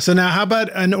 So now how about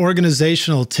an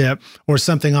organizational tip or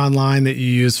something online that you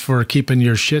use for keeping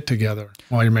your shit together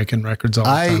while you're making records all the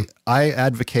time? I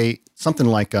advocate something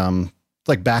like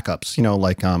backups,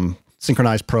 like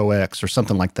Synchronized Pro X or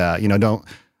something like that.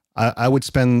 I would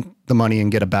spend the money and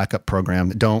get a backup program.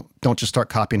 Don't just start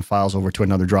copying files over to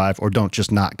another drive, or don't just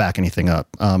not back anything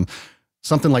up.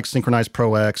 Something like Synchronized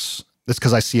Pro X. That's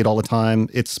because I see it all the time.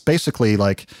 It's basically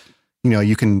like,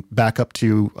 you can back up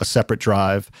to a separate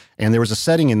drive, and there was a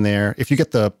setting in there. If you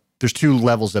get there's two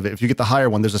levels of it. If you get the higher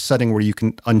one, there's a setting where you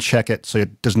can uncheck it so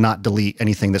it does not delete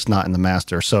anything that's not in the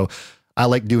master. So I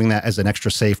like doing that as an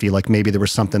extra safety. Like maybe there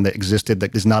was something that existed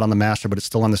that is not on the master, but it's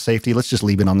still on the safety. Let's just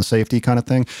leave it on the safety kind of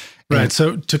thing. Right. And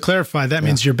so to clarify, that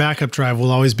means your backup drive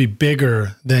will always be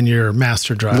bigger than your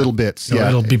master drive. Little bits. So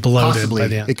it'll be bloated by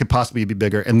the end. It could possibly be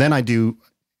bigger. And then I do,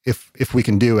 if we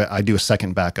can do it, I do a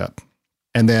second backup.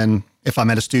 And then if I'm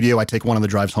at a studio, I take one of the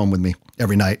drives home with me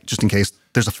every night, just in case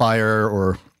there's a fire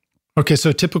or. Okay.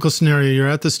 So typical scenario, you're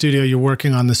at the studio, you're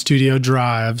working on the studio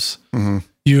drives. Mm-hmm.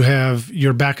 You have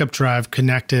your backup drive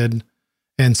connected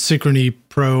and Synchrony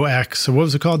Pro X. So what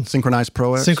was it called? Synchronized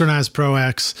Pro X. Synchronized Pro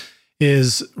X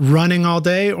is running all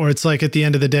day, or it's like at the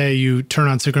end of the day, you turn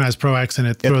on Synchronized Pro X and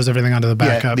it throws everything onto the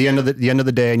backup. Yeah, the end of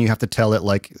the day, and you have to tell it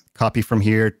like copy from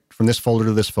here, from this folder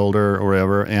to this folder or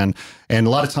whatever. And a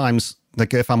lot of times,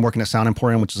 like if I'm working at Sound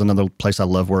Emporium, which is another place I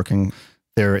love working,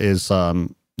 there is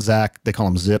Zach, they call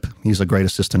him Zip. He's a great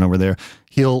assistant over there.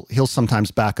 He'll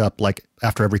sometimes back up like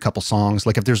after every couple songs.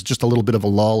 Like if there's just a little bit of a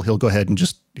lull, he'll go ahead and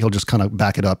he'll just kind of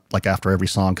back it up like after every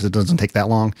song, because it doesn't take that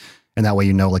long. And that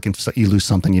way, like if you lose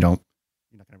something, you're not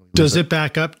going to really lose Does it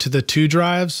back up to the two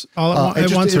drives all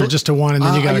at once, or just to one, and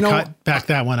then you got to back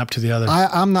that one up to the other?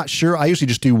 I'm not sure. I usually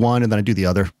just do one and then I do the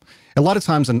other. A lot of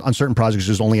times on certain projects,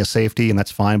 there's only a safety, and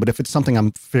that's fine. But if it's something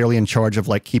I'm fairly in charge of,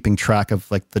 like keeping track of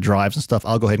like the drives and stuff,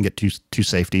 I'll go ahead and get two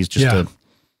safeties just to,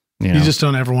 You just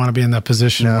don't ever want to be in that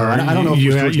position where I don't know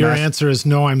if your answer is,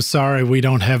 no, I'm sorry, we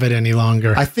don't have it any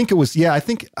longer. I think it was, I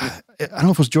don't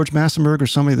know if it was George Massenberg or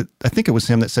somebody I think it was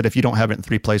him that said, if you don't have it in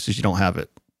 3 places, you don't have it.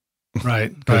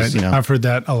 Right. I've heard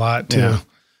that a lot too. Yeah.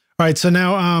 All right. So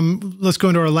now let's go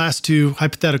into our last two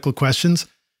hypothetical questions.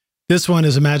 This one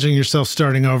is imagining yourself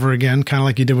starting over again, kind of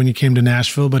like you did when you came to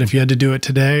Nashville. But if you had to do it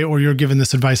today, or you're giving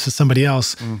this advice to somebody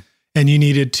else, and you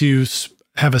needed to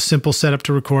have a simple setup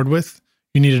to record with,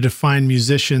 you needed to find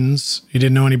musicians, you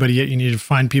didn't know anybody yet, you needed to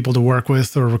find people to work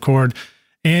with or record,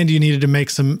 and you needed to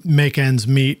make ends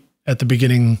meet at the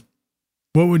beginning,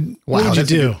 what would you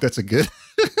do? That's a good.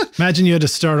 Imagine you had to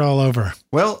start all over.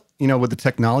 Well, with the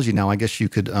technology now, I guess you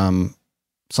could,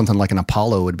 something like an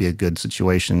Apollo would be a good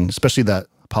situation, especially that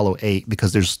Apollo 8,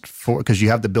 because you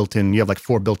have like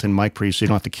 4 built-in mic pre's, so you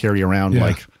don't have to carry around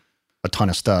like a ton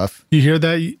of stuff. You hear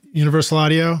that, Universal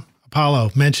Audio?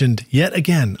 Apollo mentioned yet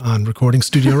again on Recording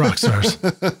Studio Rockstars.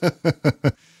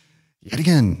 Yet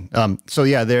again. So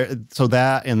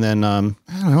that, and then, I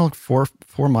don't know, like four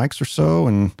mics or so,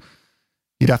 and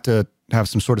you'd have to have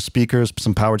some sort of speakers,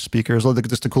 some powered speakers. Oh,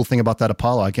 just the cool thing about that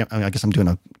Apollo, I guess I'm doing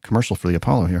a commercial for the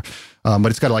Apollo here, but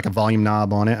it's got like a volume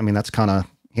knob on it. I mean, that's kind of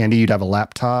handy. You'd have a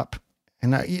laptop,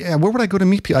 and where would I go to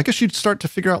meet people? I guess you'd start to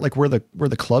figure out like where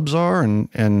the clubs are, and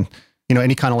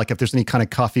any kind of like if there's any kind of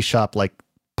coffee shop like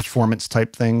performance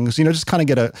type things, just kind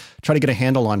of try to get a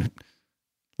handle on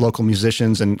local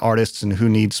musicians and artists and who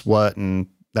needs what and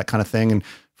that kind of thing. And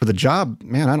for the job,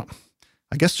 man,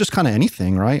 I guess just kind of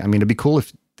anything, right? I mean, it'd be cool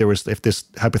if if this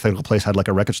hypothetical place had like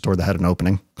a record store that had an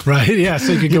opening. Right. Yeah.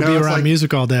 So you could go be around like,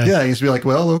 music all day. Yeah. You just be like,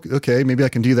 well, okay, maybe I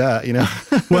can do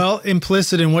that, Well,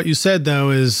 implicit in what you said, though,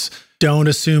 is don't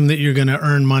assume that you're going to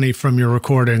earn money from your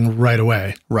recording right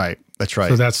away. Right. That's right.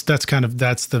 So that's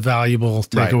the valuable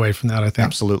takeaway from that, I think.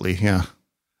 Absolutely. Yeah.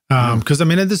 Because I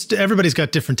mean, everybody's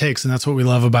got different takes, and that's what we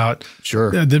love about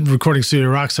the Recording Studio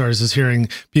Rockstars is hearing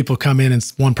people come in and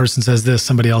one person says this,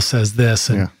 somebody else says this,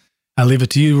 and I leave it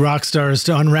to you, Rockstars,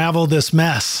 to unravel this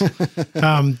mess.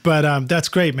 But that's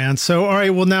great, man. So, all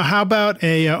right, well, now how about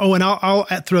and I'll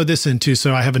throw this in too.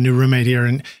 So I have a new roommate here,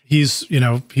 and he's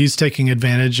taking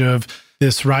advantage of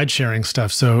this ride sharing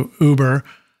stuff. So Uber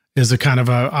is a kind of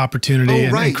a opportunity.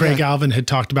 And Craig Alvin had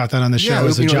talked about that on the show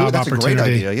as a job that's opportunity. That's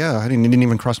a great idea. Yeah, it didn't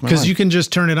even cross my mind. Because you can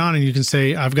just turn it on and you can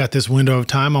say, I've got this window of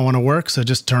time I want to work. So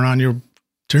just turn on your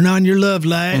love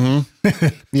light. Mm-hmm.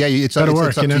 Yeah, it's up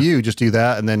to you. Just do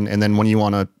that. And then when you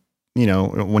want to,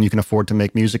 when you can afford to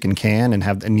make music and can and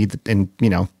have and need, and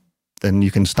then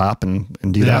you can stop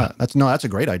and do that. That's a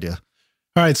great idea.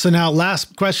 All right. So now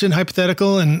last question,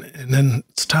 hypothetical, and then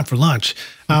it's time for lunch.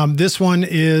 This one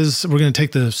is, we're going to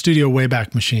take the Studio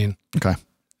Wayback Machine. Okay.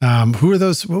 Who are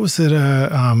those? What was it?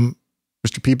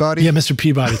 Mr. Peabody? Yeah, Mr.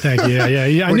 Peabody. Thank you.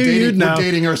 Yeah. I knew you'd know.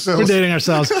 We're dating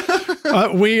ourselves.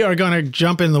 We are going to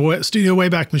jump in the Studio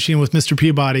Wayback Machine with Mr.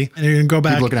 Peabody, and you're going to go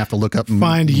back. People are going to have to look up and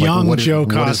find young Joe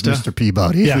Costa. What is Mr.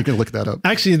 Peabody? Yeah. We can look that up.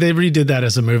 Actually, they redid that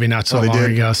as a movie not so long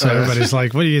ago. So everybody's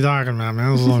like, what are you talking about,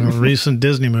 man? This is like a recent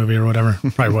Disney movie or whatever.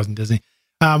 Probably wasn't Disney.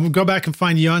 Go back and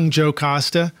find young Joe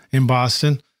Costa in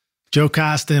Boston. Joe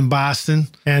Costa in Boston.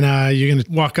 And you're going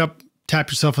to walk up,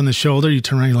 tap yourself on the shoulder. You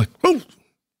turn around, you're like, oh,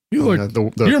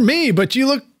 you're me, but you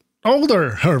look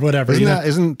older or whatever.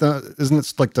 Isn't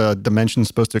it like the dimension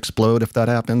supposed to explode if that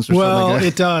happens? Or well, something like that?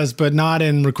 It does, but not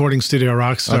in Recording Studio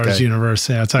Rockstars universe.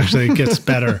 Yeah, it gets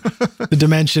better. The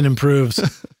dimension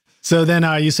improves. So then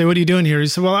you say, what are you doing here? You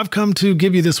say, well, I've come to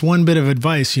give you this one bit of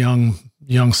advice, young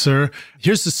sir.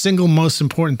 Here's the single most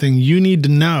important thing you need to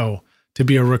know to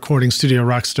be a Recording Studio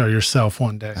Rockstar yourself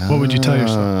one day. What would you tell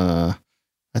yourself?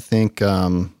 I think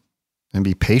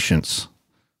maybe patience.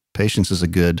 Patience is a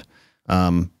good...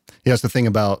 it's the thing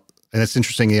about, and it's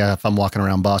interesting. Yeah, if I'm walking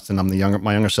around Boston, I'm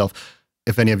my younger self.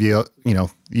 If any of you,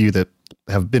 you that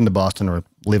have been to Boston or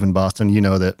live in Boston, you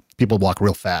know that people walk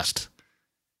real fast,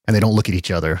 and they don't look at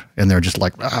each other, and they're just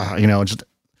like, just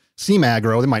seem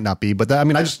aggro. They might not be, but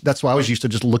that's why I was used to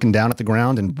just looking down at the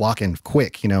ground and walking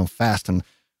quick, fast.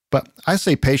 But I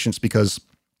say patience because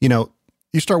you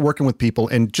start working with people,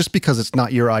 and just because it's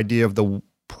not your idea of the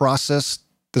process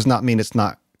does not mean it's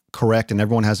not correct, and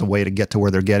everyone has a way to get to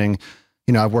where they're getting.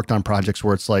 I've worked on projects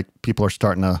where it's like people are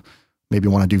starting to maybe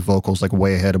want to do vocals like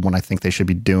way ahead of when I think they should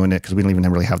be doing it because we don't even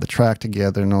really have the track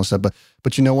together and all that.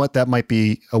 But you know what? That might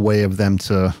be a way of them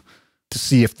to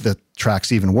see if the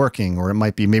track's even working, or it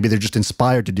might be maybe they're just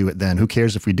inspired to do it then. Who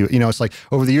cares if we do it? It's like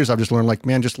over the years I've just learned like,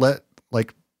 man, just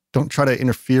don't try to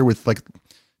interfere with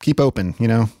keep open,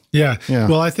 Yeah.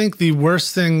 Well, I think the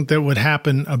worst thing that would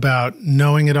happen about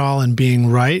knowing it all and being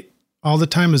right all the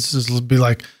time is just be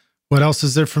like, what else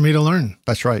is there for me to learn?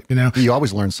 That's right. You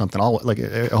always learn something,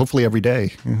 hopefully every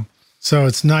day. Yeah. So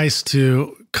it's nice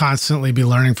to constantly be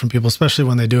learning from people, especially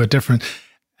when they do it different.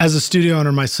 As a studio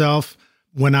owner myself,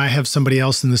 when I have somebody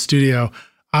else in the studio,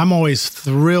 I'm always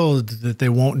thrilled that they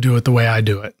won't do it the way I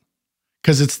do it,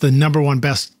 because it's the number one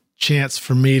best chance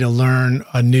for me to learn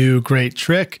a new great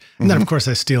trick. And then of course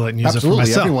I steal it and use it for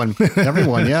myself.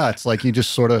 Everyone. Yeah. It's like you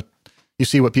just sort of, you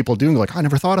see what people do and you're like, I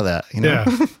never thought of that. Yeah.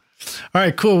 All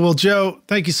right, cool. Well, Joe,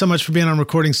 thank you so much for being on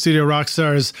Recording Studio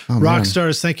Rockstars.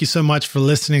 Rockstars, thank you so much for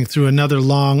listening through another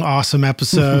long, awesome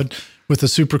episode with a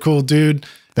super cool dude.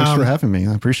 Thanks for having me.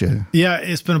 I appreciate it. Yeah,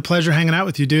 it's been a pleasure hanging out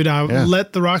with you, dude.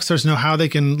 Let the Rockstars know how they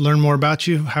can learn more about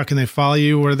you. How can they follow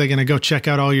you? Where are they going to go check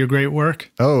out all your great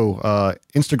work?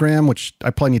 Instagram, which I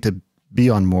probably need to be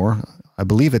on more. I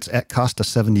believe it's at Costa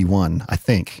 71, I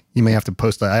think. You may have to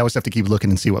post that. I always have to keep looking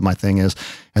and see what my thing is.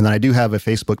 And then I do have a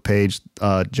Facebook page,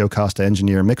 Joe Costa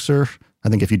Engineer Mixer. I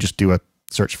think if you just do a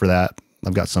search for that,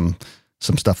 I've got some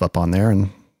stuff up on there,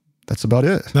 and that's about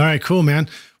it. All right, cool, man.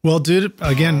 Well, dude,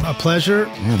 again, a pleasure.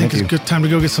 I think it's a good time to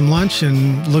go get some lunch,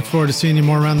 and look forward to seeing you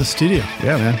more around the studio.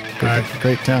 Yeah, man.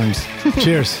 Great times.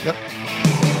 Cheers. Yep.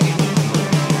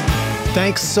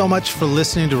 Thanks so much for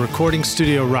listening to Recording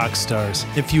Studio Rockstars.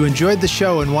 If you enjoyed the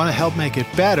show and want to help make it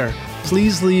better,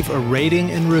 please leave a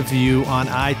rating and review on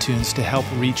iTunes to help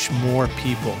reach more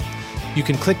people. You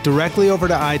can click directly over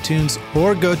to iTunes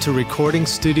or go to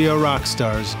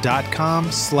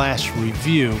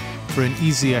recordingstudiorockstars.com/review for an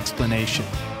easy explanation.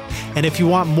 And if you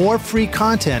want more free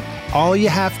content, all you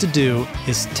have to do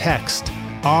is text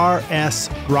RS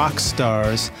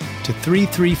Rockstars to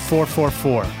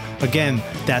 33444. Again,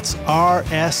 that's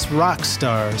RS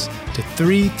Rockstars to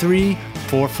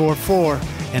 33444,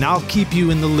 and I'll keep you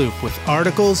in the loop with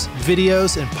articles,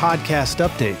 videos, and podcast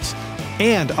updates.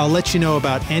 And I'll let you know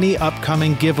about any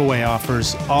upcoming giveaway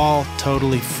offers, all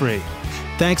totally free.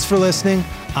 Thanks for listening.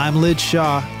 I'm Lij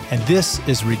Shaw, and this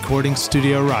is Recording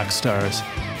Studio Rockstars.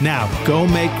 Now, go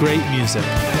make great music.